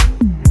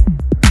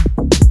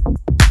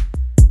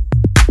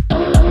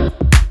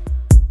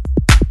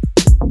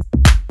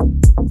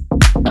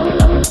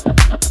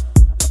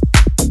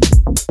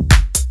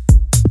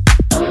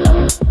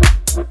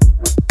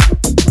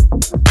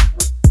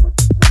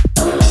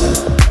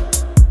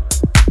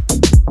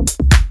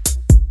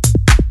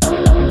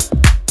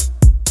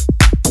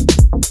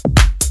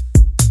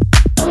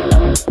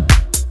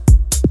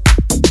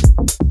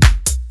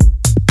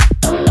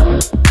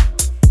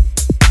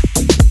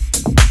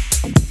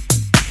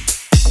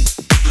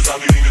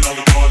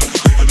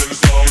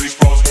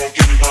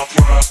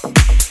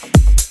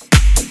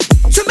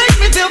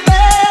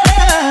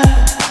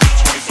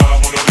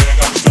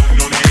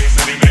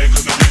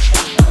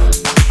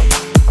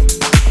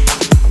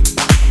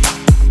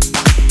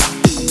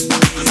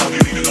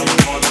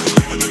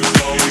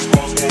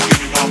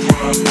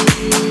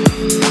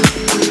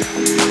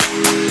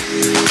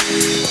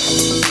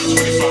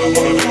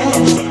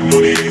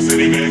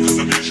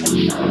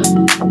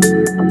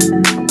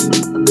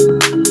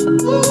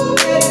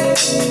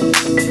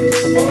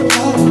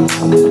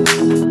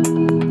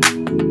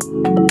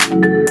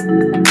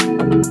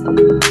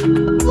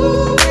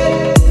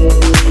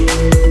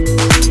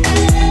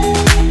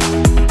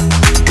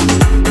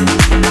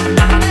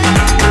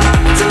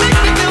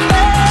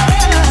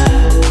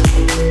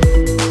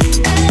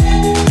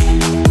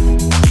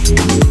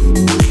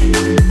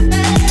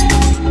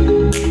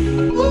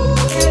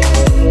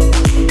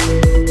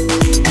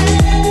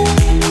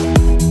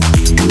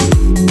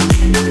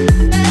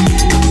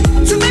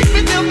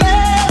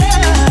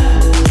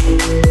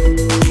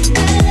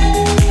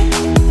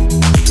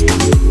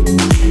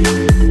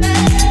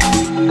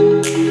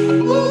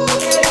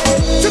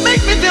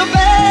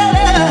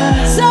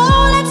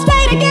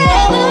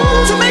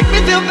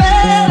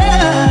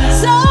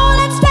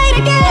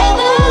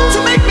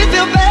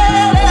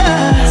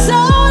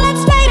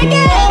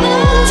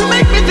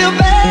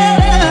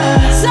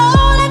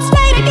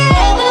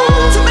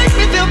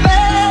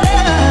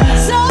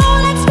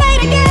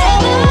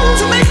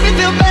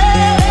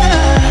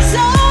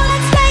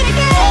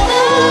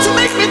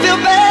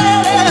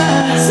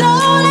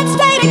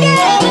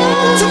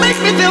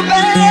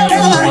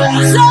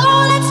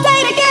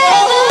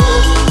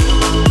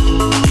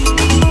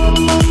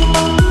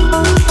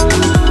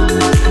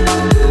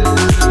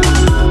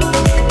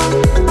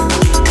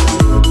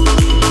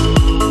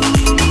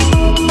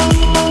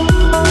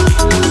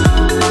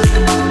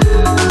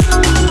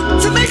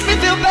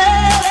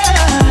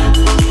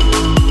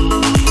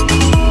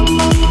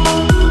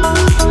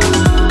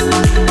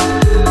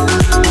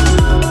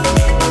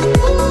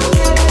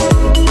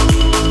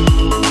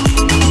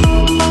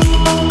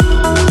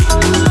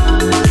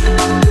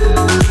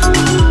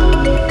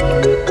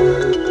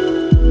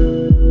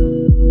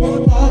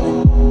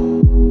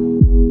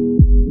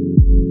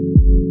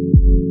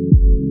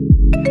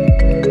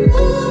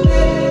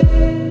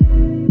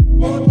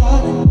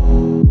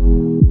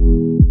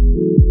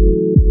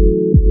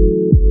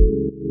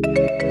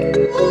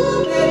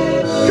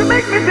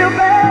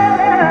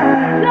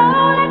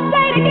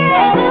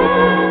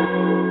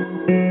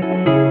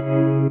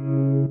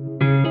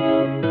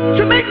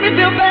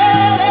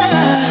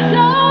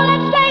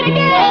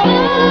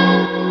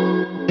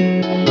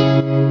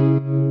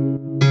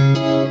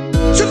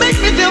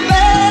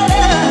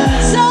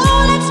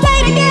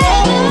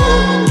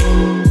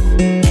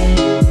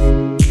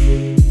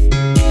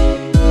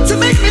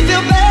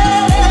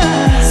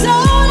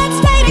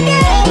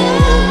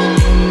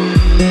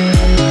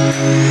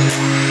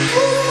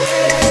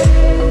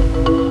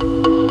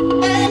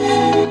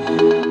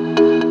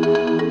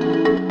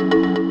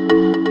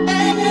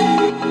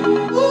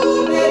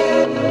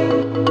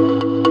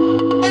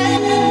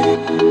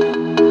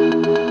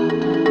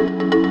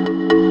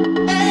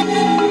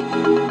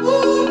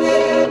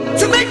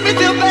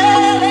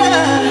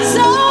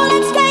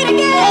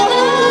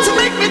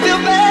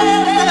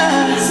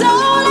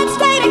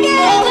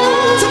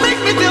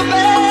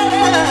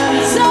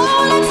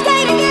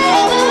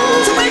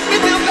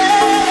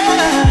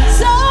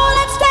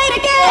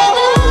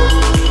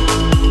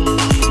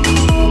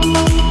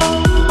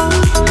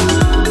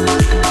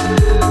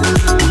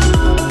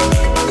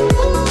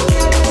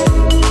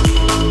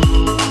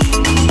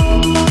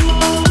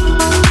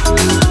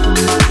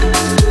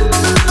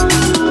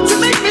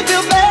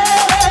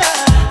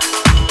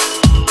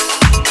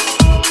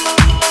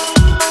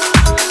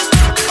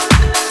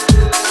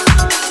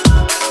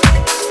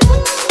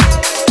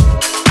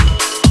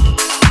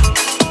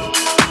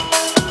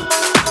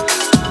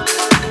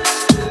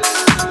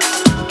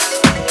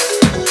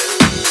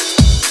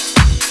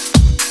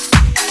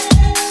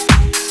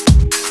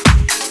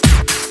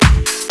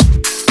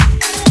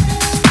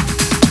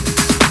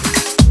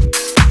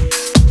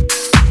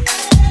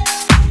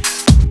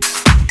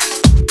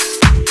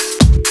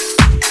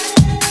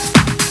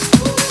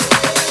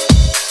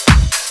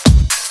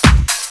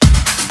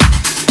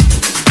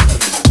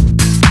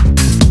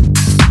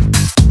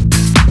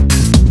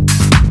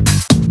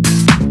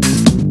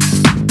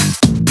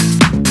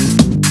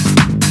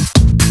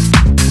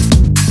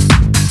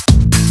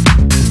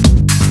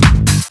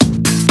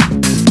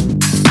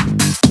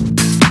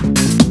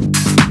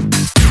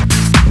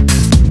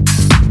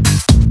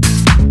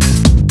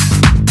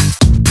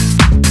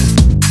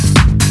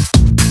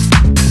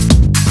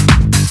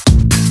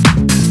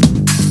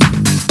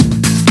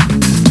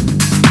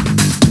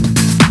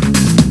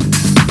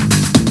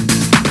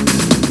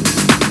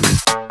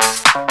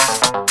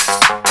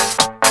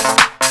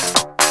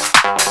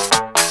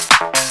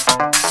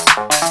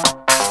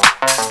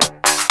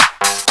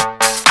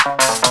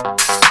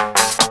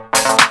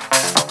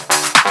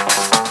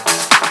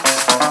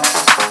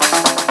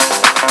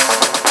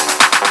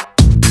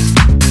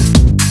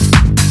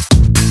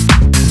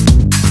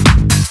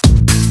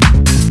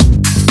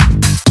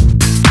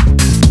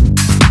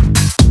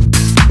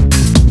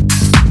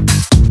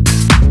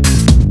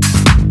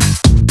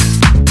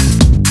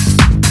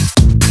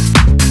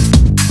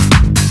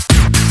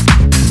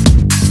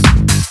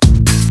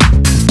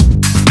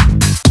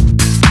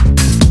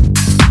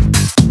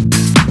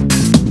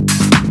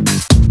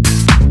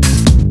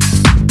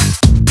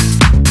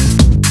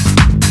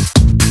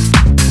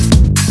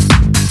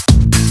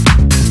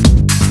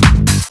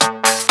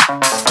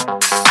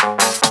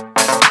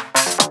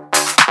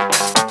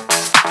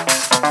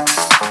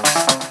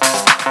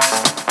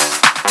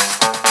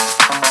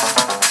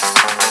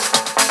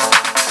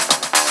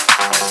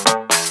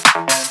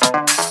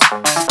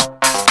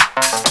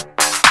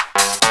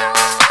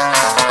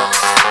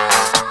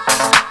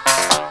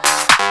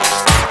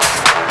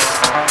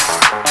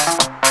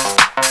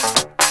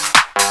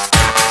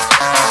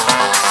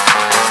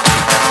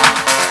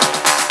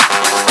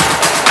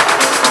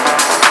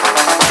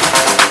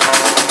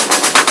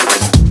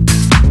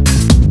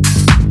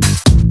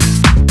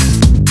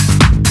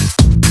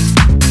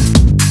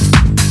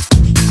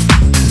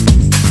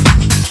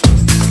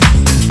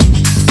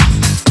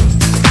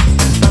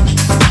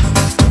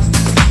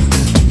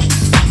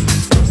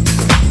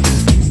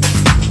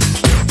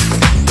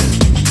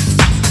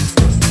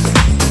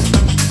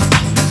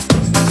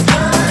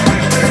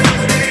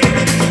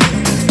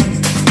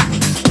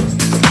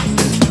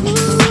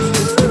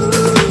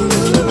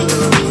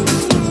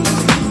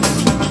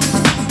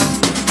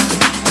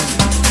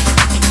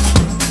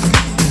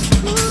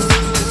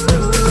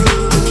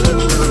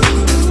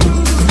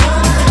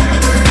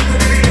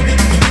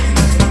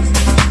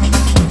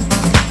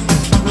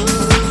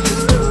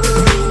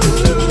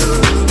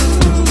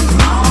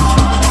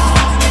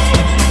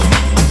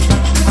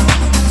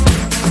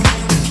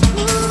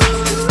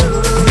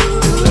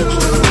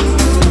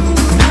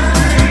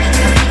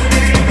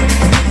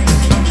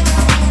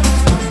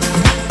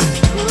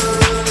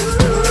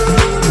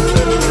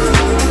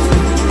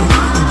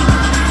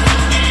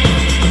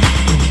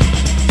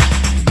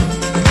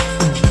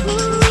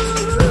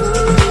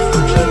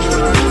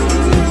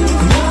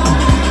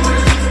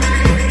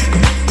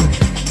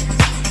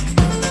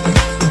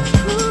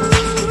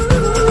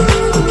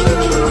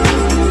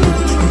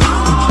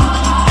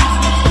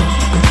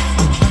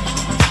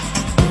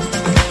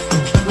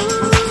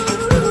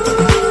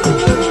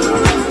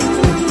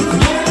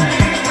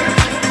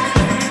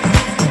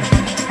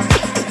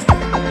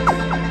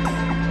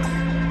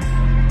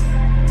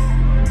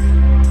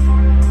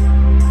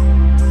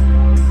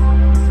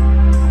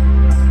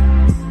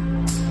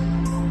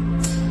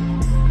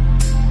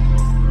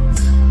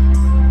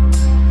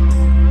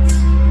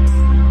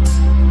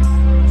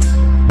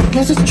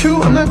it's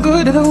true, I'm not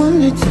good at a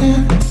one-night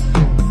stand.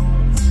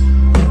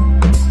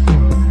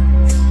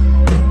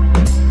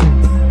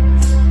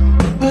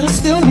 But I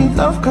still need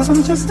love, cause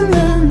I'm just a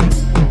man.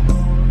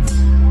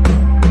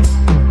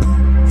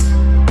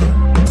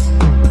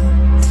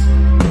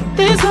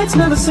 These nights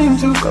never seem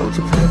to go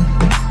to plan.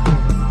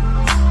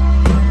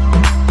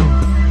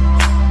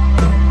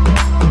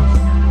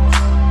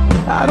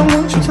 I don't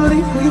want you to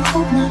leave, will you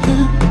hold my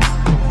hand?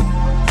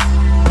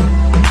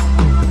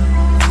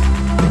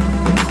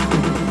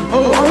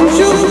 Oh, won't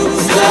you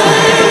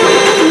stay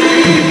with me?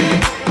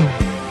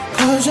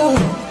 Cause you're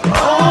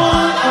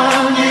all I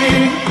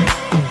need.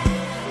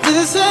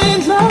 This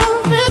ain't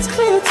love, it's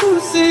clear to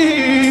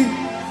see.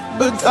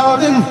 But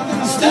darling,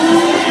 stay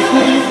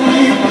with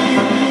me.